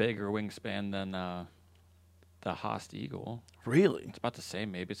has a bigger wingspan than the Haast eagle. Really? It's about the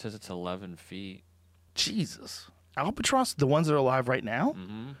same. Maybe it says it's 11 feet. Jesus. Albatross, the ones that are alive right now?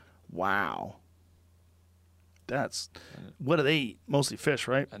 Mm-hmm. Wow. What do they eat? Mostly fish,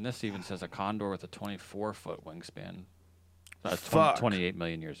 right? And this even says a condor with a 24-foot wingspan. That's Fuck. 28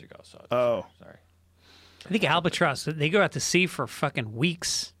 million years ago. So sorry. I think albatross, they go out to sea for fucking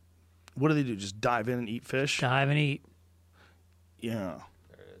weeks. What do they do? Just dive in and eat fish? Dive and eat. Yeah.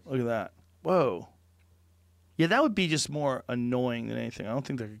 Look at that. Whoa. Yeah, that would be just more annoying than anything. I don't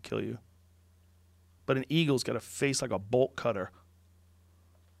think that could kill you. But an eagle's got a face like a bolt cutter.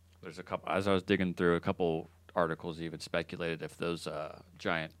 There's a couple. As I was digging through, a couple articles even speculated if those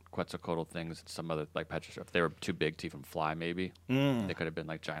giant Quetzalcoatl things and some other like petroglyphs, if they were too big to even fly, maybe they could have been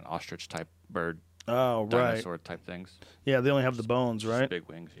like giant ostrich type bird, dinosaur type things. Yeah, they only have the bones, right? Just big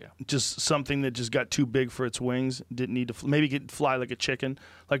wings, yeah. Just something that just got too big for its wings. Didn't need to. Maybe it could fly like a chicken.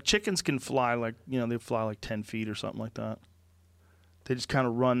 Like chickens can fly like they fly like 10 feet or something like that. They just kind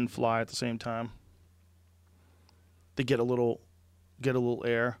of run and fly at the same time. They get a little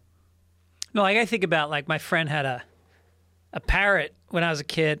air. No, like I think about like my friend had a parrot when I was a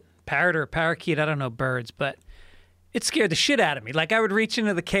kid. Parrot or a parakeet, I don't know birds, but it scared the shit out of me. Like I would reach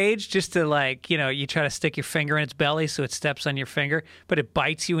into the cage just to like, you try to stick your finger in its belly so it steps on your finger, but it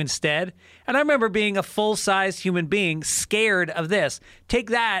bites you instead. And I remember being a full-sized human being scared of this. Take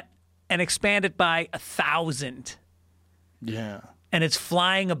that and expand it by 1,000. Yeah. And it's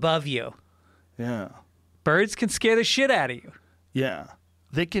flying above you. Yeah. Birds can scare the shit out of you. Yeah.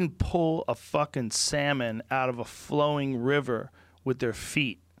 They can pull a fucking salmon out of a flowing river with their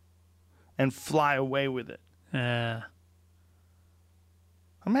feet and fly away with it.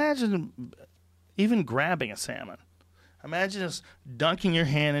 Imagine even grabbing a salmon. Imagine just dunking your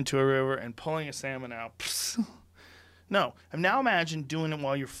hand into a river and pulling a salmon out. No. And now imagine doing it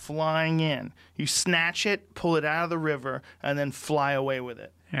while you're flying in. You snatch it, pull it out of the river, and then fly away with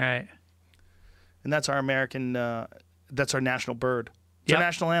it. All right. And that's our American, that's our national bird. It's Yep. our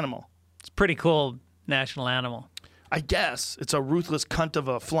national animal. It's a pretty cool national animal. I guess it's a ruthless cunt of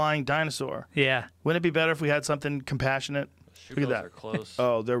a flying dinosaur. Yeah. Wouldn't it be better if we had something compassionate? Look at Shoebills that. are close.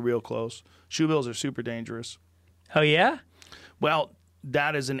 Oh, they're real close. Shoebills are super dangerous. Oh, yeah? Well,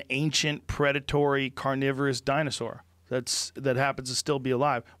 that is an ancient predatory carnivorous dinosaur that happens to still be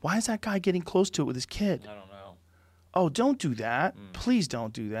alive. Why is that guy getting close to it with his kid? I don't know. Oh, don't do that. Please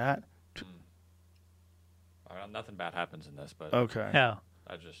don't do that. Nothing bad happens in this, but Okay. Oh.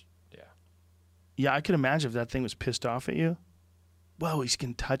 Yeah, I could imagine if that thing was pissed off at you. Whoa, he's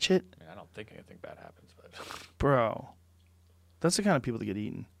going to touch it? I don't think anything bad happens, but Bro, that's the kind of people that get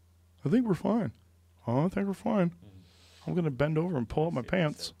eaten. I think we're fine. Oh, I think we're fine. I'm going to bend over and pull up my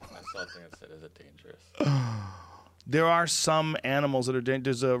pants. I saw something that said, "Is it dangerous?" There are some animals that are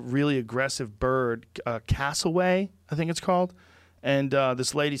dangerous. There's a really aggressive bird, cassowary, I think it's called. And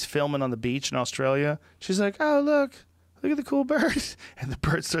this lady's filming on the beach in Australia. She's like, "Oh, look at the cool bird," and the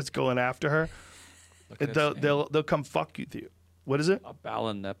bird starts going after her. They'll come fuck you. What is it? A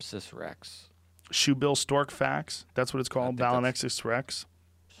Balanopsis rex. Shoebill stork fax. That's what it's called. Balanopsis rex.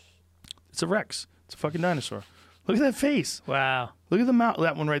 It's a rex. It's a fucking dinosaur. Look at that face. Wow. Look at the mouth.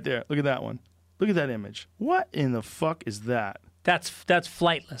 That one right there. Look at that one. Look at that image. What in the fuck is that? That's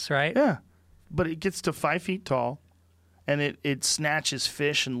flightless, right? Yeah, but it gets to 5 feet tall. And it snatches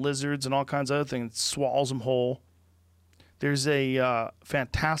fish and lizards and all kinds of other things. It swallows them whole. There's a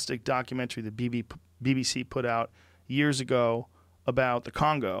fantastic documentary that BBC put out years ago about the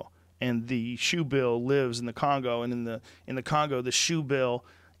Congo, and the shoebill lives in the Congo. And in the Congo, the shoebill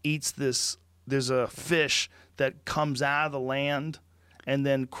eats this. There's a fish that comes out of the land and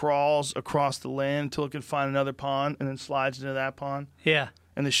then crawls across the land until it can find another pond and then slides into that pond. Yeah.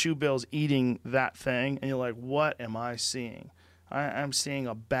 And the shoebill's eating that thing, and you're like, what am I seeing? I'm seeing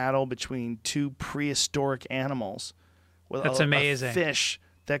a battle between two prehistoric animals. With That's amazing. A fish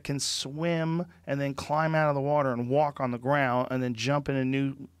that can swim and then climb out of the water and walk on the ground and then jump in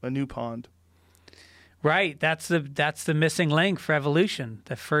a new pond. Right. That's the missing link for evolution.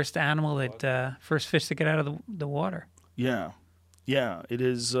 The first animal first fish to get out of the water. Yeah. Yeah, it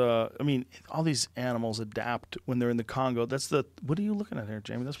is. I mean, all these animals adapt when they're in the Congo. What are you looking at here,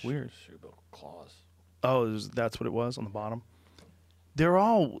 Jamie? That's weird. Shoebill claws. Oh, that's what it was on the bottom. They're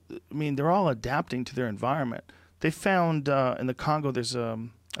all adapting to their environment. They found in the Congo, there's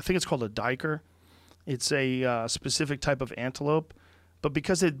I think it's called a diker. It's a specific type of antelope, but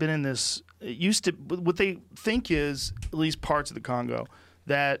because they'd been in this, it used to. What they think is at least parts of the Congo.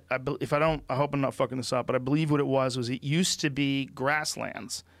 That I hope I'm not fucking this up, but I believe what it was it used to be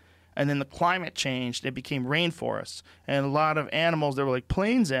grasslands, and then the climate changed. It became rainforests, and a lot of animals that were like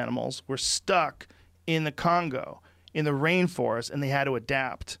plains animals were stuck in the Congo, in the rainforest, and they had to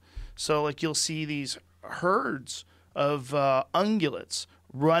adapt. So like you'll see these herds of ungulates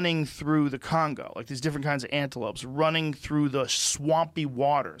running through the Congo, like these different kinds of antelopes running through the swampy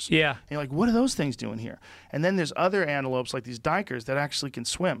waters. Yeah. And you're like, what are those things doing here? And then there's other antelopes like these dikers that actually can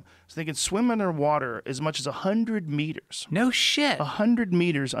swim. So they can swim underwater as much as 100 meters. No shit. 100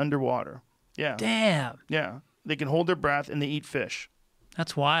 meters underwater. Yeah. Damn. Yeah. They can hold their breath and they eat fish.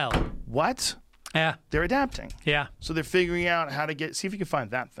 That's wild. What? Yeah. They're adapting. Yeah. So they're figuring out how to see if you can find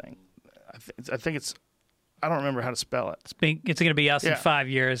that thing. I think it's, I don't remember how to spell it. It's going to be us in Yeah. 5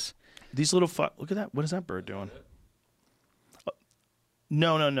 years. These little look at that. What is that bird doing?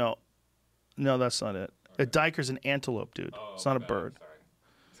 No, that's not it. A diker's an antelope, dude. It's not a bird.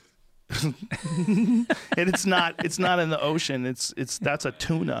 And it's not in the ocean. That's a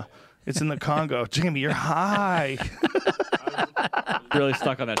tuna. It's in the Congo. Jamie, you're high. Really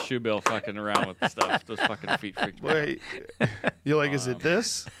stuck on that shoe bill, fucking around with the stuff. Those fucking feet freaked me out. Wait, you're like, is it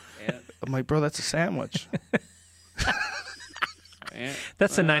this? I'm like, bro, that's a sandwich.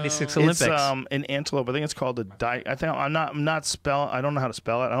 That's the '96 Olympics. It's an antelope. I think it's called a dike. I think I'm not spell. I don't know how to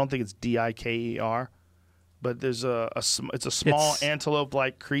spell it. I don't think it's Diker, but there's it's a small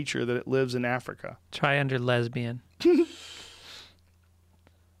antelope-like creature that it lives in Africa. Try under lesbian.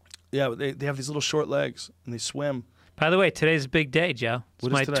 Yeah, but they have these little short legs and they swim. By the way, today's a big day, Joe. It's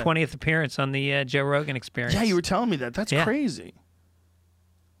What my is today? 20th appearance on the Joe Rogan Experience. Yeah, you were telling me that. That's crazy.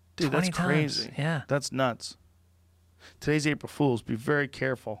 Dude, that's 20 times. crazy. Yeah. That's nuts. Today's April Fool's. Be very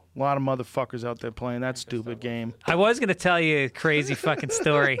careful. A lot of motherfuckers out there playing that stupid game. I was going to tell you a crazy fucking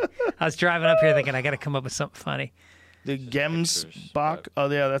story. I was driving up here thinking I got to come up with something funny. The Gemsbach. Oh,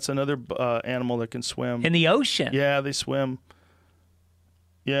 yeah, that's another animal that can swim. In the ocean. Yeah, they swim.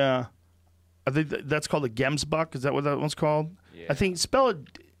 Yeah. I think that's called a Gemsbach. Is that what that one's called? Yeah. I think spell it.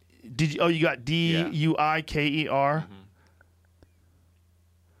 Did you? Oh, you got Duiker. Mm-hmm.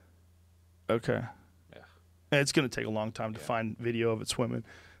 Okay. Yeah. And it's going to take a long time to find video of it swimming,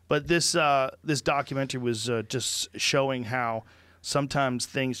 but this documentary was just showing how sometimes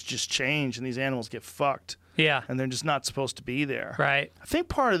things just change and these animals get fucked. Yeah. And they're just not supposed to be there. Right. I think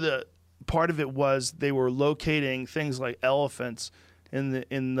part of it was they were locating things like elephants in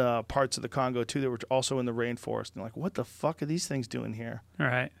the parts of the Congo too that were also in the rainforest. And like, what the fuck are these things doing here?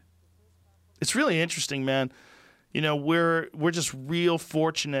 Right. It's really interesting, man. You know, we're just real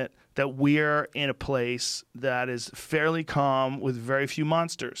fortunate that we're in a place that is fairly calm with very few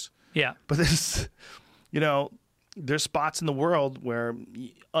monsters. Yeah. But there's, there's spots in the world where,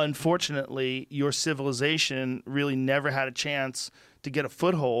 unfortunately, your civilization really never had a chance to get a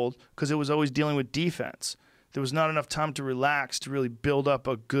foothold because it was always dealing with defense. There was not enough time to relax to really build up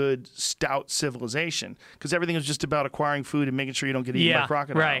a good, stout civilization because everything was just about acquiring food and making sure you don't get eaten by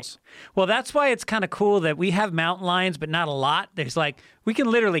crocodiles. Right. Well, that's why it's kind of cool that we have mountain lions, but not a lot. There's we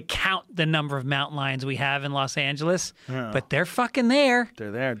can literally count the number of mountain lions we have in Los Angeles, but they're fucking there.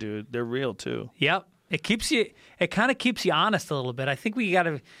 They're there, dude. They're real, too. Yep. It kind of keeps you honest a little bit. I think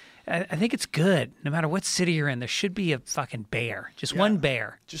I think it's good. No matter what city you're in, there should be a fucking bear. Just one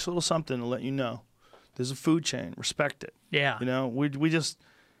bear. Just a little something to let you know. There's a food chain. Respect it. Yeah.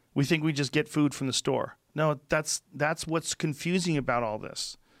 We think we just get food from the store. No, that's what's confusing about all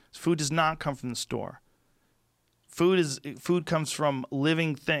this. Food does not come from the store. Food comes from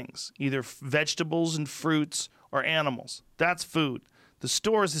living things, either vegetables and fruits or animals. That's food. The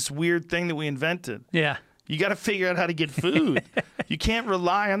store is this weird thing that we invented. Yeah. You got to figure out how to get food. You can't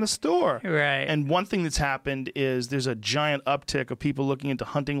rely on the store. Right. And one thing that's happened is there's a giant uptick of people looking into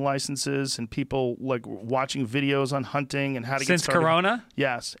hunting licenses and people watching videos on hunting and how to get started. Since Corona?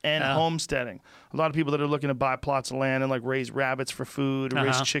 Yes. And homesteading. A lot of people that are looking to buy plots of land and raise rabbits for food, or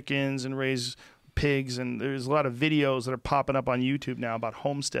raise chickens and raise pigs. And there's a lot of videos that are popping up on YouTube now about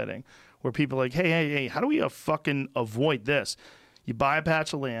homesteading where people are like, hey, how do we fucking avoid this? You buy a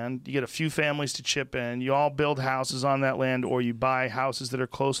patch of land, you get a few families to chip in, you all build houses on that land, or you buy houses that are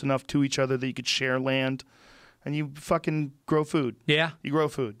close enough to each other that you could share land, and you fucking grow food. Yeah. You grow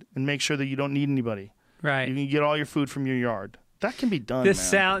food and make sure that you don't need anybody. Right. You can get all your food from your yard. That can be done,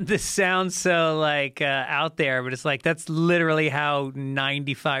 This man. sounds so out there, but it's that's literally how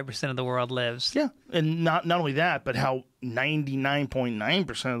 95% of the world lives. Yeah, and not only that, but how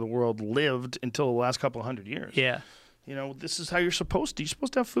 99.9% of the world lived until the last couple of 100 years. Yeah. This is how you're supposed to. You're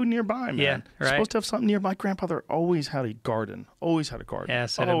supposed to have food nearby, man. Yeah, right. You're supposed to have something nearby. My grandfather always had a garden. Always had a garden. Yeah,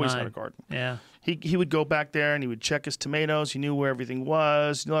 so did always mine. had a garden. Yeah. He would go back there and he would check his tomatoes. He knew where everything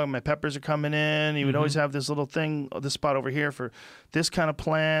was. My peppers are coming in. He would always have this little thing, this spot over here for this kind of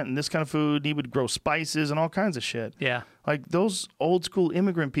plant and this kind of food. And he would grow spices and all kinds of shit. Yeah. Like those old school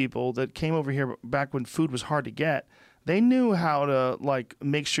immigrant people that came over here back when food was hard to get, they knew how to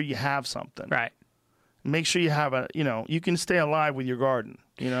make sure you have something. Right. Make sure you have you can stay alive with your garden,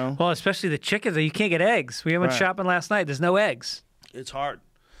 Well, especially the chickens. You can't get eggs. We went shopping last night. There's no eggs. It's hard.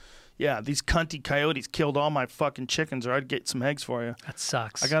 Yeah, these cunty coyotes killed all my fucking chickens, or I'd get some eggs for you. That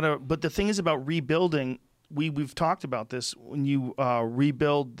sucks. But the thing is about rebuilding, we've talked about this, when you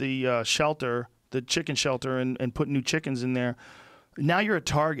rebuild the shelter, the chicken shelter, and put new chickens in there, now you're a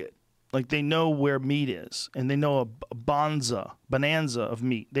target. They know where meat is, and they know a bonanza of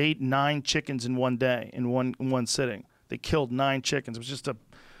meat. They ate 9 chickens in one day, in one sitting. They killed 9 chickens. It was just a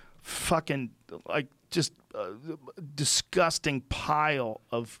fucking like just a disgusting pile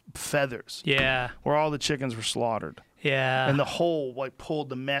of feathers. Yeah. Where all the chickens were slaughtered. Yeah. And the whole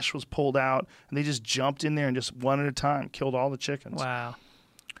the mesh was pulled out, and they just jumped in there and just one at a time killed all the chickens. Wow.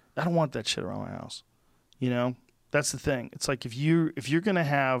 I don't want that shit around my house. You know, that's the thing. It's like if you're gonna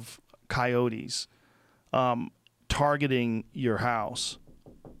have coyotes targeting your house,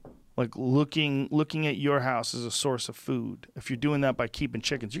 like looking at your house as a source of food. If you're doing that by keeping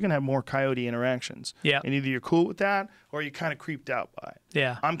chickens, you're gonna have more coyote interactions. Yeah. And either you're cool with that or you're kind of creeped out by it.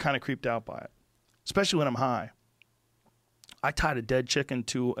 Yeah. I'm kind of creeped out by it, especially when I'm high. I tied a dead chicken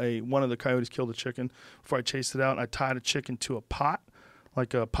to one of the coyotes killed a chicken before I chased it out. And I tied a chicken to a pot,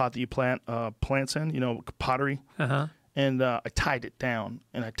 like a pot that you plant plants in, you know, pottery. Uh-huh. And I tied it down,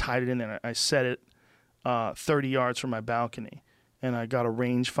 and I tied it in there. I set it 30 yards from my balcony, and I got a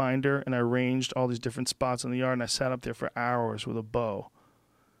range finder, and I ranged all these different spots in the yard, and I sat up there for hours with a bow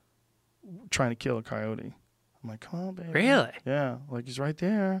trying to kill a coyote. I'm like, come on, baby. Really? Yeah. Like, he's right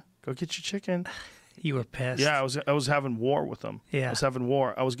there. Go get your chicken. You were pissed. Yeah, I was having war with him. Yeah. I was having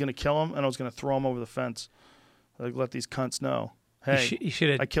war. I was going to kill him, and I was going to throw him over the fence. Like, let these cunts know. Hey, you should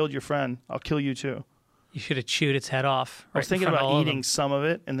have. I killed your friend. I'll kill you too. You should have chewed its head off. I was thinking about eating some of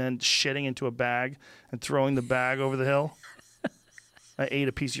it and then shitting into a bag and throwing the bag over the hill. I ate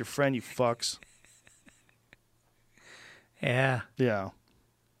a piece of your friend, you fucks. Yeah. Yeah.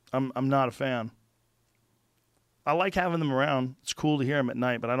 I'm not a fan. I like having them around. It's cool to hear them at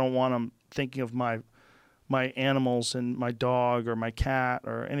night, but I don't want them thinking of my animals and my dog or my cat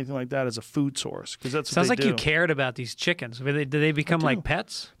or anything like that as a food source, because that's what Sounds they like do. you cared about these chickens. Do they become like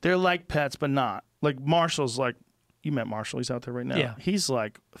pets? They're like pets, but not. Like Marshall's like, you met Marshall. He's out there right now. Yeah. He's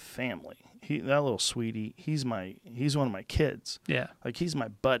like family. That little sweetie. He's one of my kids. Yeah. Like he's my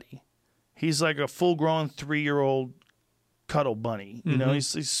buddy. He's like a full-grown 3-year-old cuddle bunny. You know,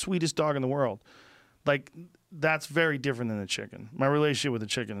 he's the sweetest dog in the world. Like that's very different than the chicken. My relationship with the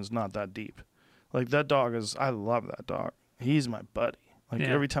chicken is not that deep. Like that dog I love that dog. He's my buddy. Like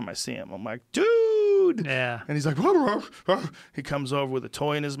every time I see him, I'm like, dude. Yeah. And he's like, ruff, ruff. He comes over with a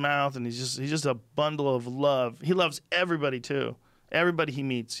toy in his mouth, and he's just a bundle of love. He loves everybody too. Everybody he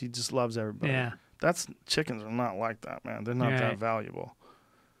meets, he just loves everybody. Yeah. Chickens are not like that, man. They're not that valuable.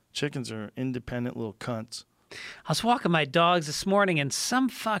 Chickens are independent little cunts. I was walking my dogs this morning, and some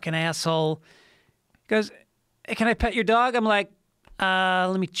fucking asshole goes, "Hey, can I pet your dog?" I'm like,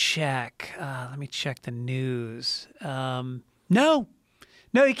 let me check. Let me check the news. No,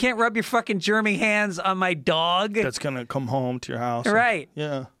 you can't rub your fucking germy hands on my dog. That's gonna come home to your house. Right.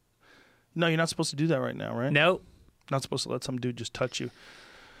 Yeah. No, you're not supposed to do that right now, right? Nope. Not supposed to let some dude just touch you.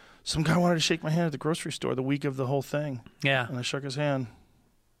 Some guy wanted to shake my hand at the grocery store the week of the whole thing. Yeah. And I shook his hand.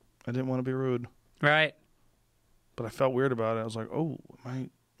 I didn't want to be rude. Right. But I felt weird about it. I was like, oh, are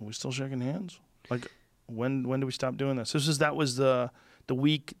we still shaking hands? Like, when do we stop doing this? That was the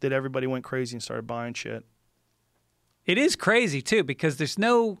week that everybody went crazy and started buying shit. It is crazy, too, because there's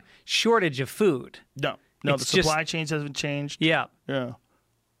no shortage of food. No, It's the supply chains haven't changed. Yeah. Yeah.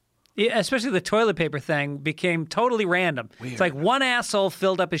 Yeah, especially the toilet paper thing became totally random. Weird. It's like one asshole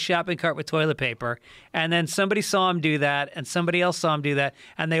filled up his shopping cart with toilet paper, and then somebody saw him do that, and somebody else saw him do that,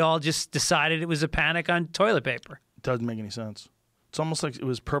 and they all just decided it was a panic on toilet paper. It doesn't make any sense. It's almost like it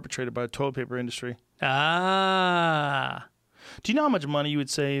was perpetrated by the toilet paper industry. Ah. Do you know how much money you would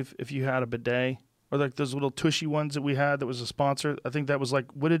save if you had a bidet? Or like those little tushy ones that we had that was a sponsor? I think that was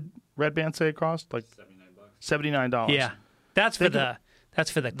like, what did Red Band say it cost? Like $79. Yeah. That's for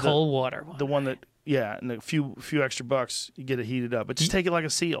the cold water one. The one that, yeah, and a few extra bucks, you get it heated up. But just take it like a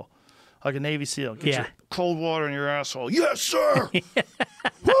SEAL, like a Navy SEAL. Get your cold water in your asshole. Yes, sir.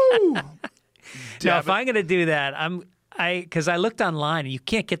 Woo! Now, if I'm going to do that, because I looked online, and you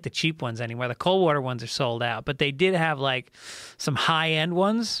can't get the cheap ones anymore. The cold water ones are sold out, but they did have like some high end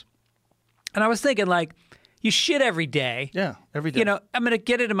ones. And I was thinking, like, you shit every day. Yeah, every day. You know, I'm going to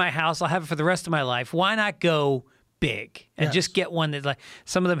get it in my house. I'll have it for the rest of my life. Why not go big and just get one that, like,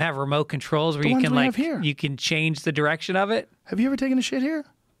 some of them have remote controls where you can, like, you can change the direction of it. Have you ever taken a shit here?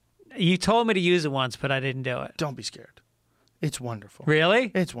 You told me to use it once, but I didn't do it. Don't be scared. It's wonderful.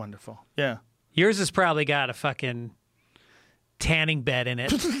 Really? It's wonderful. Yeah. Yours has probably got a fucking tanning bed in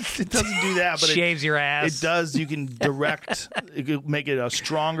it. It doesn't do that, but shaves your ass. It does. You can direct. You can make it a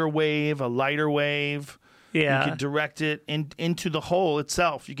stronger wave, a lighter wave. Yeah. You can direct it into the hole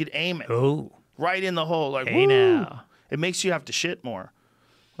itself. You could aim it. Oh. Right in the hole. Like, hey, woo! now. It makes you have to shit more.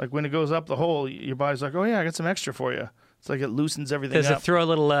 Like when it goes up the hole, your body's like, oh yeah, I got some extra for you. It's like it loosens everything up. Does it throw a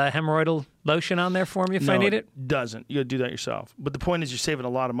little hemorrhoidal lotion on there for me if I need it? It doesn't. You got to do that yourself. But the point is you're saving a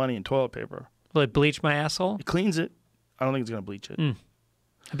lot of money in toilet paper. Will it bleach my asshole? It cleans it. I don't think it's going to bleach it.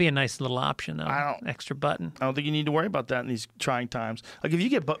 That'd be a nice little option, though. Extra button. I don't think you need to worry about that in these trying times. Like, if you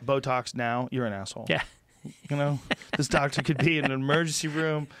get Botox now, you're an asshole. Yeah. You know, this doctor could be in an emergency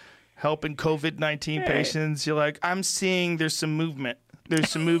room helping COVID-19 patients. You're like, I'm seeing there's some movement. There's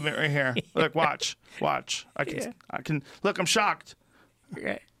some movement right here. Look, watch. I can. Look, I'm shocked.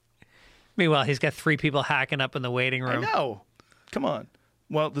 Right. Meanwhile, he's got 3 people hacking up in the waiting room. I know. Come on.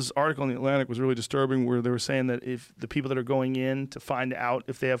 Well, this article in The Atlantic was really disturbing where they were saying that if the people that are going in to find out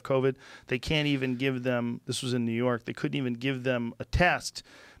if they have COVID, they can't even give them, this was in New York, they couldn't even give them a test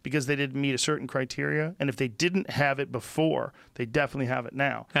because they didn't meet a certain criteria. And if they didn't have it before, they definitely have it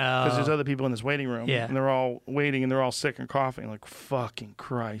now. Because there's other people in this waiting room and they're all waiting and they're all sick and coughing. Like, fucking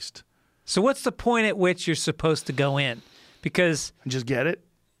Christ. So what's the point at which you're supposed to go in? Because... Just get it?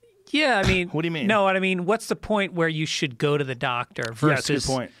 Yeah, I mean... What do you mean? No, what I mean, what's the point where you should go to the doctor versus that's a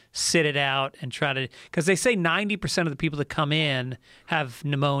good point. Sit it out and try to... Because they say 90% of the people that come in have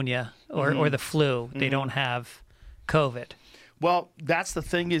pneumonia or the flu. They don't have COVID. Well, that's the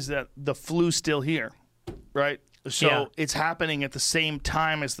thing is that the flu's still here, right? So it's happening at the same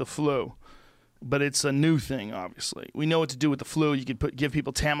time as the flu. But it's a new thing, obviously. We know what to do with the flu. You can give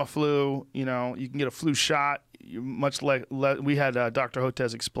people Tamiflu. You know, you can get a flu shot. Much like we had Dr.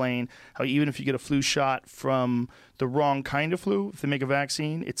 Hotez explain how even if you get a flu shot from the wrong kind of flu, if they make a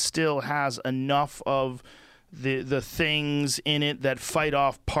vaccine, it still has enough of the things in it that fight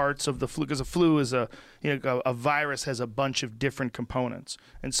off parts of the flu. Because a flu is a virus has a bunch of different components,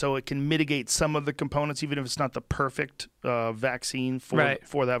 and so it can mitigate some of the components, even if it's not the perfect vaccine for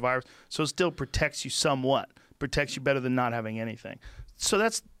that virus. So it still protects you somewhat, protects you better than not having anything. So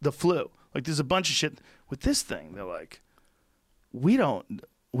that's the flu. Like, there's a bunch of shit with this thing. They're like, we don't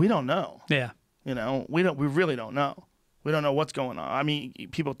know. Yeah. You know, we really don't know. We don't know what's going on. I mean,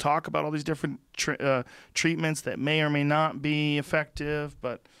 people talk about all these different treatments that may or may not be effective,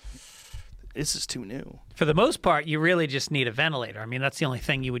 but this is too new. For the most part, you really just need a ventilator. I mean, that's the only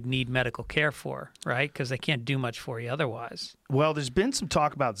thing you would need medical care for, right? Because they can't do much for you otherwise. Well, there's been some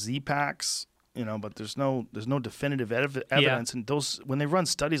talk about Z-Packs, you know, but there's no definitive evidence. And those, when they run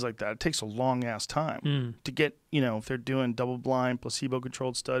studies like that, it takes a long ass time to get, you know, if they're doing double-blind,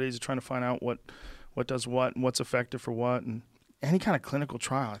 placebo-controlled studies, trying to find out what does what and what's effective for what, and any kind of clinical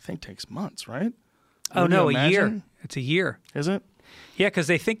trial, I think, takes months, right? Oh, no, a year. It's a year. Is it? Yeah, because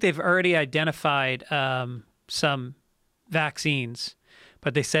they think they've already identified some vaccines,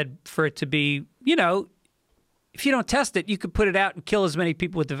 but they said for it to be, you know, if you don't test it, you could put it out and kill as many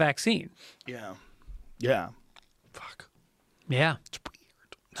people with the vaccine. Yeah. Yeah. Fuck. Yeah. It's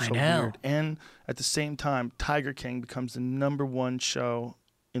weird. I know. Weird. And at the same time, Tiger King becomes the #1 show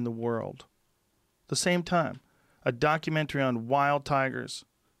in the world. The same time, a documentary on wild tigers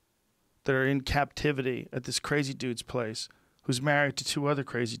that are in captivity at this crazy dude's place, who's married to 2 other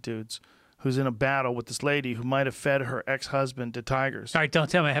crazy dudes, who's in a battle with this lady who might have fed her ex-husband to tigers. All right, don't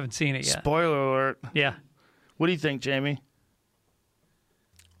tell me I haven't seen it yet. Spoiler alert. Yeah. What do you think, Jamie?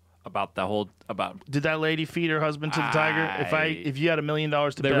 About the whole Did that lady feed her husband to the tiger? If you had $1 million to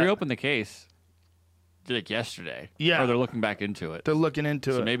bet, they reopened the case like yesterday. Yeah. Or they're looking back into it. They're looking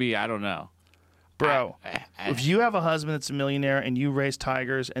into it. So maybe, I don't know. Bro, if you have a husband that's a millionaire and you raise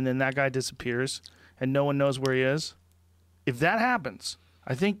tigers and then that guy disappears and no one knows where he is, if that happens,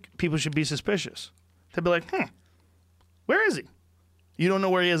 I think people should be suspicious. They'd be like, where is he? You don't know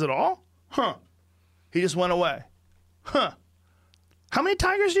where he is at all? Huh. He just went away. Huh. How many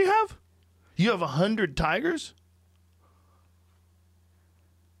tigers do you have? You have 100 tigers?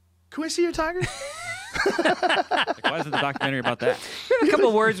 Can we see your tigers? Like, why is it the documentary about that? You have a couple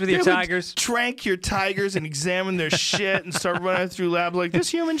of words with your tigers. Trank your tigers and examine their shit and start running through lab like, this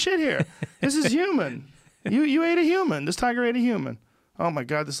human shit here. This is human. You ate a human. This tiger ate a human. Oh my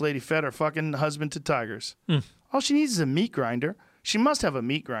God, this lady fed her fucking husband to tigers. All she needs is a meat grinder. She must have a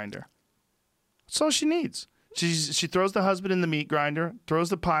meat grinder. That's all she needs. She throws the husband in the meat grinder, throws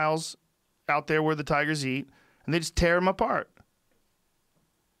the piles out there where the tigers eat, and they just tear them apart.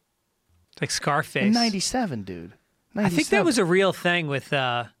 Like Scarface. In 97, dude. 97. I think that was a real thing with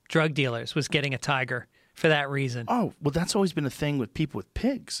drug dealers, was getting a tiger for that reason. Oh, well, that's always been a thing with people with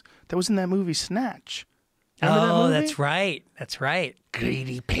pigs. That was in that movie Snatch. Remember that movie? That's right. That's right.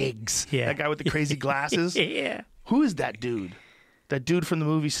 Greedy pigs. Yeah. That guy with the crazy glasses. Yeah. Who is that dude? That dude from the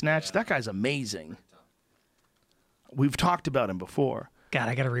movie Snatch? That guy's amazing. We've talked about him before. God,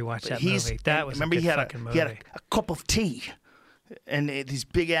 I got to rewatch that movie. That was remember a good fucking movie. He had a cup of tea and these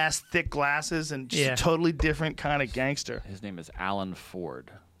big-ass thick glasses and just a totally different kind of gangster. His name is Alan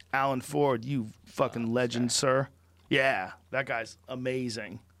Ford. Alan Ford, you fucking legend, sir. Yeah, that guy's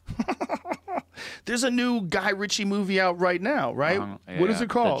amazing. There's a new Guy Ritchie movie out right now, right? What is it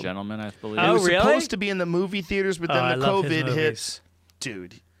called? The Gentleman, I believe. Oh, It was really? supposed to be in the movie theaters, but then I the love his COVID hit. movies.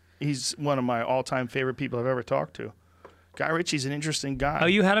 Dude, he's one of my all-time favorite people I've ever talked to. Guy Ritchie's an interesting guy. Oh,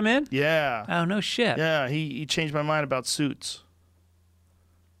 you had him in? Yeah. Oh, no shit. Yeah, he changed my mind about Suits.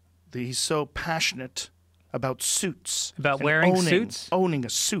 He's so passionate about suits. About and wearing suits? Owning a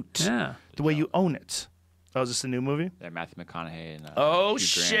suit. Yeah. The way you own it. Oh, is this a new movie? Yeah, Matthew McConaughey and Oh, Hugh Grant.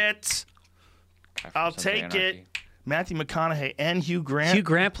 shit. Guy from I'll Sons of take Anarchy. it. Matthew McConaughey and Hugh Grant. Hugh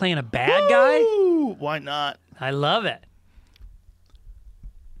Grant playing a bad guy? Woo! Why not? I love it.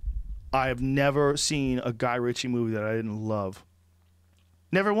 I have never seen a Guy Ritchie movie that I didn't love.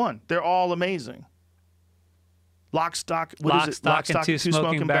 Never one. They're all amazing. Lock, Stock, what is it? Lock, Stock, and Two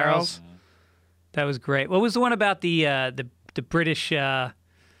Smoking Barrels. That was great. What was the one about the British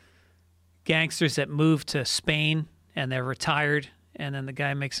gangsters that moved to Spain and they're retired, and then the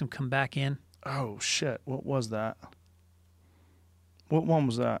guy makes them come back in? Oh, shit. What was that? What one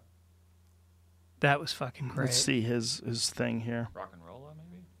was that? That was fucking great. Let's see his thing here. Rock and Rolla,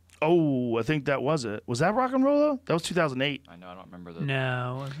 maybe? Oh, I think that was it. Was that Rock and Rolla? That was 2008. I know, I don't remember the...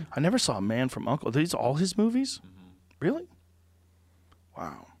 No. it wasn't. I never saw A Man from U.N.C.L.E. Are these all his movies? Really?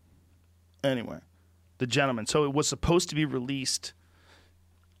 Wow. Anyway, The Gentleman. So it was supposed to be released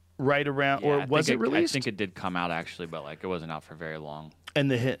right around, Yeah, or I was think it released? I think it did come out, actually, but like it wasn't out for very long. And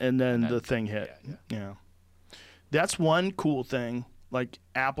then then- the thing hit. yeah. Yeah. That's one cool thing. Like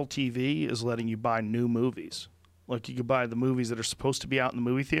Apple TV is letting you buy new movies. Like you could buy the movies that are supposed to be out in the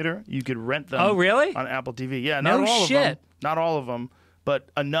movie theater. You could rent them. Oh, really? On Apple TV. Yeah, No not all of shit. them. Not all of them, but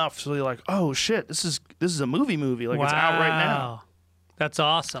enough so you're like, oh shit, this is a movie. Like it's out right now. Wow. That's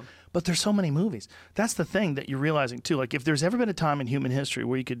awesome. But there's so many movies. That's the thing that you're realizing too. Like if there's ever been a time in human history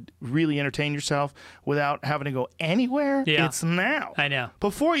where you could really entertain yourself without having to go anywhere, Yeah. it's now. I know.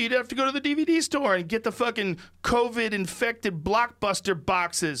 Before you'd have to go to the DVD store and get the fucking COVID infected Blockbuster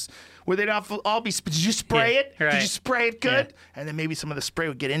boxes where they'd all be. Did you spray Yeah, it? Did right. you spray it good? Yeah. And then maybe some of the spray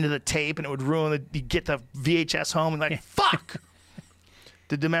would get into the tape and it would ruin it. You'd get the VHS home and like fuck.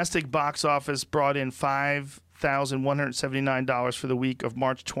 The domestic box office brought in $5,179 for the week of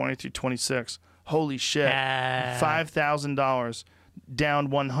March 20 through 26. Holy shit. $5,000, down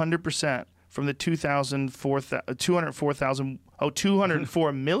 100% from the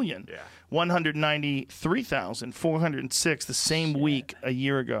 193,406 the same week a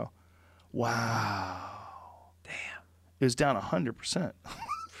year ago. Wow. Damn. It was down 100%.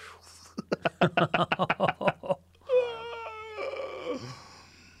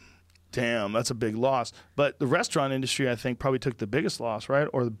 Damn, that's a big loss. But the restaurant industry, I think, probably took the biggest loss, right?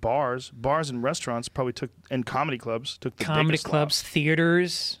 Or the bars and restaurants probably took, and comedy clubs took the Comedy biggest clubs, loss.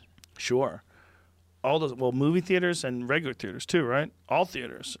 theaters. Sure. All those, well, movie theaters and regular theaters too, right? All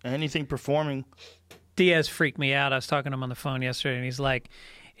theaters, anything performing. Diaz freaked me out. I was talking to him on the phone yesterday, and he's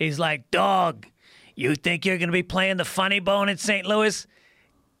like, dog, you think you're going to be playing the Funny Bone in St. Louis?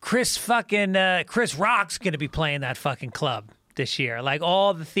 Chris Rock's going to be playing that fucking club this year. Like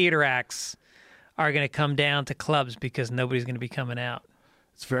all the theater acts are going to come down to clubs because nobody's going to be coming out.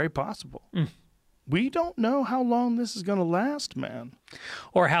 It's very possible. We don't know how long this is going to last, man.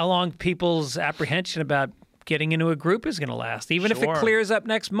 Or how long people's apprehension about getting into a group is going to last. Even if it Sure. clears up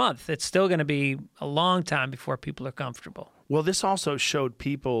next month, it's still going to be a long time before people are comfortable. Well, this also showed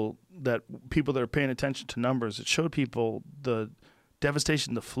people that are paying attention to numbers. It showed people the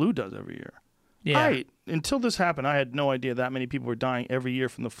devastation the flu does every year. Yeah. Until this happened, I had no idea that many people were dying every year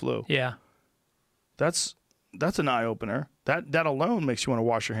from the flu. Yeah. That's an eye opener. That alone makes you want to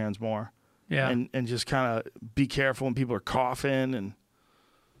wash your hands more. Yeah. And just kind of be careful when people are coughing. And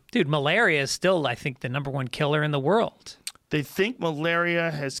Dude, malaria is still, I think, the number one killer in the world. they think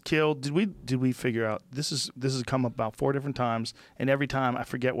malaria has killed. Did we figure out this has come up about 4 different times, and every time I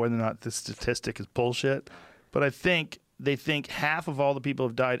forget whether or not this statistic is bullshit. But they think half of all the people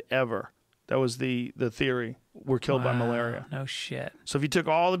have died ever. That was the theory. Were killed by malaria. No shit. So if you took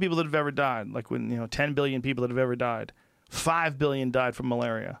all the people that have ever died, like when 10 billion people that have ever died, 5 billion died from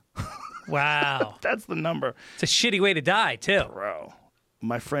malaria. Wow. That's the number. It's a shitty way to die, too. Bro,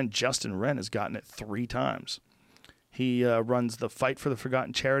 my friend Justin Wren has gotten it 3 times. He runs the Fight for the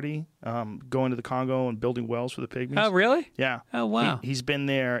Forgotten charity, going to the Congo and building wells for the pygmies. Oh, really? Yeah. Oh, wow. He's been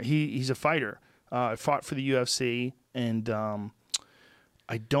there. He's a fighter. Fought for the UFC, and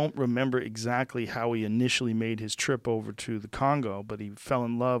I don't remember exactly how he initially made his trip over to the Congo, but he fell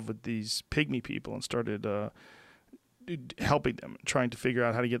in love with these pygmy people and started helping them, trying to figure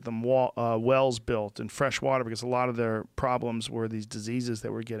out how to get them wells built and fresh water, because a lot of their problems were these diseases they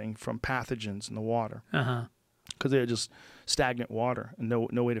were getting from pathogens in the water. Uh-huh. Because they had just stagnant water and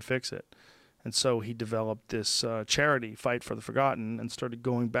no way to fix it. And so he developed this charity, Fight for the Forgotten, and started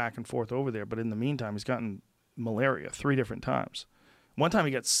going back and forth over there. But in the meantime, he's gotten malaria 3 different times. One time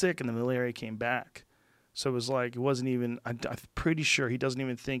he got sick and the malaria came back. So it was like, it wasn't even, I'm pretty sure he doesn't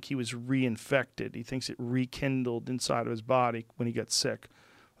even think he was reinfected. He thinks it rekindled inside of his body when he got sick.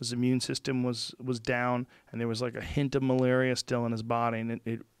 His immune system was down, and there was like a hint of malaria still in his body, and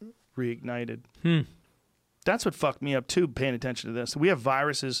it reignited. That's what fucked me up too, paying attention to this. We have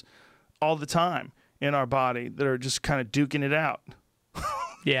viruses all the time in our body that are just kind of duking it out.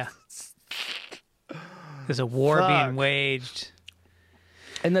 Yeah. There's a war being waged.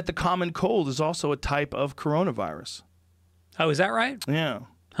 And that the common cold is also a type of coronavirus. Oh, is that right? Yeah.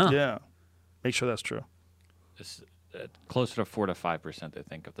 Huh. Yeah. Make sure that's true. It's closer to 4 to 5%, they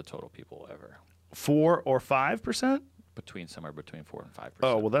think, of the total people ever. 4 or 5%? Somewhere between 4 and 5%.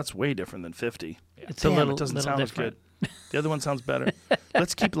 Oh, well, that's way different than 50. Yeah. It's Damn, a little, it doesn't little sound different. as good. The other one sounds better.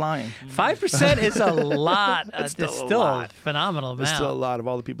 Let's keep lying. 5% is a lot. It's still still, a lot. a phenomenal amount. There's still a lot of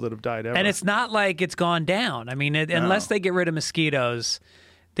all the people that have died ever. And it's not like it's gone down. I mean, unless they get rid of mosquitoes,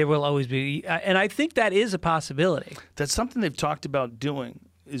 there will always be. And I think that is a possibility. That's something they've talked about doing,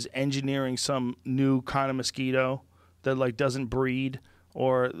 is engineering some new kind of mosquito that like doesn't breed,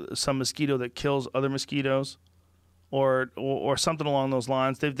 or some mosquito that kills other mosquitoes, or something along those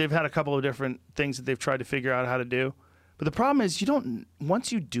lines. They've had a couple of different things that they've tried to figure out how to do. But the problem is,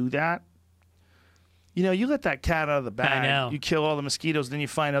 once you do that, you let that cat out of the bag. I know. You kill all the mosquitoes, then you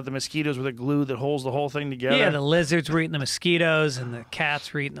find out the mosquitoes were the glue that holds the whole thing together. Yeah, the lizards were eating the mosquitoes, and the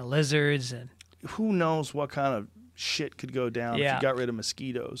cats were eating the lizards, and who knows what kind of shit could go down if Yeah. you got rid of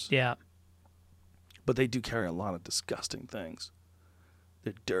mosquitoes. yeah. But they do carry a lot of disgusting things.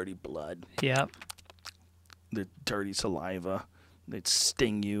 Their dirty blood, Yeah. their dirty saliva. They'd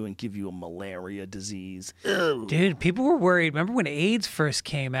sting you and give you a malaria disease. Ew. Dude, people were worried. Remember when AIDS first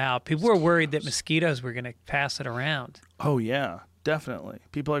came out? People were worried that mosquitoes were going to pass it around. Oh, yeah, definitely.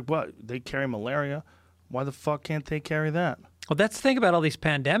 People are like, what? They carry malaria? Why the fuck can't they carry that? Well, that's the thing about all these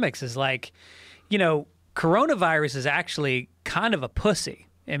pandemics is like, coronavirus is actually kind of a pussy.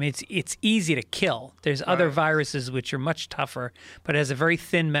 I mean, it's easy to kill. There's other viruses which are much tougher, but it has a very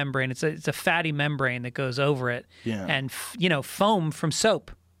thin membrane. It's a fatty membrane that goes over it. Yeah. And, foam from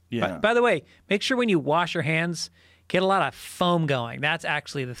soap. Yeah. By the way, make sure when you wash your hands, get a lot of foam going. That's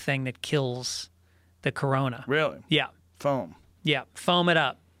actually the thing that kills the corona. Really? Yeah. Foam. Yeah. Foam it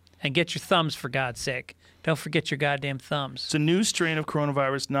up. And get your thumbs, for God's sake. Don't forget your goddamn thumbs. It's a new strain of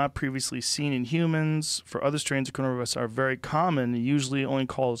coronavirus not previously seen in humans. For other strains of coronavirus are very common and usually only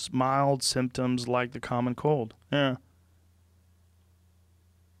cause mild symptoms like the common cold. Yeah.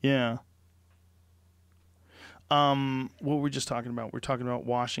 Yeah. What were we just talking about? We're talking about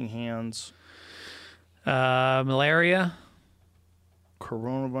washing hands, Malaria,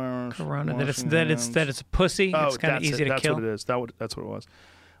 coronavirus, corona. washing That hands. it's a pussy. Oh, It's kind of that's easy it. to That's kill. what it is. That's what it was.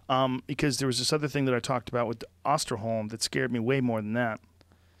 Because there was this other thing that I talked about with the Osterholm that scared me way more than that.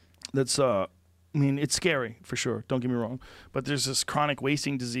 That's it's scary for sure. Don't get me wrong, but there's this chronic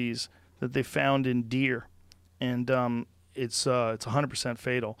wasting disease that they found in deer, and it's 100%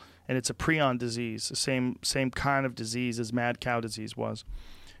 fatal, and it's a prion disease, the same kind of disease as mad cow disease was,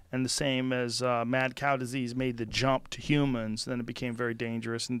 and the same as mad cow disease made the jump to humans. Then it became very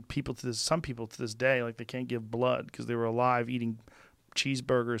dangerous, and some people to this day, like, they can't give blood because they were alive eating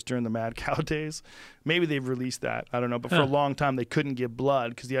cheeseburgers during the mad cow days. Maybe they've released that, I don't know, but for a long time they couldn't give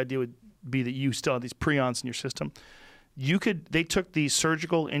blood because the idea would be that you still have these prions in your system. They took these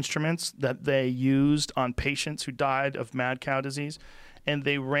surgical instruments that they used on patients who died of mad cow disease, and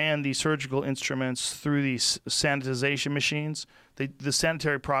they ran these surgical instruments through these sanitization machines. The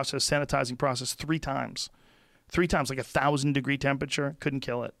sanitizing process 3 times, like 1,000-degree temperature, couldn't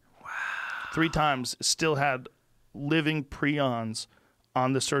kill it. Wow. 3 times, still had living prions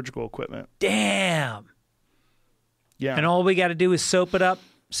on the surgical equipment. Damn. Yeah. And all we got to do is soap it up,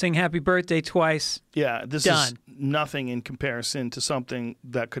 sing happy birthday twice. Yeah, this Done. is nothing in comparison to something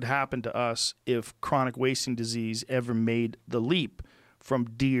that could happen to us if chronic wasting disease ever made the leap from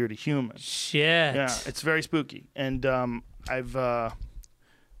deer to human. Shit. Yeah, it's very spooky. And I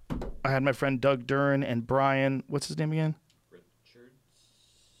had my friend Doug Duran and Brian, what's his name again? Richards.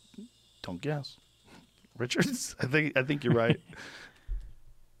 Don't guess. Richards? I think you're right.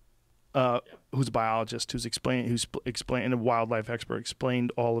 Who's a biologist, who's explained, and a wildlife expert,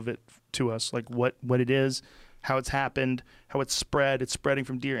 explained all of it to us, like what it is, how it's happened, how it's spread. It's spreading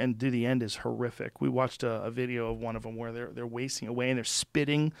from deer, and to the end is horrific. We watched a video of one of them where they're wasting away and they're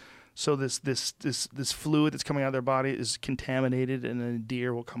spitting So this fluid that's coming out of their body is contaminated, and then a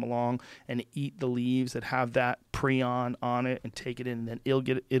deer will come along and eat the leaves that have that prion on it and take it in, and then it'll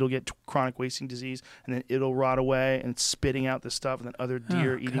get chronic wasting disease, and then it'll rot away and it's spitting out this stuff, and then other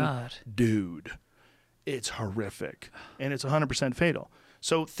deer eating. God. Dude, it's horrific, and it's 100% fatal.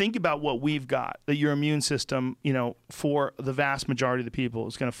 So think about what we've got that your immune system, for the vast majority of the people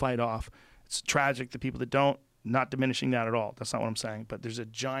is going to fight off. It's tragic, the people that don't. Not diminishing that at all. That's not what I'm saying. But there's a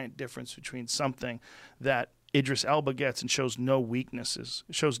giant difference between something that Idris Elba gets and shows no weaknesses,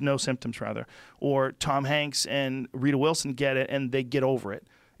 shows no symptoms, rather, or Tom Hanks and Rita Wilson get it and they get over it.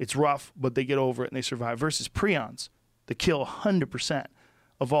 It's rough, but they get over it and they survive, versus prions that kill 100%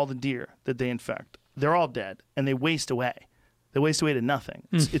 of all the deer that they infect. They're all dead, and they waste away. They waste away to nothing.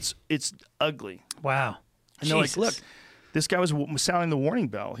 It's ugly. Wow. And they're like, look, this guy was sounding the warning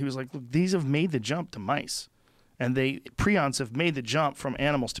bell. He was like, look, these have made the jump to mice. And prions have made the jump from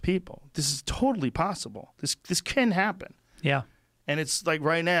animals to people. This is totally possible. This can happen. Yeah. And it's like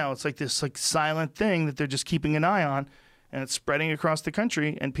right now, it's like this like silent thing that they're just keeping an eye on, and it's spreading across the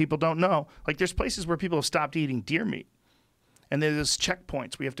country, and people don't know. Like there's places where people have stopped eating deer meat. And there's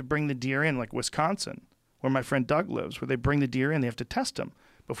checkpoints we have to bring the deer in, like Wisconsin, where my friend Doug lives, where they bring the deer in, they have to test them.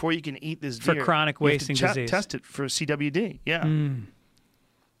 Before you can eat this deer. For chronic wasting disease. Test it for CWD. Yeah.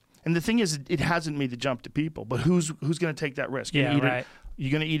 And the thing is, it hasn't made the jump to people. But who's going to take that risk? Yeah, right.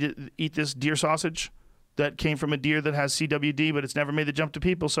 You're going to eat this deer sausage that came from a deer that has CWD, but it's never made the jump to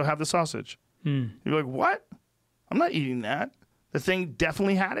people, so have the sausage. You're like, what? I'm not eating that. The thing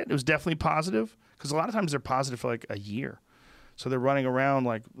definitely had it. It was definitely positive. Because a lot of times they're positive for like a year. So they're running around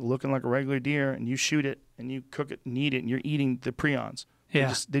like looking like a regular deer, and you shoot it, and you cook it and eat it, and you're eating the prions.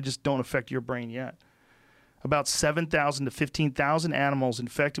 Yeah. They just don't affect your brain yet. About 7,000 to 15,000 animals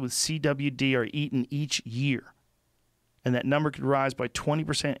infected with CWD are eaten each year. And that number could rise by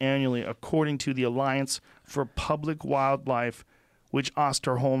 20% annually, according to the Alliance for Public Wildlife, which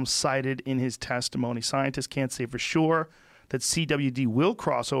Osterholm cited in his testimony. Scientists can't say for sure that CWD will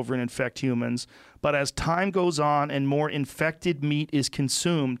cross over and infect humans, but as time goes on and more infected meat is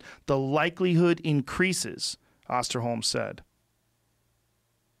consumed, the likelihood increases, Osterholm said.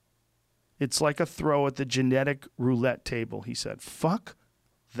 It's like a throw at the genetic roulette table, he said. Fuck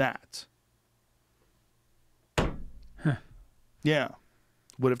that. Huh. Yeah.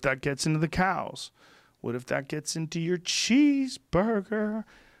 What if that gets into the cows? What if that gets into your cheeseburger?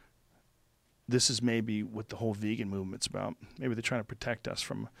 This is maybe what the whole vegan movement's about. Maybe they're trying to protect us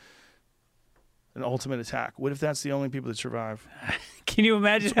from an ultimate attack. What if that's the only people that survive? Can you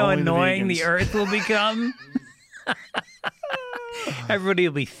imagine It's how only the annoying vegans. the earth will become? Everybody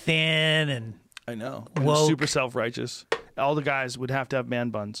will be thin and I know. woke. Super self-righteous. All the guys would have to have man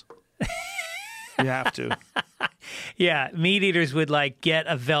buns. You have to. yeah, meat eaters would like get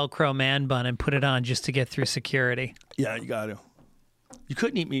a Velcro man bun and put it on just to get through security. Yeah, you got to. You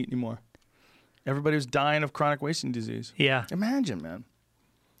couldn't eat meat anymore. Everybody was dying of chronic wasting disease. Yeah. Imagine, man.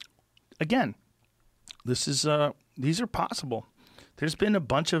 Again, these are possible. There's been a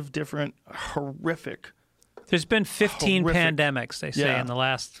bunch of different horrific. There's been 15 pandemics, they say, Yeah. in the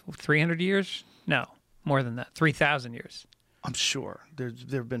last 300 years? No, more than that. 3,000 years. I'm sure. There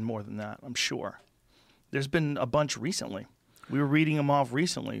have been more than that, I'm sure. There's been a bunch recently. We were reading them off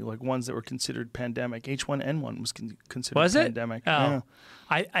recently, like ones that were considered pandemic. H1N1 was considered Was it? pandemic. Oh.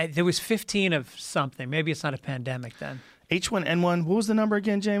 Yeah. There was 15 of something. Maybe it's not a pandemic then. H1N1, what was the number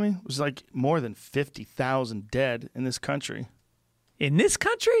again, Jamie? It was like more than 50,000 dead in this country. In this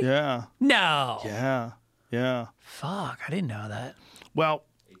country? Yeah. No. Yeah. Yeah. Fuck, I didn't know that. Well,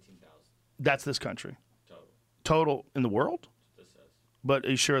 18,000. That's this country. Total in the world? This says. But are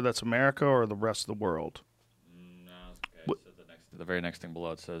you sure that's America or the rest of the world? No. Okay. So the very next thing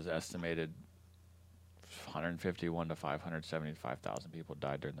below it says estimated 151 to 575,000 people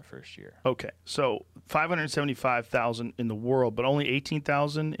died during the first year. Okay. So 575,000 in the world, but only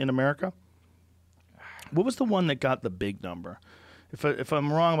 18,000 in America? What was the one that got the big number? If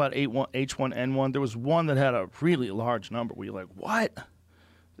I'm wrong about H1N1, there was one that had a really large number where you're like, what?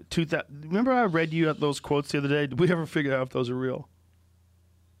 Remember I read you those quotes the other day? Did we ever figure out if those are real?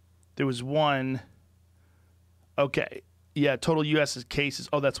 There was one. Okay. Yeah, total U.S. cases.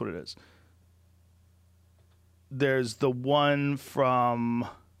 Oh, that's what it is. There's the one from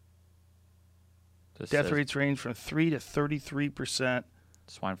death rates range from 3 to 33%.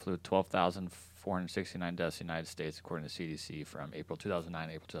 Swine flu, 12,469 deaths in the United States, according to CDC, from April 2009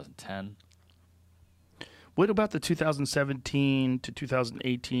 to April 2010. What about the 2017 to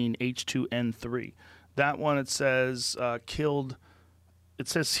 2018 H2N3? That one, it says killed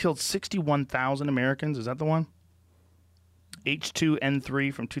 61,000 Americans. Is that the one?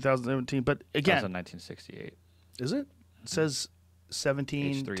 H2N3 from 2017. But again, That was in 1968. is it? It says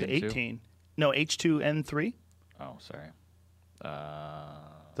 17 H3N2? to 18. No, H2N3. Oh, sorry.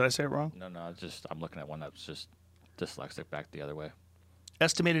 Did I say it wrong? No, I'm looking at one that's just dyslexic back the other way.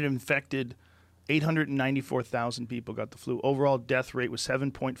 Estimated infected 894,000 people got the flu. Overall death rate was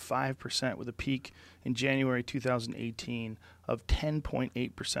 7.5%, with a peak in January 2018 of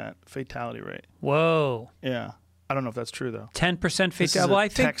 10.8% fatality rate. Whoa. Yeah. I don't know if that's true, though. 10% This is fatality. a Well, I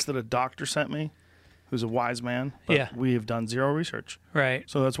think. text that a doctor sent me, who's a wise man. But Yeah. we have done zero research. Right.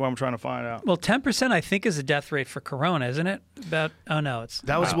 So that's why I'm trying to find out. Well, 10% I think is the death rate for corona, isn't it? It's That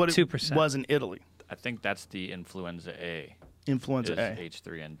was what it 2%. was in Italy. I think that's the influenza A. Influenza Is A.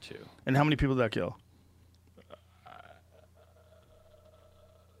 H3N2. And how many people did that kill?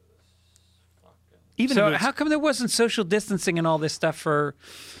 Even So if it's, how come there wasn't social distancing and all this stuff for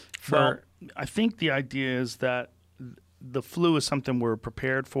well, I think the idea is that the flu is something we're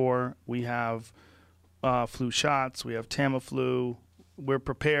prepared for. We have flu shots. We have Tamiflu. We're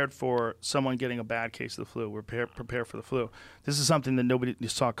prepared for someone getting a bad case of the flu. We're prepared for the flu. This is something that nobody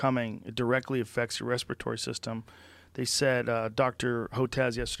saw coming. It directly affects your respiratory system. They said Dr.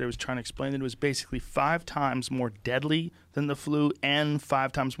 Hotez yesterday was trying to explain that it was basically 5 times more deadly than the flu and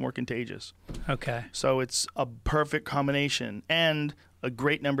 5 times more contagious. Okay. So it's a perfect combination, and a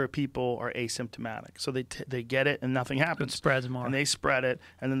great number of people are asymptomatic. So they get it and nothing happens. It spreads more. And they spread it,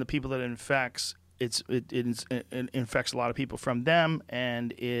 and then the people that it infects, it infects a lot of people from them,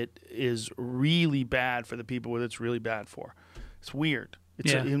 and it is really bad for the people that it's really bad for. It's weird.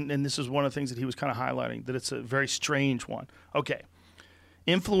 And this is one of the things that he was kind of highlighting, that it's a very strange one. Okay.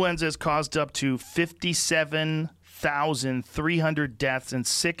 Influenza has caused up to 57,300 deaths and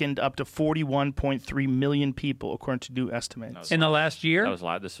sickened up to 41.3 million people, according to new estimates. In the last year? That was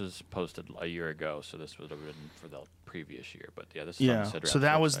live. This was posted a year ago, so this would have been for the previous year. But yeah, this is on the Yeah. Sidra So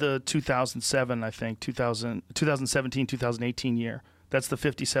that was website. the 2007, I think, 2017, 2018 year. That's the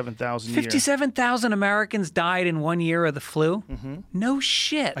 57,000 year. 57,000 Americans died in 1 year of the flu? Mm-hmm. No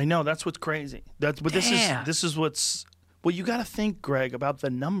shit. I know, that's what's crazy. But Damn. this is what's, well, you got to think, Greg, about the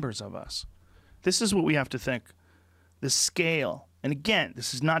numbers of us. This is what we have to think. The scale. And again,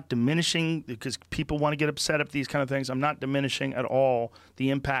 this is not diminishing, because people want to get upset at these kind of things. I'm not diminishing at all the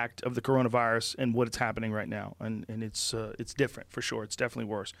impact of the coronavirus and what it's happening right now. And it's different for sure. It's definitely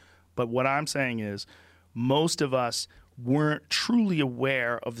worse. But what I'm saying is, most of us weren't truly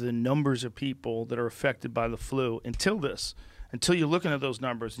aware of the numbers of people that are affected by the flu until you're looking at those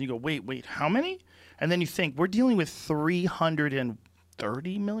numbers and you go, wait, how many? And then you think, we're dealing with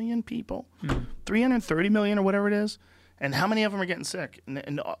 330 million people, 330 million or whatever it is. And how many of them are getting sick?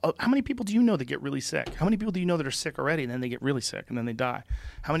 And how many people do you know that get really sick? How many people do you know that are sick already and then they get really sick and then they die?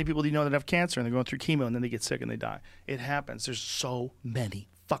 How many people do you know that have cancer and they're going through chemo and then they get sick and they die? It happens. There's so many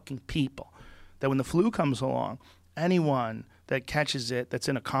fucking people that when the flu comes along, anyone that catches it that's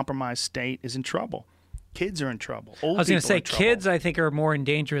in a compromised state is in trouble. Kids are in trouble. Old I was going to people are say, in trouble. kids, I think, are more in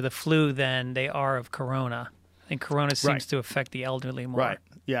danger of the flu than they are of corona. I think corona seems Right. to affect the elderly more. Right.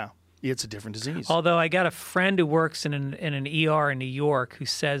 Yeah. It's a different disease. Although I got a friend who works in an ER in New York who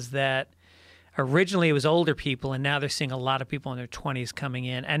says that originally it was older people, and now they're seeing a lot of people in their 20s coming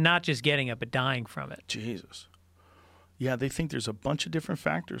in, and not just getting it, but dying from it. Jesus. Yeah, they think there's a bunch of different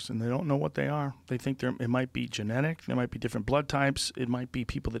factors, and they don't know what they are. They think it might be genetic. There might be different blood types. It might be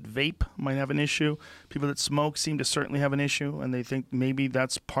people that vape might have an issue. People that smoke seem to certainly have an issue, and they think maybe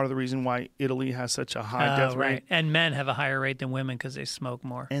that's part of the reason why Italy has such a high death rate. Right. And men have a higher rate than women because they smoke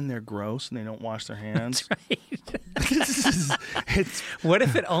more. And they're gross, and they don't wash their hands. What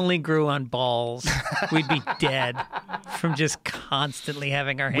if it only grew on balls? We'd be dead from just constantly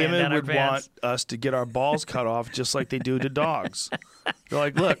having our hand Women down our would pants. want us to get our balls cut off just like they do to dogs. They're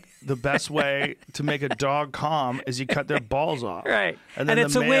like, look, the best way to make a dog calm is you cut their balls off. Right. then And the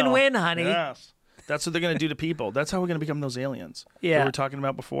it's a male- win-win, honey. Yes. That's what they're going to do to people. That's how we're going to become those aliens that Yeah. we were talking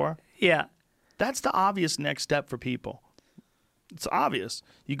about before. Yeah. That's the obvious next step for people. It's obvious.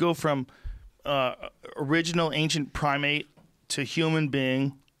 You go from original ancient primate to human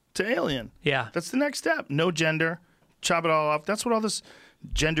being to alien. Yeah. That's the next step. No gender. Chop it all off. That's what all this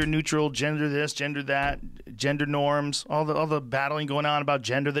gender neutral, gender this, gender that, gender norms, all the battling going on about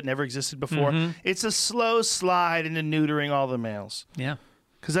gender that never existed before. Mm-hmm. It's a slow slide into neutering all the males. Yeah.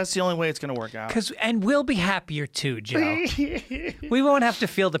 Because that's the only way it's going to work out. And we'll be happier too, Joe. We won't have to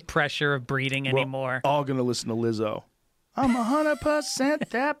feel the pressure of breeding We're anymore. all going to listen to Lizzo. I'm 100%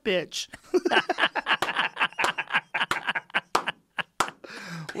 that bitch.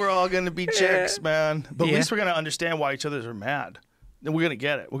 We're all going to be chicks, man. But at Yeah. least we're going to understand why each others are mad. Then we're going to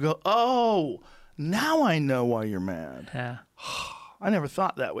get it. We'll go, oh, Now I know why you're mad. Yeah. I never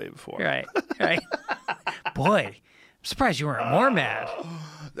thought that way before. Right. Boy, I'm surprised you weren't more mad.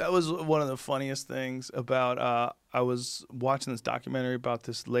 That was one of the funniest things about, I was watching this documentary about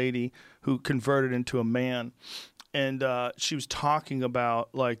this lady who converted into a man. And she was talking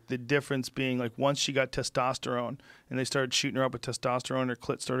about, like, the difference being, like, once she got testosterone and they started shooting her up with testosterone, her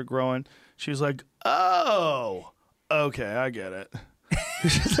clit started growing. She was like, oh, okay, I get it.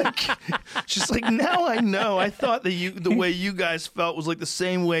 she's like, now I know. I thought that the way you guys felt was like the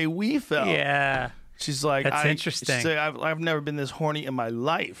same way we felt. Yeah. She's like, That's interesting. She's like, I've never been this horny in my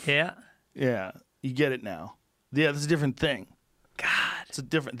life. Yeah. Yeah, you get it now. Yeah, that's a different thing. God. It's a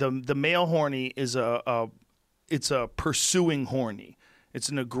different. The male horny is it's a pursuing horny. It's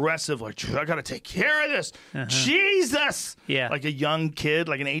an aggressive, like, I got to take care of this. Jesus. Yeah. Like a young kid,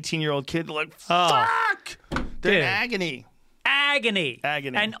 like an 18-year-old kid, like, fuck. They're in Dude. agony. Agony.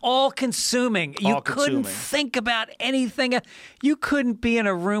 Agony. And all-consuming. You couldn't All-consuming. think about anything. You couldn't be in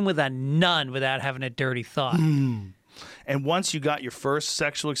a room with a nun without having a dirty thought. And once you got your first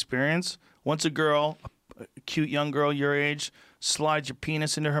sexual experience, once a girl, a cute young girl your age, slides your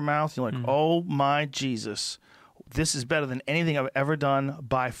penis into her mouth, you're like, oh my Jesus, this is better than anything I've ever done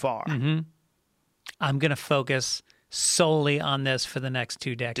by far. I'm going to focus solely on this for the next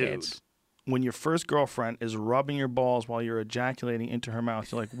 2 decades. Dude, when your first girlfriend is rubbing your balls while you're ejaculating into her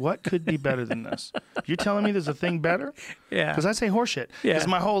mouth, you're like, what could be better than this? You're telling me there's a thing better? Yeah. Because I say horseshit. Yeah. Because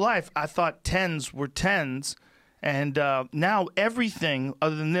my whole life, I thought 10s were 10s, and now everything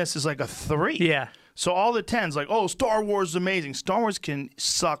other than this is like a 3. Yeah. So all the 10s, like, oh, Star Wars is amazing. Star Wars can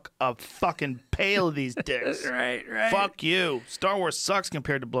suck a fucking pail of these dicks. Right. Fuck you. Star Wars sucks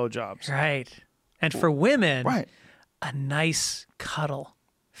compared to blowjobs. Right. And for women, Right. a nice cuddle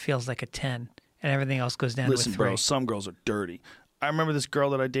feels like a 10, and everything else goes down Listen, to a 3. bro, some girls are dirty. I remember this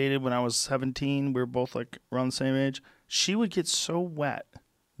girl that I dated when I was 17. We were both like around the same age. She would get so wet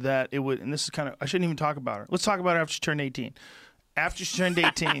that it would, and this is kind of, I shouldn't even talk about her. Let's talk about her after she turned 18. After she turned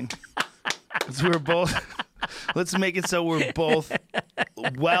 18, we were both, let's make it so we're both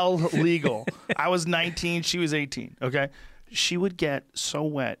well legal. I was 19, she was 18, okay? She would get so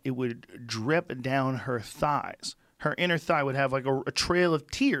wet, it would drip down her thighs. Her inner thigh would have like a trail of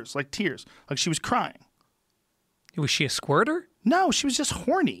tears, like she was crying. Was she a squirter? No, she was just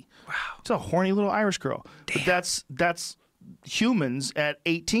horny. Wow. It's a horny little Irish girl. Damn. But that's humans at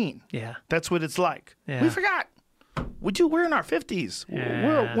 18. Yeah. That's what it's like. Yeah. We forgot. We're in our 50s.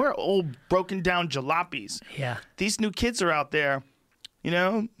 Yeah. We're old, broken down jalopies. Yeah. These new kids are out there,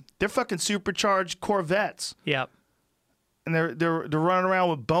 they're fucking supercharged Corvettes. Yep. And they're running around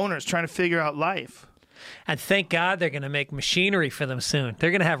with boners trying to figure out life. And thank God they're going to make machinery for them soon. They're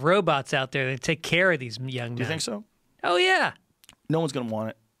going to have robots out there that take care of these young men. Do you think so? Oh, yeah. No one's going to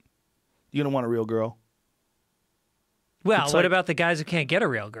want it. You're going to want a real girl. Well, It's what like- about the guys who can't get a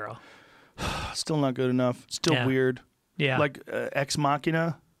real girl? Still not good enough. Still Yeah. weird. Yeah. Like Ex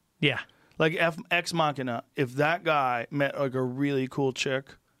Machina. Yeah. Like Ex Machina, if that guy met like a really cool chick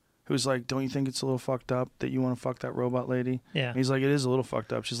who's like, don't you think it's a little fucked up that you want to fuck that robot lady? Yeah. And he's like, it is a little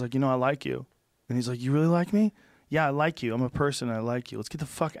fucked up. She's like, I like you. And he's like, you really like me? Yeah, I like you. I'm a person. I like you. Let's get the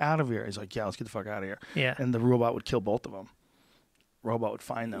fuck out of here. He's like, yeah, let's get the fuck out of here. Yeah. And the robot would kill both of them. Robot would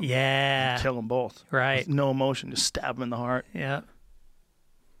find them. Yeah. And kill them both. Right. With no emotion. Just stab them in the heart. Yeah.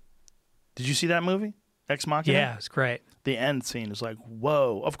 Did you see that movie? Ex Machina? Yeah, it's great. The end scene is like,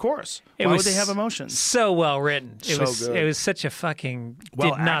 whoa, of course. It Why was would they have emotions? So well written. It So was good. It was such a fucking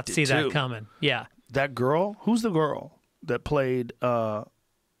Well did not acted, see that too. coming. Yeah. That girl, who's the girl that played the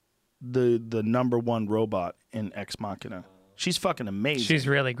number one robot in Ex Machina? She's fucking amazing. She's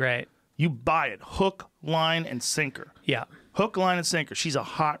really great. You buy it, hook, line, and sinker. Yeah. Hook, line, and sinker. She's a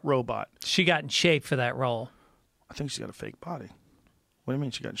hot robot. She got in shape for that role. I think she's got a fake body. What do you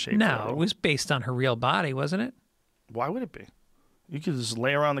mean she got in shape? for that No, role? it was based on her real body, wasn't it? Why would it be? You could just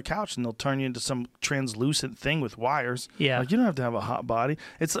lay her on the couch and they'll turn you into some translucent thing with wires. Yeah. Like, you don't have to have a hot body.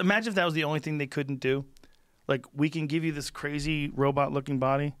 Imagine if that was the only thing they couldn't do. Like, we can give you this crazy robot-looking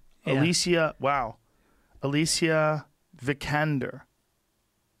body. Yeah. Alicia Vikander.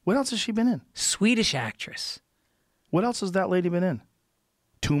 What else has she been in? Swedish actress. What else has that lady been in?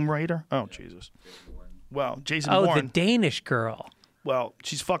 Tomb Raider? Oh, Jesus. Well, Jason Oh, Bourne. the Danish girl. Well,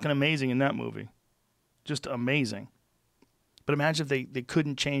 she's fucking amazing in that movie. Just amazing. But imagine if they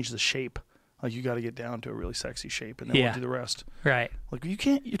couldn't change the shape. Like, you got to get down to a really sexy shape, and then Yeah. we'll do the rest. Right. Like,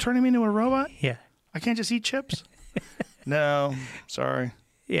 you're turning me into a robot? Yeah. I can't just eat chips? No, sorry.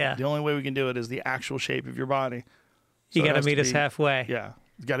 Yeah. The only way we can do it is the actual shape of your body. So You it got to has meet us be- halfway. Yeah,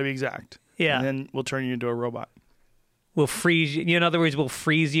 it's got to be exact. Yeah. And then we'll turn you into a robot. We'll freeze you. In other words, we'll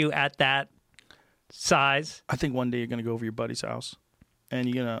freeze you at that size. I think one day you're gonna go over your buddy's house, and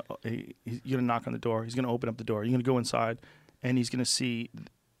you're gonna knock on the door. He's gonna open up the door. You're gonna go inside, and you're gonna see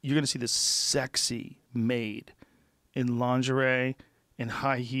this sexy maid in lingerie, in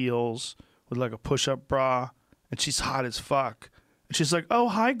high heels, with like a push-up bra, and she's hot as fuck. And she's like, "Oh,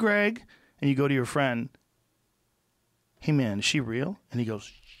 hi, Greg." And you go to your friend, "Hey, man, is she real?" And he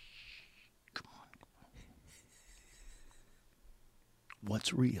goes, "Come on.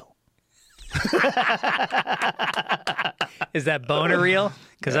 What's real?" Is that boner real?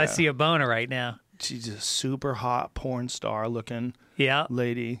 Because I Yeah. see a boner right now. She's a super hot porn star looking Yeah.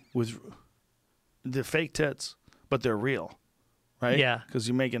 lady with the fake tits, but they're real, right? Yeah. Because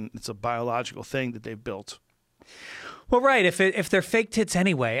it's a biological thing that they've built. Well, right. If they're fake tits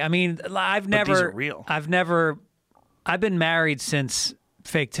anyway. I mean, I've never. these are real. I've been married since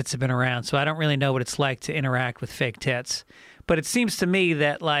fake tits have been around, so I don't really know what it's like to interact with fake tits. But it seems to me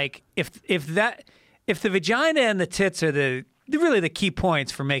that like if the vagina and the tits are really the key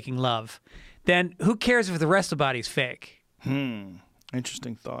points for making love, then who cares if the rest of the body's fake?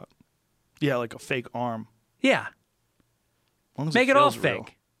 Interesting thought. Yeah, like a fake arm. Yeah. As long as Make it all feels real.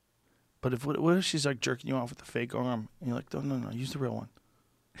 fake. But what if she's like jerking you off with a fake arm? And you're like, no, use the real one.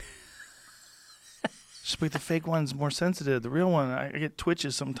 Just like the fake one's more sensitive. The real one, I get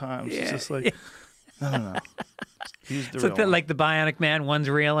twitches sometimes. It's just like, no. Use the So real one. like the Bionic Man, one's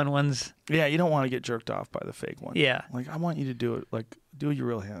real and one's Yeah, you don't want to get jerked off by the fake one. Yeah. Like, I want you to do it. Like, do your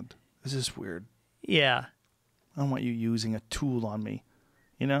real hand. This is weird. yeah, I don't want you using a tool on me.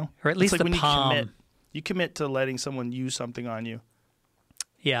 You know? or at least it's like the when palm. you commit to letting someone use something on you.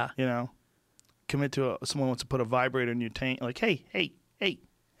 Yeah, You know? Commit to someone wants to put a vibrator in your taint. Like, hey,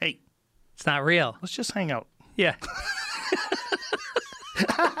 it's not real. let's just hang out. Yeah,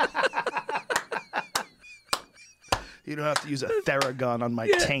 You don't have to use a Theragun on my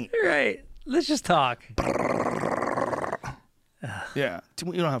taint. right. Let's just talk. Yeah.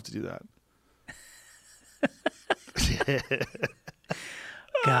 You don't have to do that.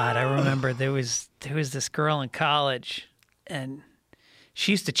 God, I remember there was this girl in college, and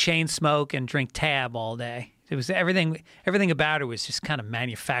she used to chain smoke and drink tab all day. It was everything about her was just kind of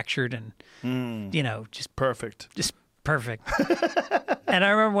manufactured and just Perfect. perfect. And I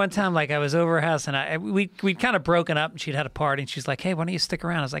remember one time, like I was over her house, and we'd kind of broken up, and she'd had a party, and she's like, "Hey, why don't you stick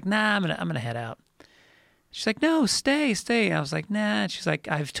around?" I was like, "Nah, I'm gonna head out." She's like, "No, stay." I was like, "Nah." She's like,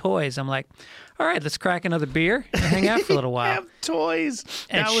 "I have toys." I'm like, "All right, let's crack another beer and hang out for a little while." Have toys.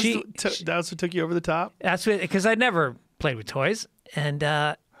 And That's what took you over the top? That's because I'd never played with toys, and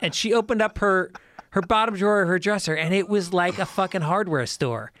she opened up her bottom drawer of her dresser, and it was like a fucking hardware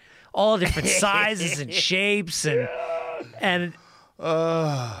store, all different sizes and shapes, and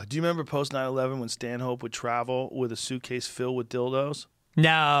Do you remember post 9/11 when Stanhope would travel with a suitcase filled with dildos?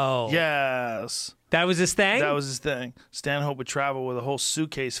 no, Yes. that was his thing. That was his thing. Stanhope would travel with a whole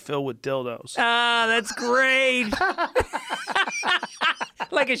suitcase filled with dildos. Ah, that's great.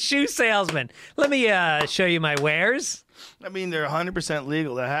 Like a shoe salesman. Let me show you my wares. I mean, they're 100%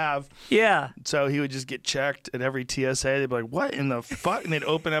 legal to have. Yeah. So he would just get checked at every TSA. They'd be like, "What in the fuck?" And they'd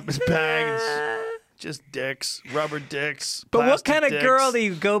open up his bag and just dicks, rubber dicks. But what plastic kind of dicks. girl do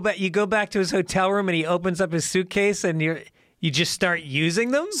you go back? You go back to his hotel room and he opens up his suitcase and you just start using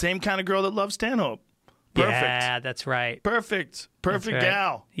them? Same kind of girl that loves Stanhope. Perfect. Yeah, that's right. Perfect That's right.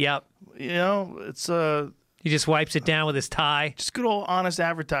 gal. Yep. You know, it's He just wipes it down with his tie. just good old honest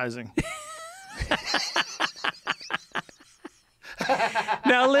advertising.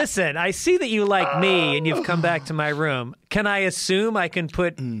 Now listen, I see that you like me and you've come back to my room. Can I assume I can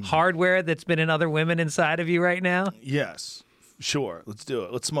put hardware that's been in other women inside of you right now? Yes, sure. Let's do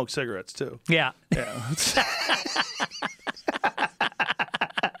it. Let's smoke cigarettes too. Yeah. Yeah.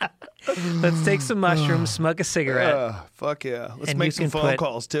 Let's take some mushrooms, smoke a cigarette. Fuck yeah. Let's And make you some can phone put-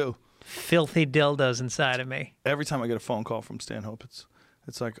 calls too. Filthy dildos inside of me. Every time I get a phone call from Stanhope,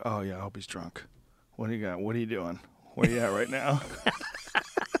 it's like, "Oh yeah, I hope he's drunk. What do you got? What are you doing? Where you at right now?"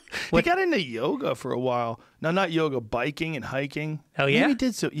 He got into yoga for a while. No, not yoga, biking and hiking. Oh, yeah? Maybe he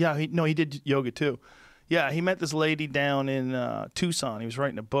did so. Yeah, he did yoga too. Yeah, he met this lady down in Tucson. He was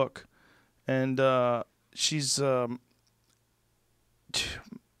writing a book, and she was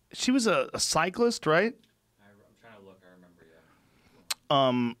a cyclist, right? I'm trying to look. I remember,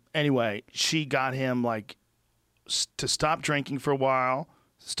 yeah. Anyway, she got him to stop drinking for a while,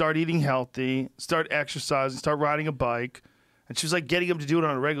 start eating healthy, start exercising, start riding a bike, and she was like getting him to do it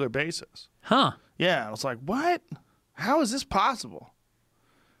on a regular basis. Huh. Yeah, I was like, what? How is this possible?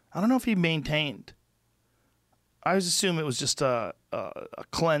 I don't know if he maintained. I always assume it was just a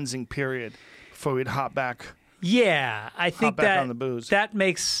cleansing period before we'd hop back Yeah, I think back that on the booze. that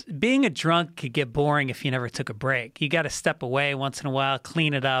makes being a drunk could get boring if you never took a break. You got to step away once in a while,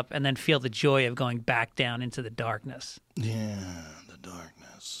 clean it up, and then feel the joy of going back down into the darkness. Yeah, the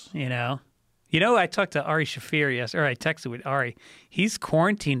darkness. You know, I talked to Ari Shafir yesterday, or I texted with Ari. He's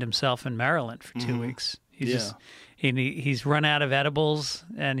quarantined himself in Maryland for 2 weeks. He's he's run out of edibles,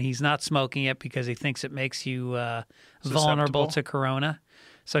 and he's not smoking it because he thinks it makes you vulnerable to corona.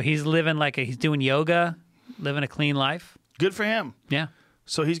 So he's living he's doing yoga, living a clean life. Good for him. Yeah.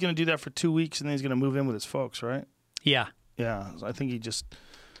 So he's going to do that for 2 weeks, and then he's going to move in with his folks, right? Yeah. Yeah. I think he just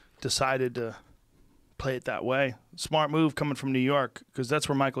decided to play it that way. Smart move coming from New York, because that's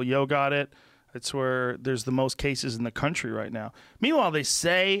where Michael Yo got it. It's where there's the most cases in the country right now. Meanwhile, they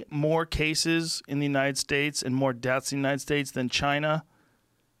say more cases in the United States and more deaths in the United States than China.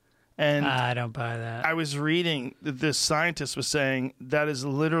 And I don't buy that. I was reading that this scientist was saying that is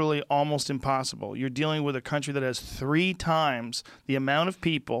literally almost impossible. You're dealing with a country that has 3 times the amount of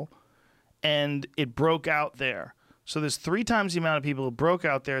people, and it broke out there. So there's 3 times the amount of people who broke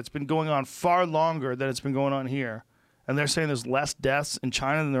out there. It's been going on far longer than it's been going on here. And they're saying there's less deaths in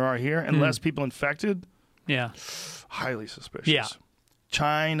China than there are here, and less people infected. Yeah. Highly suspicious. Yeah.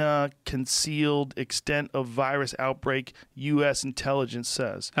 China concealed extent of virus outbreak, U.S. intelligence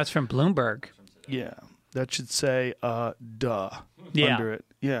says. That's from Bloomberg. Yeah. That should say, duh, Yeah. under it.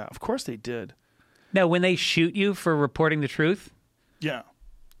 Yeah, of course they did. No, when they shoot you for reporting the truth? Yeah.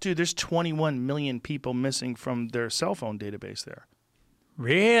 Dude, there's 21 million people missing from their cell phone database there.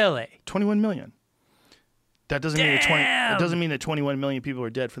 Really? 21 million. That doesn't mean that 21 million people are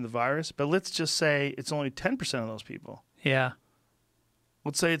dead from the virus, but let's just say it's only 10% of those people. Yeah.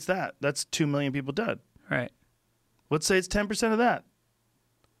 Let's say it's that. That's 2 million people dead. Right. Let's say it's 10% of that.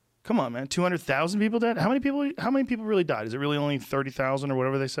 Come on, man. 200,000 people dead? How many people really died? Is it really only 30,000 or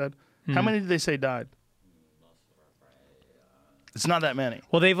whatever they said? How many did they say died? It's not that many.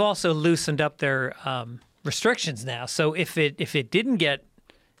 Well, they've also loosened up their restrictions now. So if it didn't get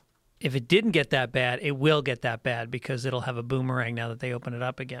that bad, it will get that bad because it'll have a boomerang now that they open it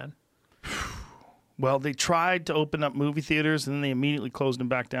up again. Well, they tried to open up movie theaters, and then they immediately closed them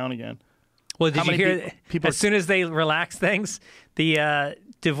back down again. Well, did you hear? People as soon as they relaxed things, the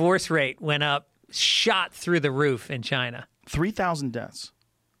divorce rate went up, shot through the roof in China. 3,000 deaths.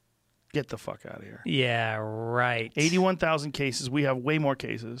 Get the fuck out of here. Yeah, right. 81,000 cases. We have way more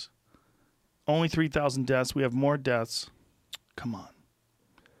cases. Only 3,000 deaths. We have more deaths. Come on.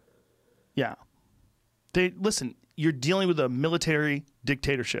 Yeah. Listen, you're dealing with a military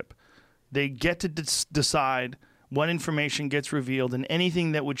dictatorship. They get to decide what information gets revealed, and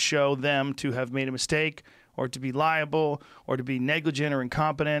anything that would show them to have made a mistake or to be liable or to be negligent or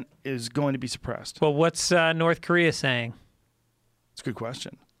incompetent is going to be suppressed. Well, what's North Korea saying? It's a good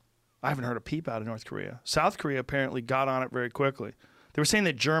question. I haven't heard a peep out of North Korea. South Korea apparently got on it very quickly. They were saying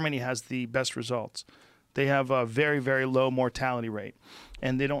that Germany has the best results. They have a very, very low mortality rate.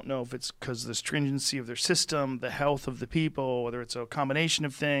 And they don't know if it's because of the stringency of their system, the health of the people, whether it's a combination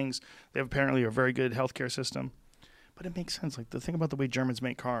of things. They have apparently a very good healthcare system. But it makes sense. Like, the thing about the way Germans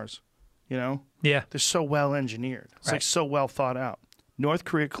make cars, you know? Yeah. They're so well engineered. It's Right. like so well thought out. North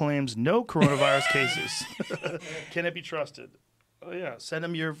Korea claims no coronavirus cases. Can it be trusted? Oh, yeah. Send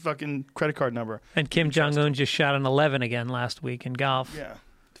them your fucking credit card number. And Kim Jong-un just shot an 11 again last week in golf. Yeah. Get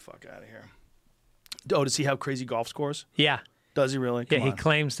the fuck out of here. Oh, does he have crazy golf scores? Yeah. Does he really? Yeah, Come he on.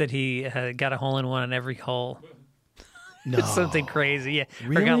 claims that he got a hole-in-one on every hole. No. It's something crazy. Yeah.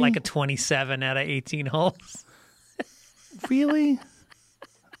 Or got Really? like a 27 out of 18 holes. Really?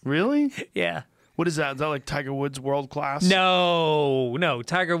 Really? Yeah. What is that? Is that like Tiger Woods world class? No.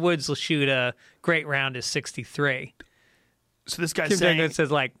 Tiger Woods will shoot a great round is 63. So this guy's Kim saying Jong-un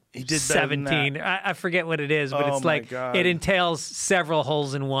says like he did better than 17. I forget what it is, but Oh it's my like God. it entails several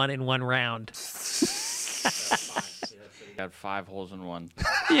holes in one round. Got 5 holes in one.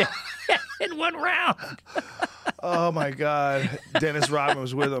 Yeah. In one round. Oh my God. Dennis Rodman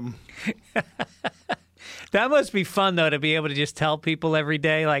was with him. That must be fun though to be able to just tell people every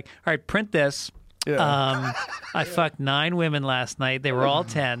day, like, all right, print this. Yeah. I fucked 9 women last night. They were all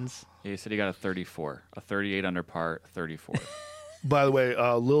 10s. He said he got a 34, a 38 under par, 34. By the way,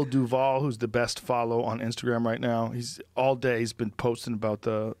 Lil Duval, who's the best follow on Instagram right now, he's been posting about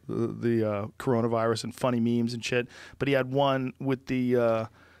the coronavirus and funny memes and shit. But he had one with the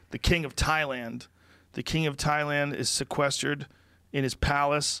king of Thailand. The king of Thailand is sequestered in his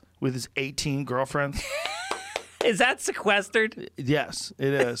palace with his 18 girlfriends. Is that sequestered? Yes,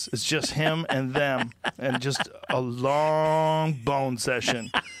 it is. It's just him and them, and just a long bone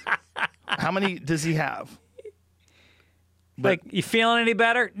session. How many does he have? Like, you feeling any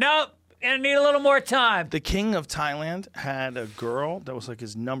better? Nope. I need a little more time. The king of Thailand had a girl that was like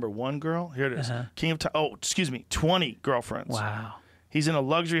his number one girl. Here it is. King of 20 girlfriends. Wow. He's in a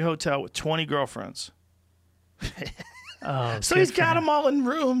luxury hotel with 20 girlfriends. Oh, So good he's for got him. them all in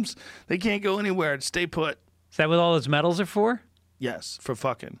rooms. They can't go anywhere. Stay put. Is that what all those medals are for? Yes, for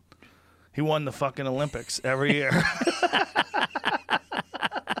fucking. He won the fucking Olympics every year.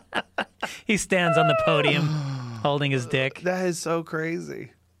 He stands on the podium holding his dick. That is so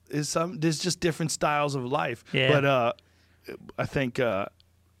crazy. There's just different styles of life. Yeah. But I think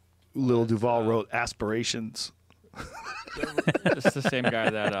Lil Duval wrote Aspirations. It's the same guy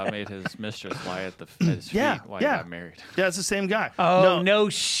that made his mistress lie at his feet while he got married. Yeah, it's the same guy. Oh, no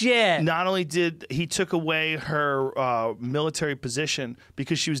shit. Not only did he took away her military position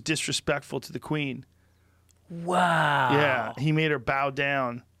because she was disrespectful to the queen. Wow. Yeah, he made her bow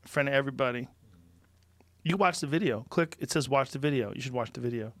down in front of everybody. You can watch the video. Click. It says watch the video. You should watch the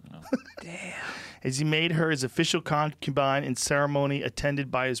video. Damn. As he made her his official concubine in ceremony attended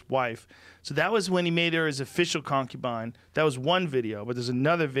by his wife. So that was when he made her his official concubine. That was one video, but there's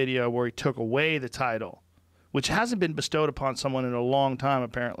another video where he took away the title, which hasn't been bestowed upon someone in a long time,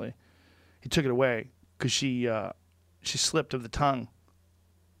 apparently. He took it away because she slipped of the tongue.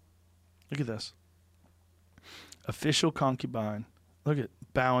 Look at this. Official concubine. Look at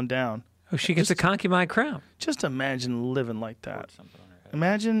bowing down. Oh, she gets a concubine crown. Just imagine living like that. Something on her head.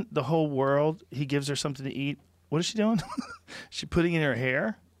 Imagine the whole world. He gives her something to eat. What is she doing? She putting in her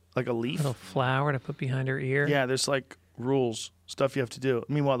hair like a leaf. Little flower to put behind her ear. Yeah, there's like rules, stuff you have to do.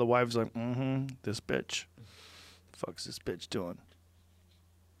 Meanwhile, the wife's like, this bitch. Fuck's this bitch doing?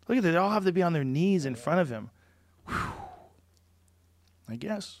 Look at that. They all have to be on their knees in front of him. Whew. I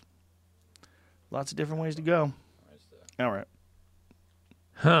guess. Lots of different ways to go. All right.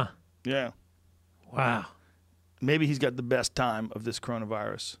 Huh. Yeah. Wow. Maybe he's got the best time of this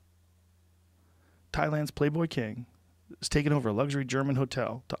coronavirus. Thailand's Playboy King is taking over a luxury German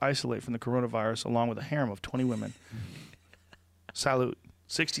hotel to isolate from the coronavirus along with a harem of 20 women. Salute.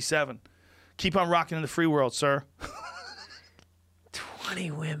 67. Keep on rocking in the free world, sir. 20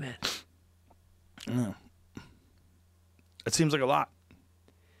 women. It seems like a lot.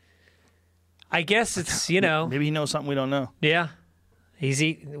 I guess it's, Maybe he knows something we don't know. yeah. He's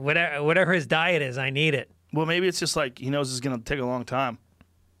whatever his diet is, I need it. Well, maybe it's just like he knows it's going to take a long time.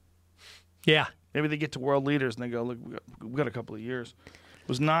 Yeah. Maybe they get to world leaders and they go, look, we got a couple of years. It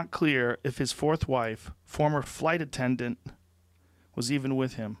was not clear if his fourth wife, former flight attendant, was even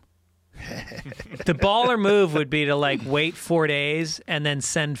with him. The baller move would be to wait 4 days and then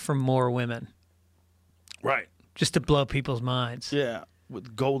send for more women Right. just to blow people's minds. Yeah,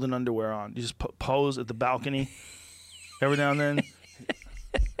 with golden underwear on. You just pose at the balcony every now and then.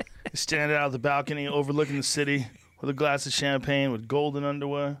 You stand out of the balcony overlooking the city with a glass of champagne with golden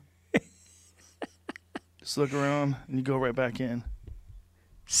underwear. Just look around and you go right back in.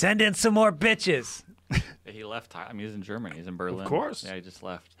 Send in some more bitches. He left. I mean, he's in Germany. He's in Berlin. Of course. Yeah, he just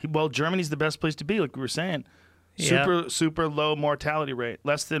left. Germany's the best place to be, like we were saying. Yeah. Super low mortality rate.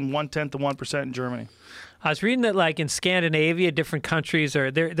 Less than 1/10 of 1% in Germany. I was reading that in Scandinavia, different countries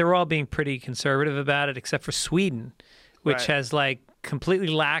they're all being pretty conservative about it, except for Sweden, which Right. has completely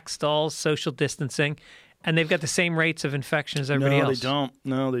laxed all social distancing, and they've got the same rates of infection as everybody else.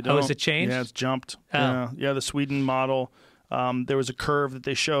 No, they don't. Oh, has it changed? Yeah, it's jumped. Oh. Yeah, the Sweden model. There was a curve that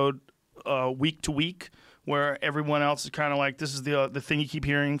they showed week to week where everyone else is kind of like, this is the thing you keep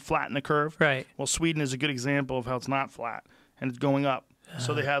hearing, flatten the curve. Right. Well, Sweden is a good example of how it's not flat and it's going up.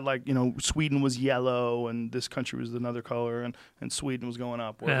 So they had Sweden was yellow and this country was another color and Sweden was going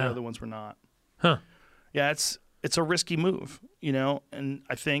up where the other ones were not. Huh. Yeah, it's a risky move, and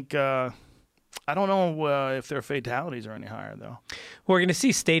I think I don't know if their fatalities are any higher though. We're going to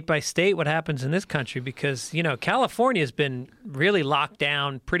see state by state what happens in this country because, California's been really locked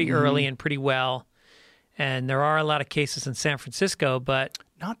down pretty early and pretty well. And there are a lot of cases in San Francisco, but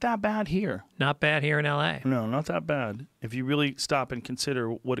Not that bad here. not bad here in L.A. No, not that bad. If you really stop and consider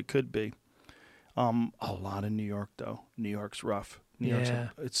what it could be. A lot in New York though. New York's rough. Yeah.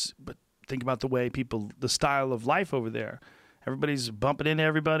 But think about the way the style of life over there. Everybody's bumping into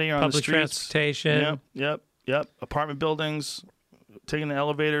everybody on the Public streets. transportation. Yep. Apartment buildings, taking the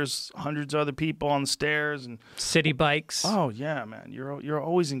elevators, hundreds of other people on the stairs, and City bikes. oh yeah, man, you're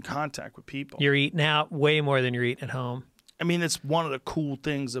always in contact with people. You're eating out way more than you're eating at home. I mean, it's one of the cool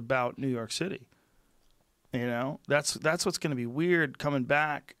things about New York City. That's what's going to be weird coming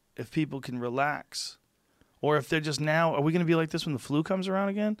back if people can relax, or if they're just now. Are we going to be like this when the flu comes around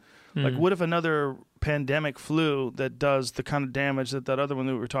again? Like, what if another pandemic flu that does the kind of damage that other one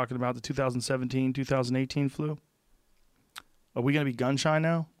that we were talking about, the 2017, 2018 flu? Are we going to be gun shy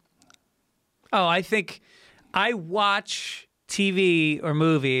now? Oh, I think I watch TV or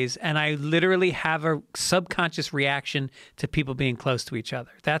movies and I literally have a subconscious reaction to people being close to each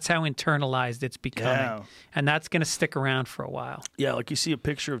other. That's how internalized it's becoming. Yeah. And that's going to stick around for a while. Yeah, like you see a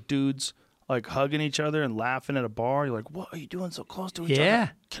picture of dudes like hugging each other and laughing at a bar. You're like, what are you doing so close to each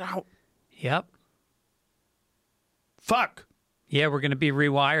other? Get out. Yep. Fuck. Yeah, we're going to be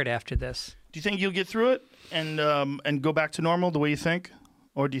rewired after this. Do you think you'll get through it and go back to normal the way you think?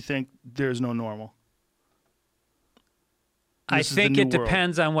 Or do you think there's no normal? I think it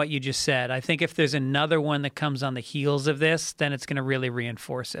depends on what you just said. I think if there's another one that comes on the heels of this, then it's going to really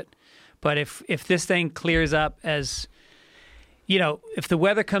reinforce it. But if this thing clears up as, if the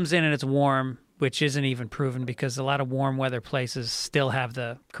weather comes in and it's warm, which isn't even proven because a lot of warm weather places still have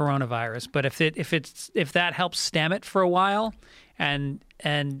the coronavirus. But if that helps stem it for a while and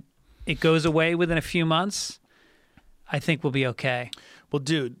it goes away within a few months, I think we'll be okay. Well,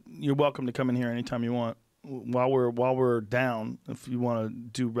 dude, you're welcome to come in here anytime you want. While we're down, if you want to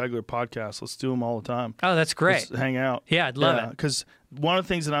do regular podcasts, let's do them all the time. Oh, that's great. Let's hang out. Yeah, I'd love it. Because one of the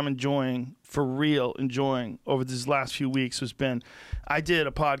things that I'm enjoying over these last few weeks has been, I did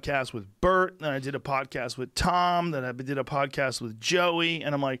a podcast with Bert, then I did a podcast with Tom, then I did a podcast with Joey,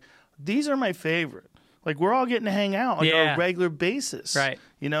 and I'm like, these are my favorite. Like, we're all getting to hang out on a regular basis. Right.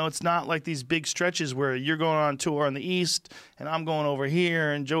 It's not like these big stretches where you're going on tour in the East and I'm going over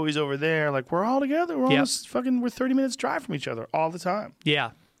here and Joey's over there. Like, we're all together. We're almost we're 30 minutes drive from each other all the time.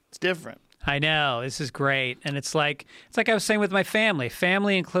 Yeah. It's different. I know. This is great. And it's like I was saying with my family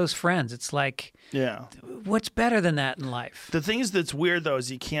and close friends. It's like, what's better than that in life? The thing is that's weird, though,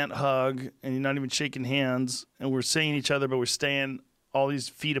 is you can't hug and you're not even shaking hands and we're seeing each other, but we're staying all these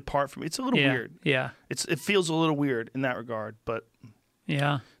feet apart from it's a little weird. Yeah. It feels a little weird in that regard, but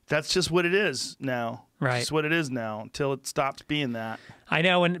that's just what it is now. Right. It's what it is now until it stops being that. I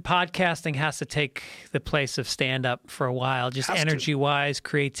know, and podcasting has to take the place of stand-up for a while, just energy-wise,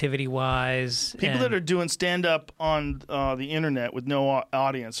 creativity-wise. People that are doing stand-up on the internet with no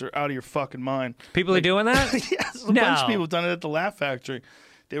audience are out of your fucking mind. People are doing that? Yes, a bunch of people have done it at the Laugh Factory.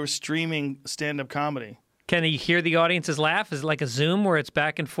 They were streaming stand-up comedy. Can you hear the audience's laugh? Is it like a Zoom where it's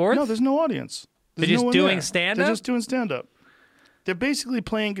back and forth? No, there's no audience. They're just doing stand-up? They're just doing stand-up. They're basically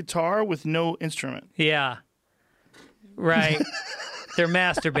playing guitar with no instrument. Yeah. Right. They're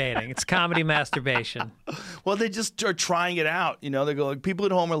masturbating. It's comedy masturbation. Well, they just are trying it out. They go like, people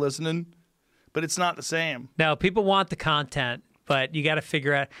at home are listening, but it's not the same. No, people want the content, but you got to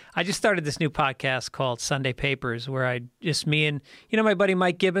figure out. I just started this new podcast called Sunday Papers where me and, my buddy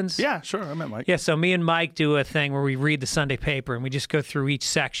Mike Gibbons? Yeah, sure. I met Mike. Yeah, so me and Mike do a thing where we read the Sunday paper and we just go through each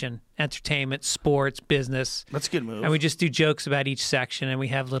section, entertainment, sports, business. That's a good move. And we just do jokes about each section and we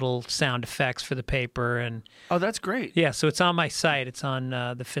have little sound effects for the paper. And oh, that's great. Yeah, so it's on my site. It's on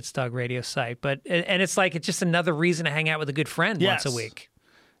the Fitzdog Radio site. And it's like, it's just another reason to hang out with a good friend once a week.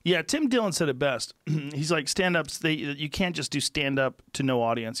 Yeah, Tim Dillon said it best. He's like, stand-ups, you can't just do stand-up to no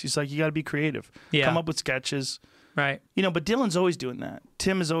audience. He's like, you got to be creative. Yeah. Come up with sketches. Right. But Dillon's always doing that.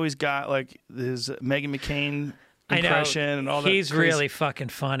 Tim has always got, like, his Meghan McCain impression and all that. He's really fucking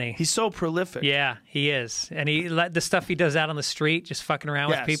funny. He's so prolific. Yeah, he is. And the stuff he does out on the street, just fucking around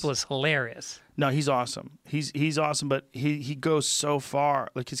with people, is hilarious. No, he's awesome. He's awesome, but he goes so far.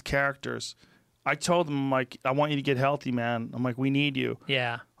 Like, his characters. I told him, I'm like, I want you to get healthy, man. I'm like, we need you.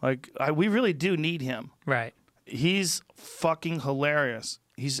 Yeah. Like, we really do need him. Right. He's fucking hilarious.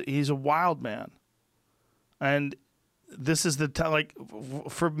 He's a wild man. And this is the time, like,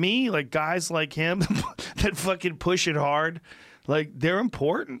 for me, like, guys like him that fucking push it hard, like, they're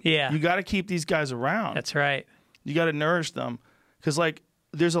important. Yeah. You got to keep these guys around. That's right. You got to nourish them. Because, like,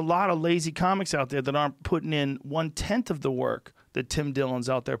 there's a lot of lazy comics out there that aren't putting in 1/10 of the work that Tim Dillon's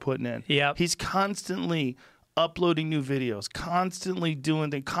out there putting in. Yep. He's constantly uploading new videos, constantly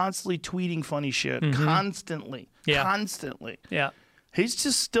constantly tweeting funny shit, constantly. Yeah. He's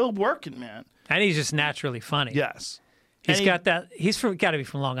just still working, man. And he's just naturally funny. Yes. He's got that. He's got to be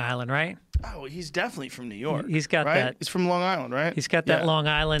from Long Island, right? Oh, he's definitely from New York. He's got right? that. He's from Long Island, right? He's got that Long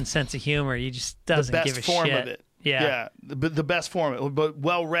Island sense of humor. He just doesn't give a shit. The best form of it. Yeah. The best form of it, but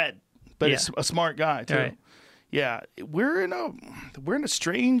well read. But it's a smart guy too. Right. Yeah, we're in a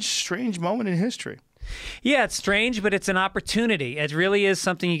strange moment in history. Yeah, it's strange, but it's an opportunity. It really is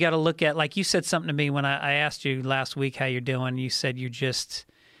something you got to look at. Like you said something to me when I asked you last week how you're doing. You said you're just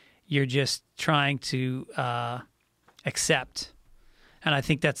trying to accept, and I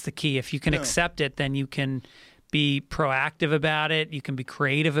think that's the key. If you can accept it, then you can be proactive about it. You can be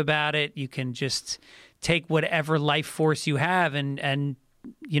creative about it. You can just take whatever life force you have and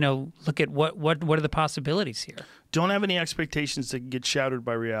look at what are the possibilities here. Don't have any expectations that get shattered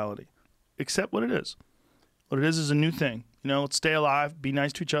by reality. accept what it is. What it is a new thing. Let's stay alive, be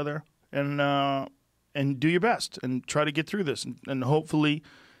nice to each other, and do your best and try to get through this. And hopefully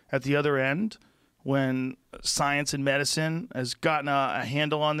at the other end, when science and medicine has gotten a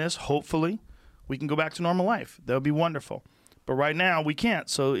handle on this, hopefully we can go back to normal life. That would be wonderful. But right now we can't,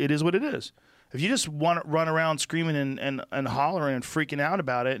 so it is what it is. If you just want to run around screaming and hollering and freaking out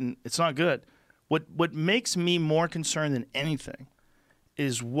about it, and it's not good. What makes me more concerned than anything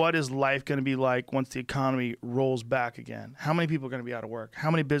is what is life going to be like once the economy rolls back again? How many people are going to be out of work?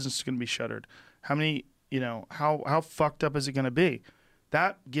 How many businesses are going to be shuttered? How many, how fucked up is it going to be?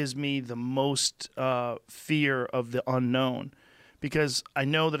 That gives me the most fear of the unknown, because I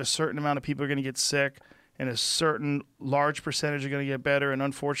know that a certain amount of people are going to get sick and a certain large percentage are going to get better, and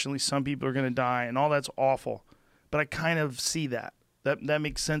unfortunately some people are going to die, and all that's awful. But I kind of see that. That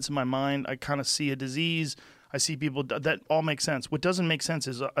makes sense in my mind. I kind of see a disease. I see people. That all makes sense. What doesn't make sense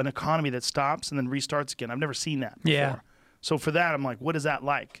is an economy that stops and then restarts again. I've never seen that before. Yeah. So for that, I'm like, what is that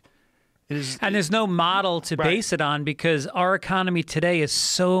like? And there's no model to base it on, because our economy today is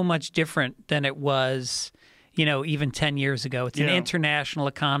so much different than it was, even 10 years ago. It's an international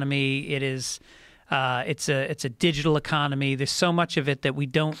economy. It is, it's a digital economy. There's so much of it that we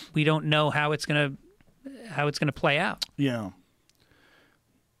don't know how it's gonna play out. Yeah.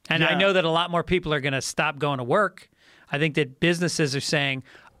 And I know that a lot more people are going to stop going to work. I think that businesses are saying,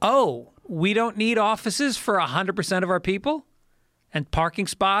 oh, we don't need offices for 100% of our people and parking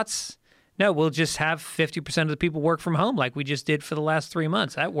spots. No, we'll just have 50% of the people work from home like we just did for the last 3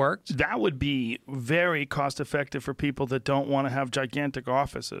 months. That worked. That would be very cost effective for people that don't want to have gigantic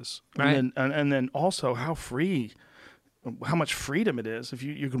offices. Right. And then also how much freedom it is if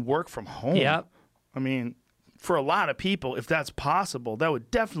you can work from home. Yep. I mean, for a lot of people, if that's possible, that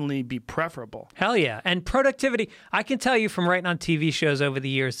would definitely be preferable. Hell yeah. And productivity, I can tell you from writing on TV shows over the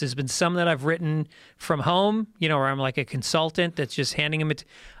years, there's been some that I've written from home, where I'm like a consultant that's just handing them it.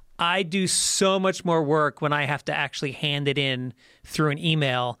 I do so much more work when I have to actually hand it in through an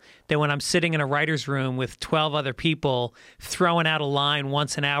email than when I'm sitting in a writer's room with 12 other people throwing out a line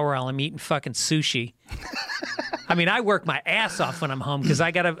once an hour while I'm eating fucking sushi. I mean, I work my ass off when I'm home because I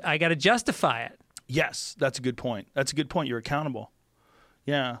gotta justify it. Yes, that's a good point. You're accountable.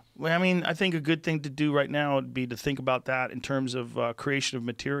 Yeah. Well, I mean, I think a good thing to do right now would be to think about that in terms of creation of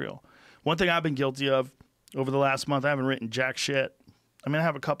material. One thing I've been guilty of over the last month, I haven't written jack shit. I mean, I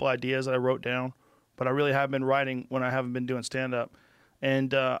have a couple ideas that I wrote down, but I really haven't been writing when I haven't been doing stand-up.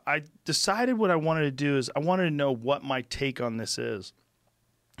 And I decided what I wanted to do is I wanted to know what my take on this is.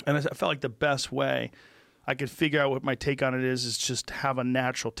 And I felt like the best way I could figure out what my take on it is just have a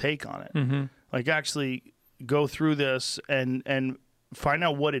natural take on it. Mm-hmm. Like actually go through this and find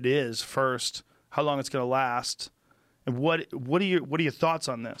out what it is first, how long it's going to last, and what are your thoughts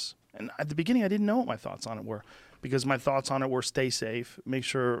on this? And at the beginning, I didn't know what my thoughts on it were, because my thoughts on it were stay safe, make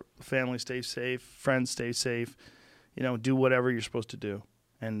sure family stays safe, friends stay safe, do whatever you're supposed to do,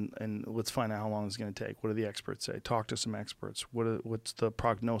 and let's find out how long it's going to take. What do the experts say? Talk to some experts. What's the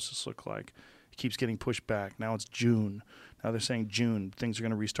prognosis look like? It keeps getting pushed back. Now it's June. Now they're saying June. Things are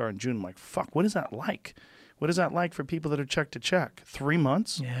going to restart in June. I'm like, fuck, what is that like? What is that like for people that are check to check? 3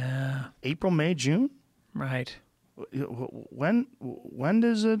 months? Yeah. April, May, June? Right. When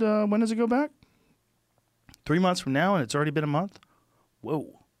does it go back? 3 months from now, and it's already been a month?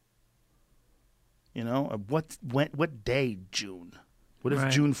 Whoa. What day, June? What if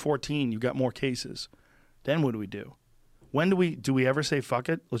June 14 you got more cases? Then what do we do? When do we ever say, fuck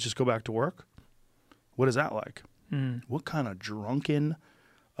it, let's just go back to work? What is that like? What kind of drunken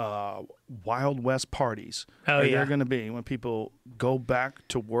Wild West parties are there going to be when people go back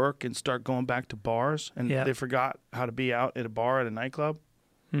to work and start going back to bars and they forgot how to be out at a bar at a nightclub?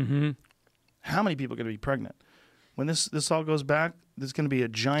 Mm-hmm. How many people are going to be pregnant? When this all goes back, there's going to be a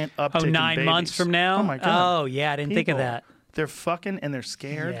giant uptick in 9 babies. months from now? Oh, my God. Oh, yeah, I didn't think of that. They're fucking and they're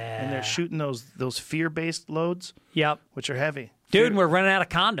scared and they're shooting those fear-based loads, which are heavy. Dude, we're running out of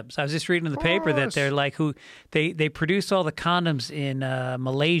condoms. I was just reading in the paper that they're like they produce all the condoms in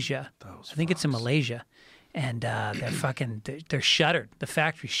Malaysia. I think it's in Malaysia, and they're shuttered. The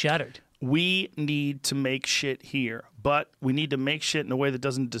factory's shuttered. We need to make shit here, but we need to make shit in a way that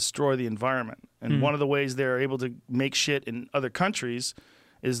doesn't destroy the environment. And one of the ways they're able to make shit in other countries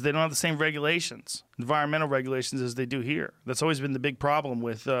is they don't have the same regulations, environmental regulations, as they do here. That's always been the big problem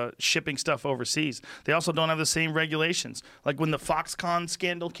with shipping stuff overseas. They also don't have the same regulations. Like when the Foxconn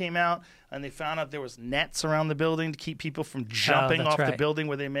scandal came out and they found out there was nets around the building to keep people from jumping off the building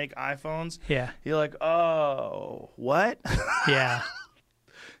where they make iPhones. Yeah. You're like, oh, what? Yeah.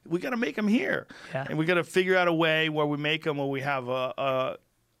 We got to make them here. Yeah. And we got to figure out a way where we make them where we have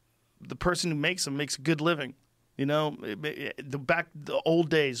the person who makes them makes a good living. You know, the old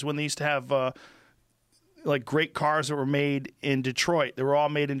days when they used to have like great cars that were made in Detroit. They were all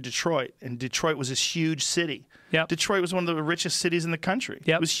made in Detroit, and Detroit was this huge city. Yep. Detroit was one of the richest cities in the country.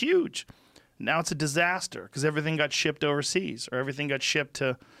 Yep. It was huge. Now it's a disaster because everything got shipped overseas, or everything got shipped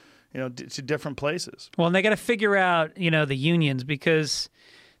to, to different places. Well, and they got to figure out, the unions, because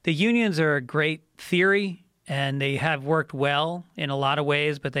the unions are a great theory and they have worked well in a lot of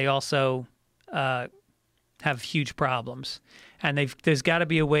ways, but they also have huge problems. And there's got to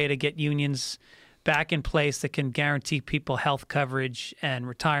be a way to get unions back in place that can guarantee people health coverage and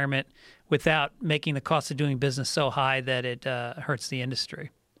retirement without making the cost of doing business so high that it hurts the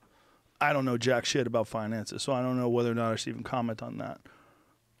industry. I don't know jack shit about finances, so I don't know whether or not I should even comment on that.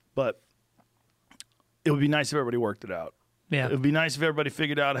 But it would be nice if everybody worked it out. Yeah. It would be nice if everybody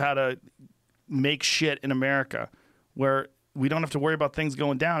figured out how to make shit in America where we don't have to worry about things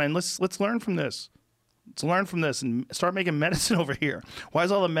going down. And let's learn from this. Let's learn from this and start making medicine over here. Why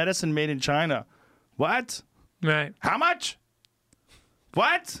is all the medicine made in China? What? Right. How much?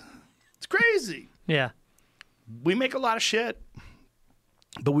 What? It's crazy. Yeah. We make a lot of shit,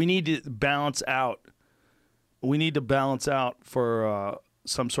 but we need to balance out. We need to balance out for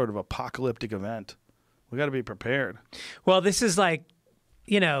some sort of apocalyptic event. We got to be prepared. Well, this is like,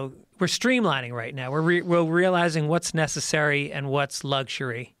 we're streamlining right now. We're realizing what's necessary and what's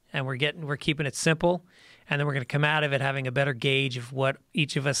luxury, and we're keeping it simple. And then we're going to come out of it having a better gauge of what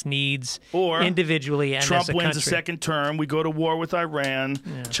each of us needs individually and Trump as a wins country. a second term. We go to war with Iran.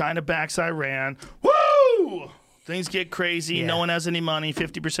 Yeah. China backs Iran. Woo! Things get crazy. Yeah. No one has any money.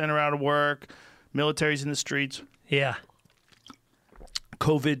 50% are out of work. Military's in the streets. Yeah.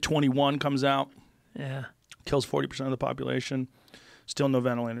 COVID-21 comes out. Yeah. Kills 40% of the population. Still no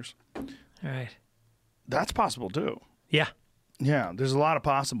ventilators. All right. That's possible too. Yeah. Yeah, there's a lot of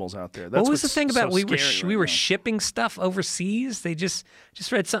possibles out there. That's what was the thing about we were right shipping stuff overseas? They just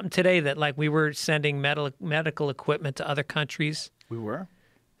read something today that like we were sending medical equipment to other countries. We were?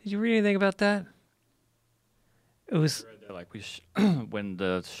 Did you read anything about that? It was like when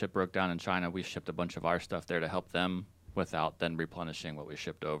the ship broke down in China, we shipped a bunch of our stuff there to help them without then replenishing what we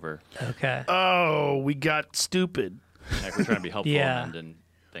shipped over. Okay. Oh, we got stupid. Like we're trying to be helpful Yeah. and didn't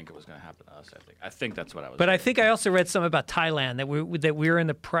think it was going to happen to us. I think that's what I was. But saying. I think I also read something about Thailand that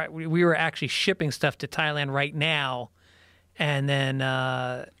we were actually shipping stuff to Thailand right now, and then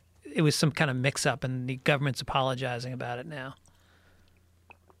it was some kind of mix-up, and the government's apologizing about it now.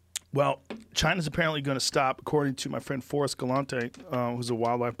 Well, China's apparently going to stop, according to my friend Forrest Galante, who's a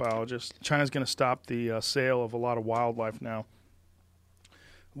wildlife biologist. China's going to stop the sale of a lot of wildlife now,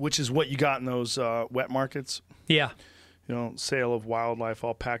 which is what you got in those wet markets. Yeah. Sale of wildlife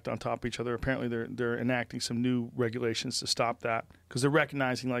all packed on top of each other. Apparently, they're enacting some new regulations to stop that because they're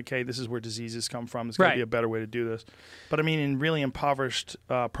recognizing, like, hey, this is where diseases come from. There's got to be a better way to do this. But, I mean, in really impoverished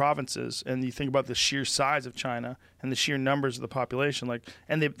provinces, and you think about the sheer size of China and the sheer numbers of the population,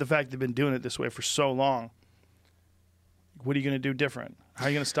 and the fact they've been doing it this way for so long, what are you going to do different? How are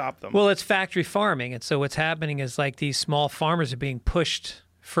you going to stop them? Well, it's factory farming, and so what's happening is, like, these small farmers are being pushed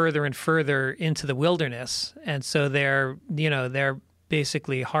further and further into the wilderness, and so they're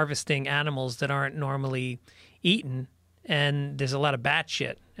basically harvesting animals that aren't normally eaten, and there's a lot of bat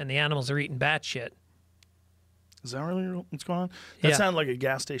shit, and the animals are eating bat shit. Is that really what's going on? That sounded like a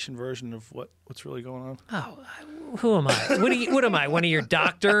gas station version of what's really going on. Oh, who am I? What am I? One of your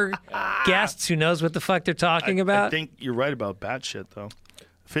doctor guests who knows what the fuck they're talking about? I think you're right about bat shit, though.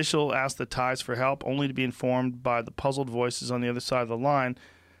 Official asked the Thais for help, only to be informed by the puzzled voices on the other side of the line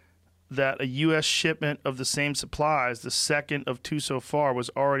that a U.S. shipment of the same supplies, the second of two so far, was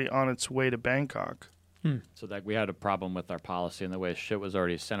already on its way to Bangkok. So that we had a problem with our policy and the way shit was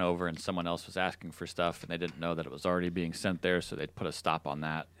already sent over, and someone else was asking for stuff, and they didn't know that it was already being sent there, so they'd put a stop on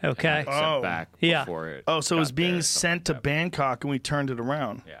that. Okay. Sent back before it. Oh, so it was got being there, sent to Bangkok, and we turned it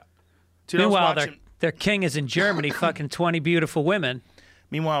around. Yeah. Dude, Meanwhile, their king is in Germany, fucking 20 beautiful women.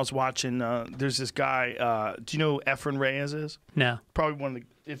 Meanwhile, I was watching. There's this guy. Do you know who Efren Reyes is? No. Probably one of the,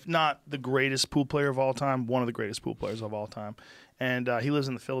 if not the greatest pool player of all time, one of the greatest pool players of all time. And he lives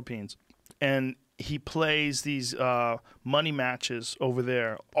in the Philippines. And he plays these money matches over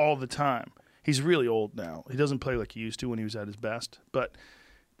there all the time. He's really old now. He doesn't play like he used to when he was at his best. But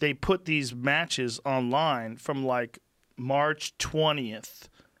they put these matches online from like March 20th,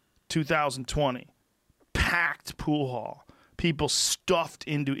 2020. Packed pool hall. People stuffed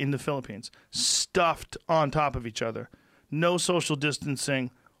in the Philippines. Stuffed on top of each other. No social distancing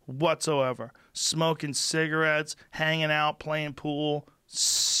whatsoever. Smoking cigarettes, hanging out, playing pool.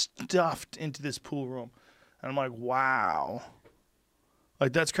 Stuffed into this pool room. And I'm like, wow.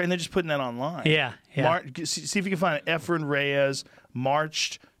 Like, that's crazy. And they're just putting that online. Yeah. See if you can find it. Efren Reyes,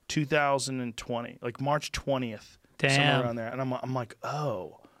 March 2020. Like, March 20th. Damn. Somewhere around there. And I'm like,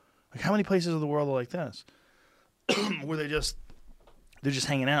 oh. Like, how many places in the world are like this? Where they're just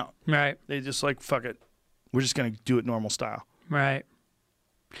hanging out. Right. They just like, fuck it. We're just going to do it normal style. Right.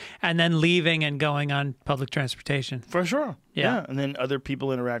 And then leaving and going on public transportation. For sure. Yeah. And then other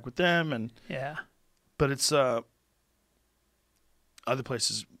people interact with them. But it's other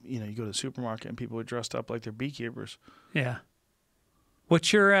places, you know, you go to the supermarket and people are dressed up like they're beekeepers. Yeah.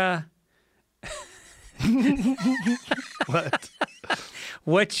 What's your What?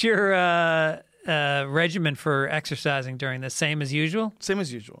 What's your regimen for exercising during this? Same as usual? Same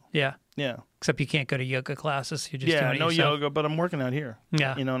as usual. Yeah. Yeah. Except you can't go to yoga classes. You're just doing it no yourself. yoga, but I'm working out here.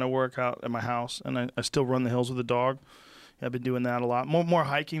 Yeah. You know, and I work out at my house, and I still run the hills with the dog. I've been doing that a lot. More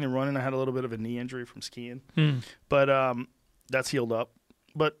hiking than running. I had a little bit of a knee injury from skiing. But that's healed up.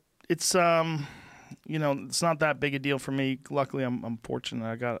 But it's, you know, it's not that big a deal for me. Luckily, I'm fortunate.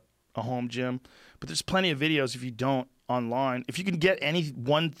 I got a home gym. But there's plenty of videos if you don't online. If you can get any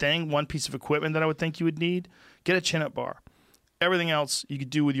one piece of equipment that I would think you would need, get a chin-up bar. Everything else you could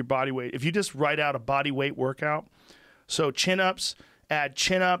do with your body weight. If you just write out a body weight workout, so chin-ups, add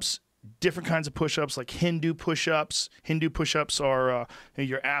chin-ups, different kinds of push-ups like Hindu push-ups. Hindu push-ups are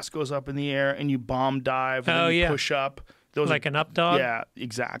your ass goes up in the air and you bomb dive and then you push up. Those like an up dog? Yeah,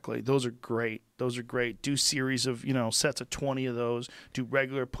 exactly. Those are great. Do series of, you know, sets of 20 of those. Do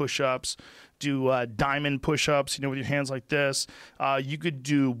regular push-ups. Do diamond push-ups, you know, with your hands like this. You could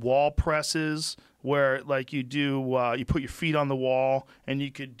do wall presses where, like, you put your feet on the wall, and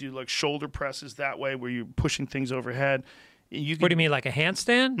you could do, like, shoulder presses that way where you're pushing things overhead. What do you mean, like a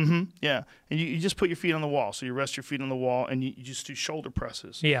handstand? Mm-hmm, yeah. And you just put your feet on the wall. So you rest your feet on the wall, and you just do shoulder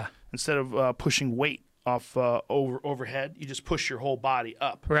presses. Yeah. Instead of pushing weight off overhead, you just push your whole body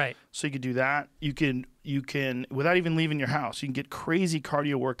up. Right. So you could do that. You can without even leaving your house, you can get crazy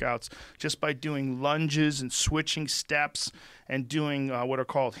cardio workouts just by doing lunges and switching steps and doing what are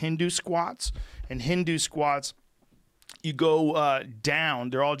called Hindu squats. And Hindu squats, you go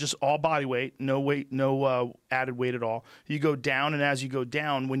down. They're all body weight, no weight, no added weight at all. You go down, and as you go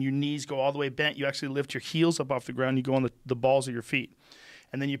down, when your knees go all the way bent, you actually lift your heels up off the ground. You go on the balls of your feet.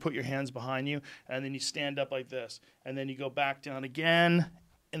 And then you put your hands behind you, and then you stand up like this. And then you go back down again,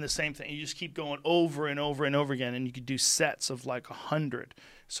 and the same thing. You just keep going over and over and over again, and you could do sets of like 100.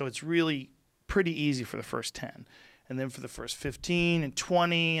 So it's really pretty easy for the first 10. And then for the first 15 and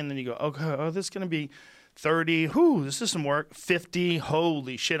 20, and then you go, okay, this is going to be 30. Whoo, this is some work. 50.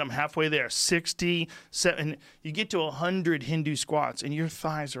 Holy shit, I'm halfway there. 60. 7. You get to 100 Hindu squats, and your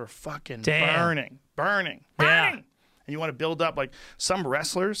thighs are fucking burning. Yeah. And you want to build up, like some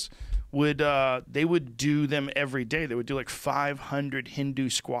wrestlers would do them every day. They would do like 500 Hindu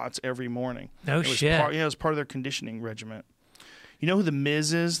squats every morning. No shit. It was part of their conditioning regiment. You know who The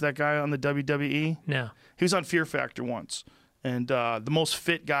Miz is, that guy on the WWE? No. He was on Fear Factor once. And the most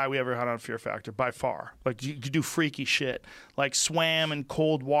fit guy we ever had on Fear Factor, by far. Like, you could do freaky shit. Like, swam in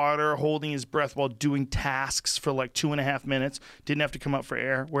cold water, holding his breath while doing tasks for like 2.5 minutes. Didn't have to come up for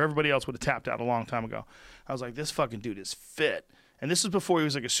air, where everybody else would have tapped out a long time ago. I was like, this fucking dude is fit. And this was before he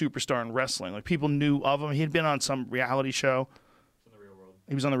was like a superstar in wrestling. Like, people knew of him. He had been on some reality show. In the Real World.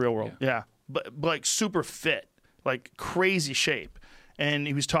 He was on The Real World, yeah. But like, super fit. Like, crazy shape. And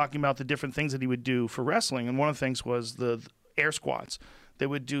he was talking about the different things that he would do for wrestling. And one of the things was the air squats. They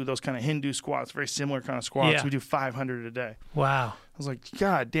would do those kind of Hindu squats, very similar kind of squats. Yeah. We do 500 a day. Wow. I was like,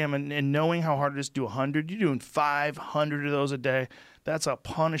 God damn. And knowing how hard it is to do 100, you're doing 500 of those a day. That's a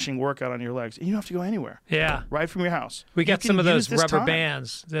punishing workout on your legs. And you don't have to go anywhere. Yeah. Right from your house. We got some of those rubber time.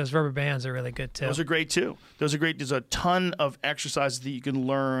 bands. Those rubber bands are really good, too. Those are great, too. Those are great. There's a ton of exercises that you can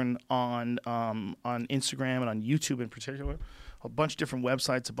learn on Instagram and on YouTube in particular. A bunch of different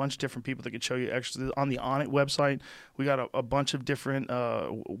websites, a bunch of different people that can show you exercises. On the On It website, we got a bunch of different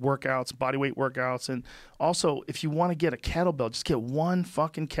workouts, bodyweight workouts. And also, if you want to get a kettlebell, just get one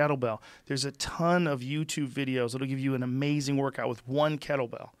fucking kettlebell. There's a ton of YouTube videos that'll give you an amazing workout with one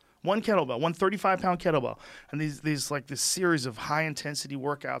kettlebell. One 35-pound kettlebell. And these like this series of high-intensity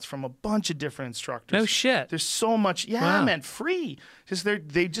workouts from a bunch of different instructors. No shit. There's so much. Yeah, Wow. man, free.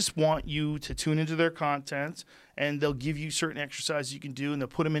 They just want you to tune into their content, and they'll give you certain exercises you can do, and they'll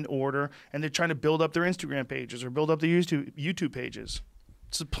put them in order, and they're trying to build up their Instagram pages or build up their YouTube pages.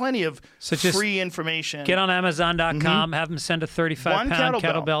 So plenty of free information. Get on Amazon.com, have them send a 35-pound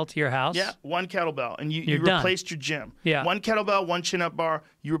kettlebell to your house. Yeah, one kettlebell, and you You're done. replaced your gym. Yeah. One kettlebell, one chin-up bar,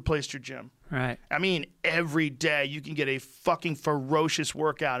 you replaced your gym. Right. I mean, every day you can get a fucking ferocious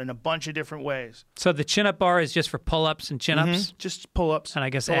workout in a bunch of different ways. So the chin-up bar is just for pull-ups and chin-ups? Just pull-ups. And I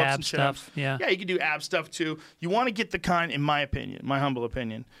guess pull-ups ab and chin-ups. stuff, yeah. Yeah, you can do ab stuff too. You want to get the kind, in my opinion, my humble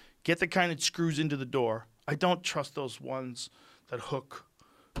opinion, get the kind that screws into the door. I don't trust those ones that hook.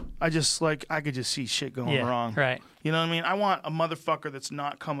 I could just see shit going wrong. Right. You know what I mean? I want a motherfucker that's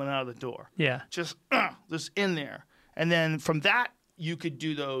not coming out of the door. Yeah. Just in there. And then from that, you could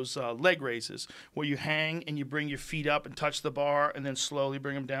do those leg raises where you hang and you bring your feet up and touch the bar and then slowly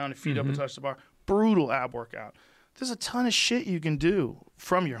bring them down and feet up and touch the bar. Brutal ab workout. There's a ton of shit you can do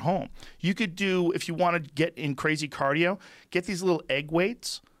from your home. You could do, if you want to get in crazy cardio, get these little egg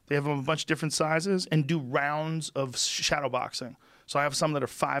weights. They have them a bunch of different sizes and do rounds of shadow boxing. So I have some that are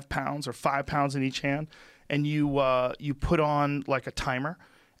 5 pounds or 5 pounds in each hand. And you put on like a timer.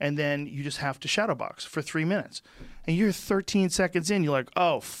 And then you just have to shadow box for 3 minutes. And you're 13 seconds in, you're like,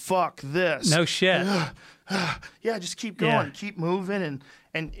 oh, fuck this. No shit. Yeah, just keep going, keep moving.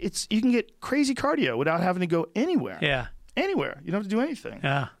 And you can get crazy cardio without having to go anywhere. Yeah. Anywhere. You don't have to do anything.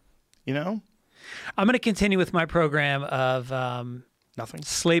 Yeah. You know? I'm going to continue with my program of Nothing.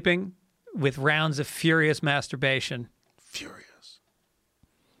 sleeping with rounds of furious masturbation. Furious.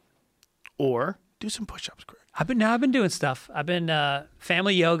 Or do some push-ups, Greg. I've been doing stuff. I've been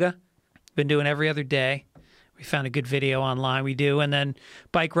family yoga. Been doing every other day. We found a good video online. We do, and then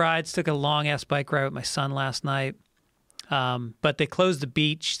bike rides. Took a long ass bike ride with my son last night. But they closed the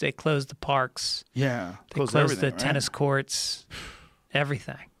beach. They closed the parks. Yeah. They closed the tennis courts.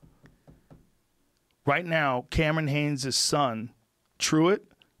 Everything. Right now, Cameron Haynes' son, Truett,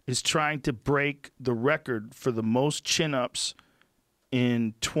 is trying to break the record for the most chin-ups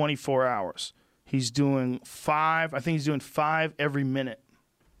in 24 hours. He's doing 5. I think he's doing 5 every minute.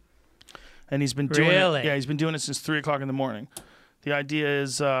 And he's been doing it. Yeah, he's been doing it since 3 o'clock in the morning. The idea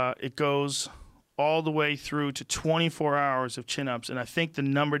is it goes all the way through to 24 hours of chin-ups. And I think the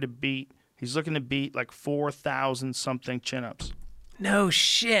number to beat, he's looking to beat like 4,000 something chin-ups. No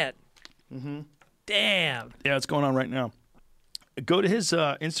shit. Damn. Yeah, it's going on right now. Go to his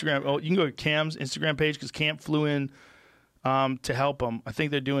Instagram. Oh, you can go to Cam's Instagram page because Cam flew in to help him. I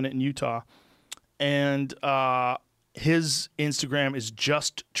think they're doing it in Utah. And his Instagram is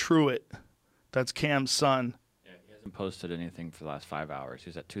just Truett. That's Cam's son. Yeah, he hasn't posted anything for the last 5 hours.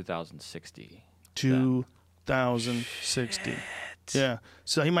 He's at 2,060. 2,060. Yeah.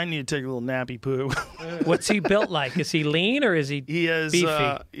 So he might need to take a little nappy poo. What's he built like? Is he lean or is he beefy?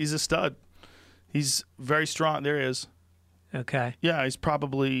 He's a stud. He's very strong. There he is. Okay. Yeah, he's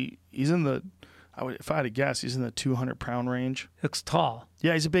in the, if I had to guess, he's in the 200-pound range. Looks tall.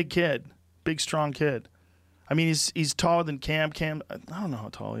 Yeah, he's a big kid. Big, strong kid. I mean, he's taller than Cam. Cam, I don't know how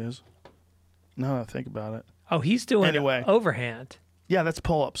tall he is. Now that I think about it. Oh, he's doing Anyway. overhand. Yeah, that's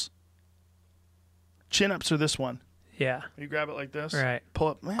pull-ups. Chin-ups are this one. Yeah. You grab it like this. Right. Pull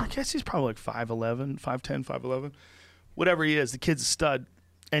up. Man, I guess he's probably like 5'11", 5'10", 5'11". Whatever he is, the kid's a stud.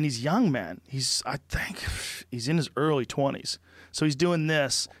 And he's young, man. I think he's in his early 20s. So he's doing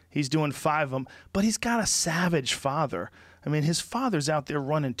this. He's doing 5 of them. But he's got a savage father. I mean, his father's out there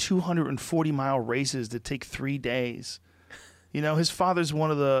running 240-mile races that take 3 days. You know, his father's one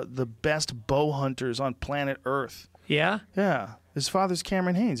of the best bow hunters on planet Earth. Yeah? Yeah. His father's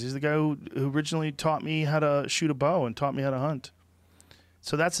Cameron Haynes. He's the guy who originally taught me how to shoot a bow and taught me how to hunt.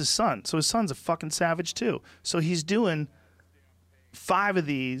 So that's his son. So his son's a fucking savage, too. So he's doing 5 of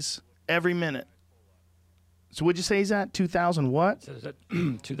these every minute. So what'd you say he's at? 2,000 what? So is that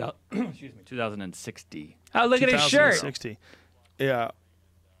 2,060. Oh, look at his shirt. 2,060. Yeah.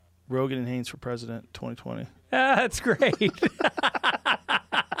 Rogan and Haynes for president 2020. Ah, that's great.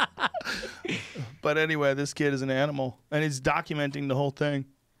 But anyway, this kid is an animal, and he's documenting the whole thing.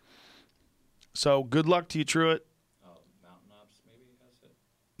 So good luck to you, Truett. Mountain Ops, maybe that's it.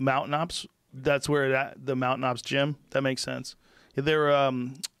 Mountain Ops, that's where it at, the Mountain Ops gym. That makes sense. Yeah, they're a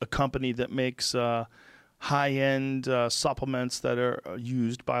company that makes high-end supplements that are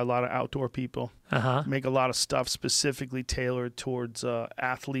used by a lot of outdoor people. Uh-huh. Make a lot of stuff specifically tailored towards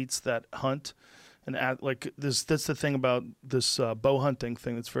athletes that hunt. And that's the thing about this bow hunting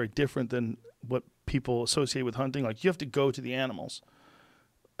thing that's very different than what people associate with hunting. Like, you have to go to the animals,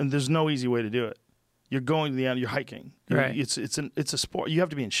 and there's no easy way to do it. You're going to the animal. You're hiking. Right. It's a sport. You have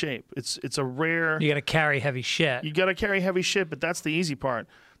to be in shape. It's a rare. You got to carry heavy shit. You got to carry heavy shit, but that's the easy part.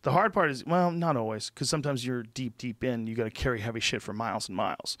 The hard part is, well, not always, because sometimes you're deep in. You got to carry heavy shit for miles and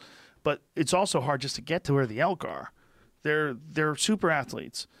miles. But it's also hard just to get to where the elk are. They're super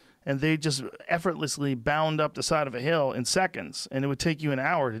athletes, and they just effortlessly bound up the side of a hill in seconds, and it would take you an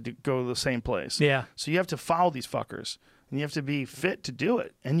hour to go to the same place. Yeah. So you have to follow these fuckers. and you have to be fit to do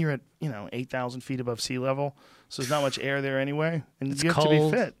it. And you're at 8,000 feet above sea level, so there's not much air there anyway, and It's you have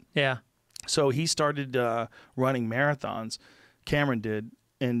cold. to be fit. Yeah. So he started running marathons. Cameron did,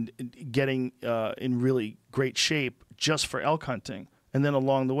 and getting in really great shape just for elk hunting. And then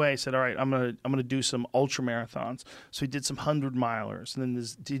along the way, he said, "All right, I'm gonna do some ultra marathons." So he did some 100-milers, and then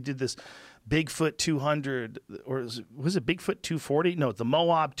he did this Bigfoot 200, or was it Bigfoot 240? No, the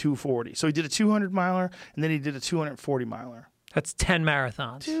Moab 240. So he did a 200-miler, and then he did a 240-miler. That's 10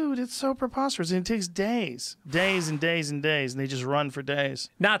 marathons. Dude, it's so preposterous, and it takes days and days and days, and they just run for days.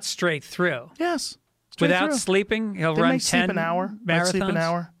 Not straight through. Yes, straight Without through. sleeping, he'll They run may 10 sleep an hour. Might sleep an marathons?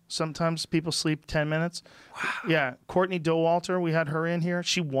 hour. Sometimes people sleep 10 minutes. Wow. Yeah. Courtney Dowalter, we had her in here.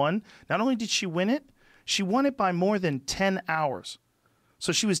 She won. Not only did she win it, she won it by more than 10 hours.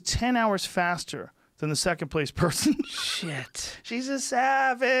 So she was 10 hours faster than the second place person. Shit. She's a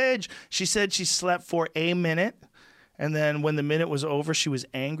savage. She said she slept for a minute. And then when the minute was over, she was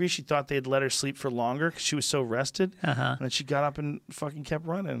angry. She thought they had let her sleep for longer because she was so rested. And then she got up and fucking kept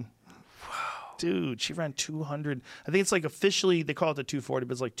running. Dude, she ran 200. I think it's like officially, they call it the 240,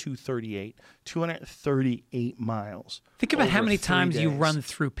 but it's like 238. 238 miles. Think about how over many 3 times you days. run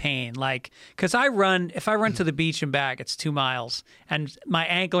through pain. Like, because if I run to the beach and back, it's 2 miles. And my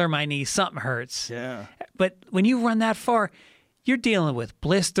ankle or my knee, something hurts. Yeah. But when you run that far, you're dealing with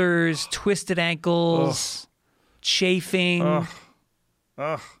blisters, twisted ankles, chafing. Ugh.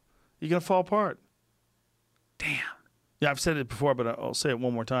 You're going to fall apart. Damn. Yeah, I've said it before, but I'll say it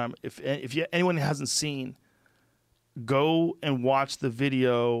one more time. If anyone hasn't seen, go and watch the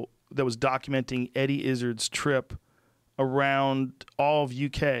video that was documenting Eddie Izzard's trip around all of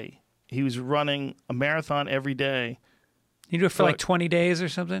UK. He was running a marathon every day. You do it for like 20 days or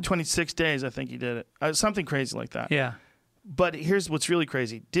something? 26 days, I think he did it. Something crazy like that. Yeah. But here's what's really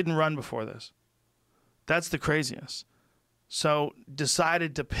crazy. Didn't run before this. That's the craziest. So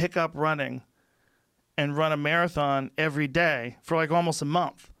decided to pick up running and run a marathon every day for like almost a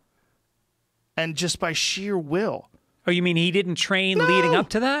month. And just by sheer will. Oh, you mean he didn't train leading up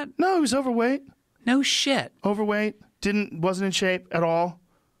to that? No, he was overweight. No shit. Overweight. Wasn't in shape at all.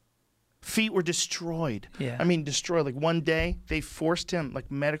 Feet were destroyed. Yeah. I mean, destroyed. Like one day, they forced him,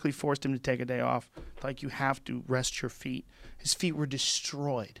 like medically forced him to take a day off. Like, you have to rest your feet. His feet were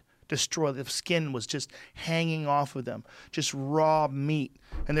destroyed. Destroyed. The skin was just hanging off of them. Just raw meat.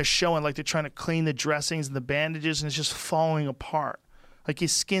 And they're showing, like, they're trying to clean the dressings and the bandages, and it's just falling apart. Like,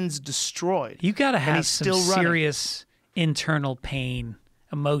 his skin's destroyed. You got to And have he's some still running. serious internal pain,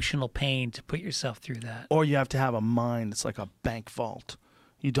 emotional pain to put yourself through that. Or you have to have a mind that's like a bank vault.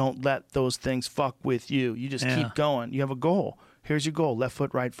 You don't let those things fuck with you. You just keep going. You have a goal. Here's your goal. Left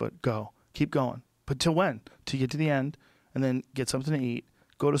foot, right foot, go. Keep going. But till when? Till you get to the end, and then get something to eat,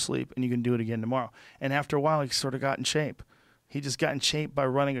 go to sleep, and you can do it again tomorrow. And after a while, he sort of got in shape. He just got in shape by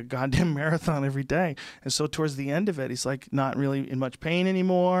running a goddamn marathon every day. And so towards the end of it, he's like not really in much pain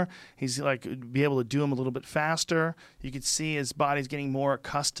anymore. He's like be able to do them a little bit faster. You could see his body's getting more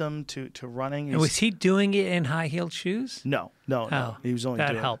accustomed to running. And was he doing it in high-heeled shoes? No. Oh, He was only that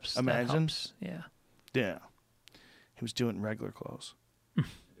doing helps. Imagine. That helps. Yeah. Yeah. He was doing regular clothes.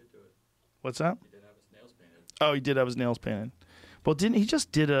 What's that? He did have his nails painted. Oh, he did have his nails painted. Well, didn't he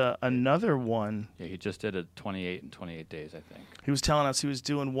just did another one? Yeah, he just did a 28 and 28 days, I think. He was telling us he was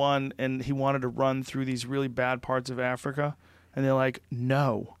doing one, and he wanted to run through these really bad parts of Africa. And they're like,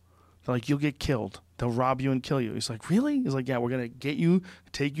 no. They're like, you'll get killed. They'll rob you and kill you. He's like, really? He's like, yeah, we're going to get you,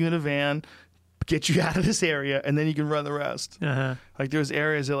 take you in a van, get you out of this area, and then you can run the rest. Uh-huh. Like, there's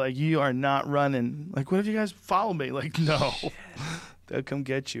areas that, like, you are not running. Like, what if you guys follow me? Like, no. They'll come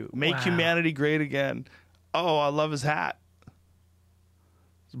get you. Make humanity great again. Oh, I love his hat.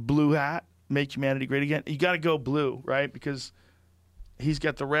 Blue hat. Make humanity great again. You got to go blue, right? Because he's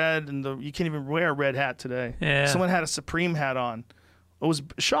got the red, and you can't even wear a red hat today. Yeah. Someone had a Supreme hat on. It was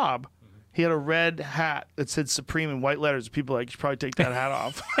Shab. He had a red hat that said Supreme in white letters. People were like, you should probably take that hat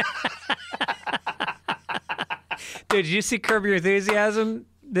off. Dude, did you see Curb Your Enthusiasm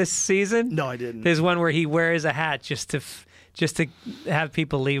this season? No, I didn't. There's one where he wears a hat just to have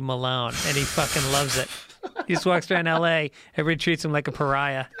people leave him alone, and he fucking loves it. He just walks around L.A. Everybody treats him like a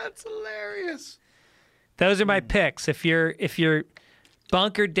pariah. That's hilarious. Those are my picks. If you're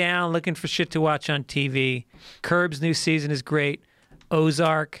bunkered down looking for shit to watch on TV, Curb's new season is great.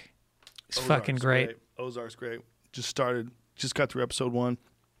 Ozark is fucking great. Ozark's great. Just got through episode 1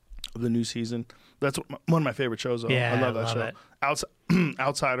 of the new season. That's one of my favorite shows, though. Yeah, I love that show. it.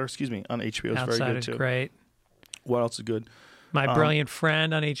 Outsider, on HBO is very good, Outsider's too. great. What else is good? My Brilliant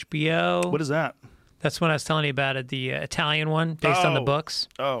Friend on HBO. What is that? That's when I was telling you about it, the Italian one based on the books.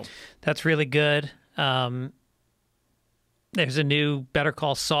 Oh. That's really good. There's a new Better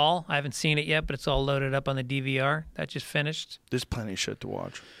Call Saul. I haven't seen it yet, but it's all loaded up on the DVR. That just finished. There's plenty of shit to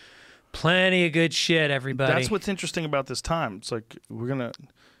watch. Plenty of good shit, everybody. That's what's interesting about this time. It's like you're gonna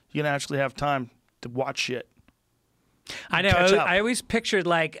actually have time to watch shit. I know. Catch up. I always pictured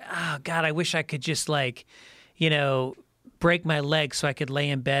like, oh God, I wish I could just like, break my leg so I could lay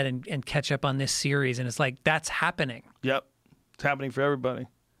in bed and catch up on this series. And it's like, that's happening. Yep. It's happening for everybody.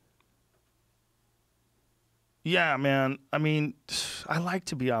 Yeah, man. I mean, I like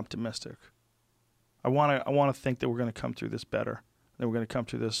to be optimistic. I want to think that we're going to come through this better. That we're going to come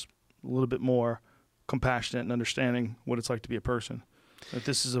through this a little bit more compassionate and understanding what it's like to be a person.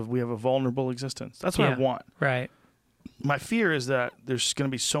 That we have a vulnerable existence. That's what I want. Right. My fear is that there's going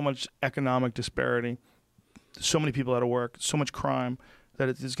to be so much economic disparity, so many people out of work, so much crime,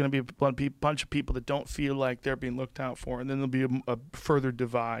 that there's going to be a bunch of people that don't feel like they're being looked out for, and then there'll be a further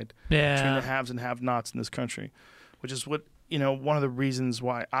divide between the haves and have-nots in this country, which is what, one of the reasons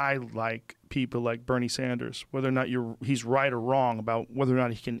why I like people like Bernie Sanders, whether or not he's right or wrong about whether or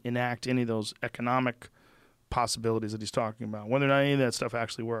not he can enact any of those economic possibilities that he's talking about, whether or not any of that stuff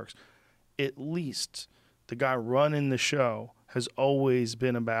actually works. At least the guy running the show has always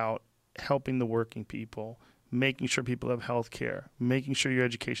been about helping the working people, making sure people have health care, making sure your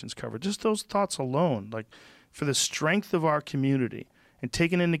education's covered. Just those thoughts alone, like for the strength of our community and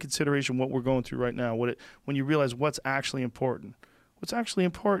taking into consideration what we're going through right now, when you realize what's actually important. What's actually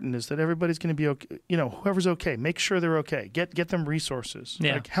important is that everybody's going to be okay. Whoever's okay, make sure they're okay. Get them resources.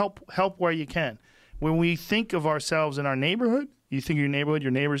 Yeah. Like help where you can. When we think of ourselves in our neighborhood, you think of your neighborhood,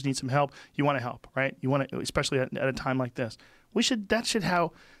 your neighbors need some help, you want to help, right? You want to, especially at a time like this. That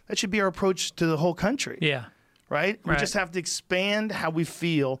should be our approach to the whole country. Yeah. Right? We just have to expand how we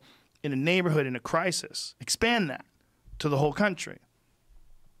feel in a neighborhood in a crisis. Expand that to the whole country.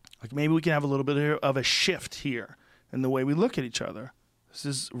 Like maybe we can have a little bit of a shift here in the way we look at each other. This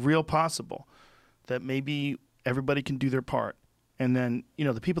is real possible. That maybe everybody can do their part. And then,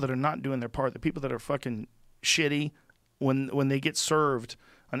 the people that are not doing their part, the people that are fucking shitty, when they get served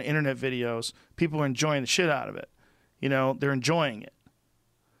on internet videos, people are enjoying the shit out of it. They're enjoying it.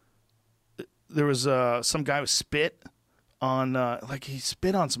 There was some guy with spit on, he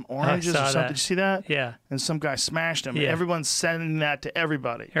spit on some oranges or something. That. Did you see that? Yeah. And some guy smashed him. Yeah. Everyone's sending that to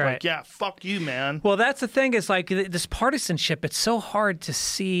everybody. Right. Like, yeah, fuck you, man. Well, that's the thing is like this partisanship, it's so hard to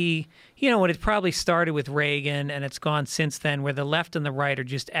see, when it probably started with Reagan and it's gone since then where the left and the right are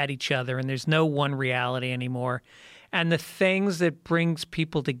just at each other and there's no one reality anymore. And the things that brings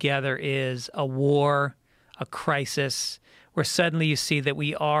people together is a war, a crisis, where suddenly you see that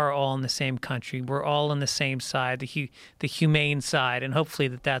we are all in the same country. We're all on the same side, the humane side, and hopefully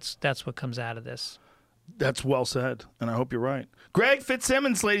that's what comes out of this. That's well said, and I hope you're right. Greg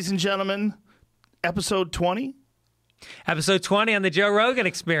Fitzsimmons, ladies and gentlemen, episode 20. Episode 20 on the Joe Rogan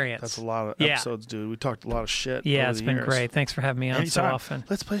Experience. That's a lot of episodes, dude. We talked a lot of shit. Yeah, over it's the been years. great. Thanks for having me on Anytime. so often.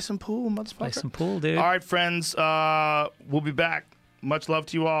 Let's play some pool, motherfucker. Play some pool, dude. All right, friends. We'll be back. Much love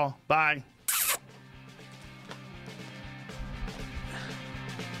to you all. Bye.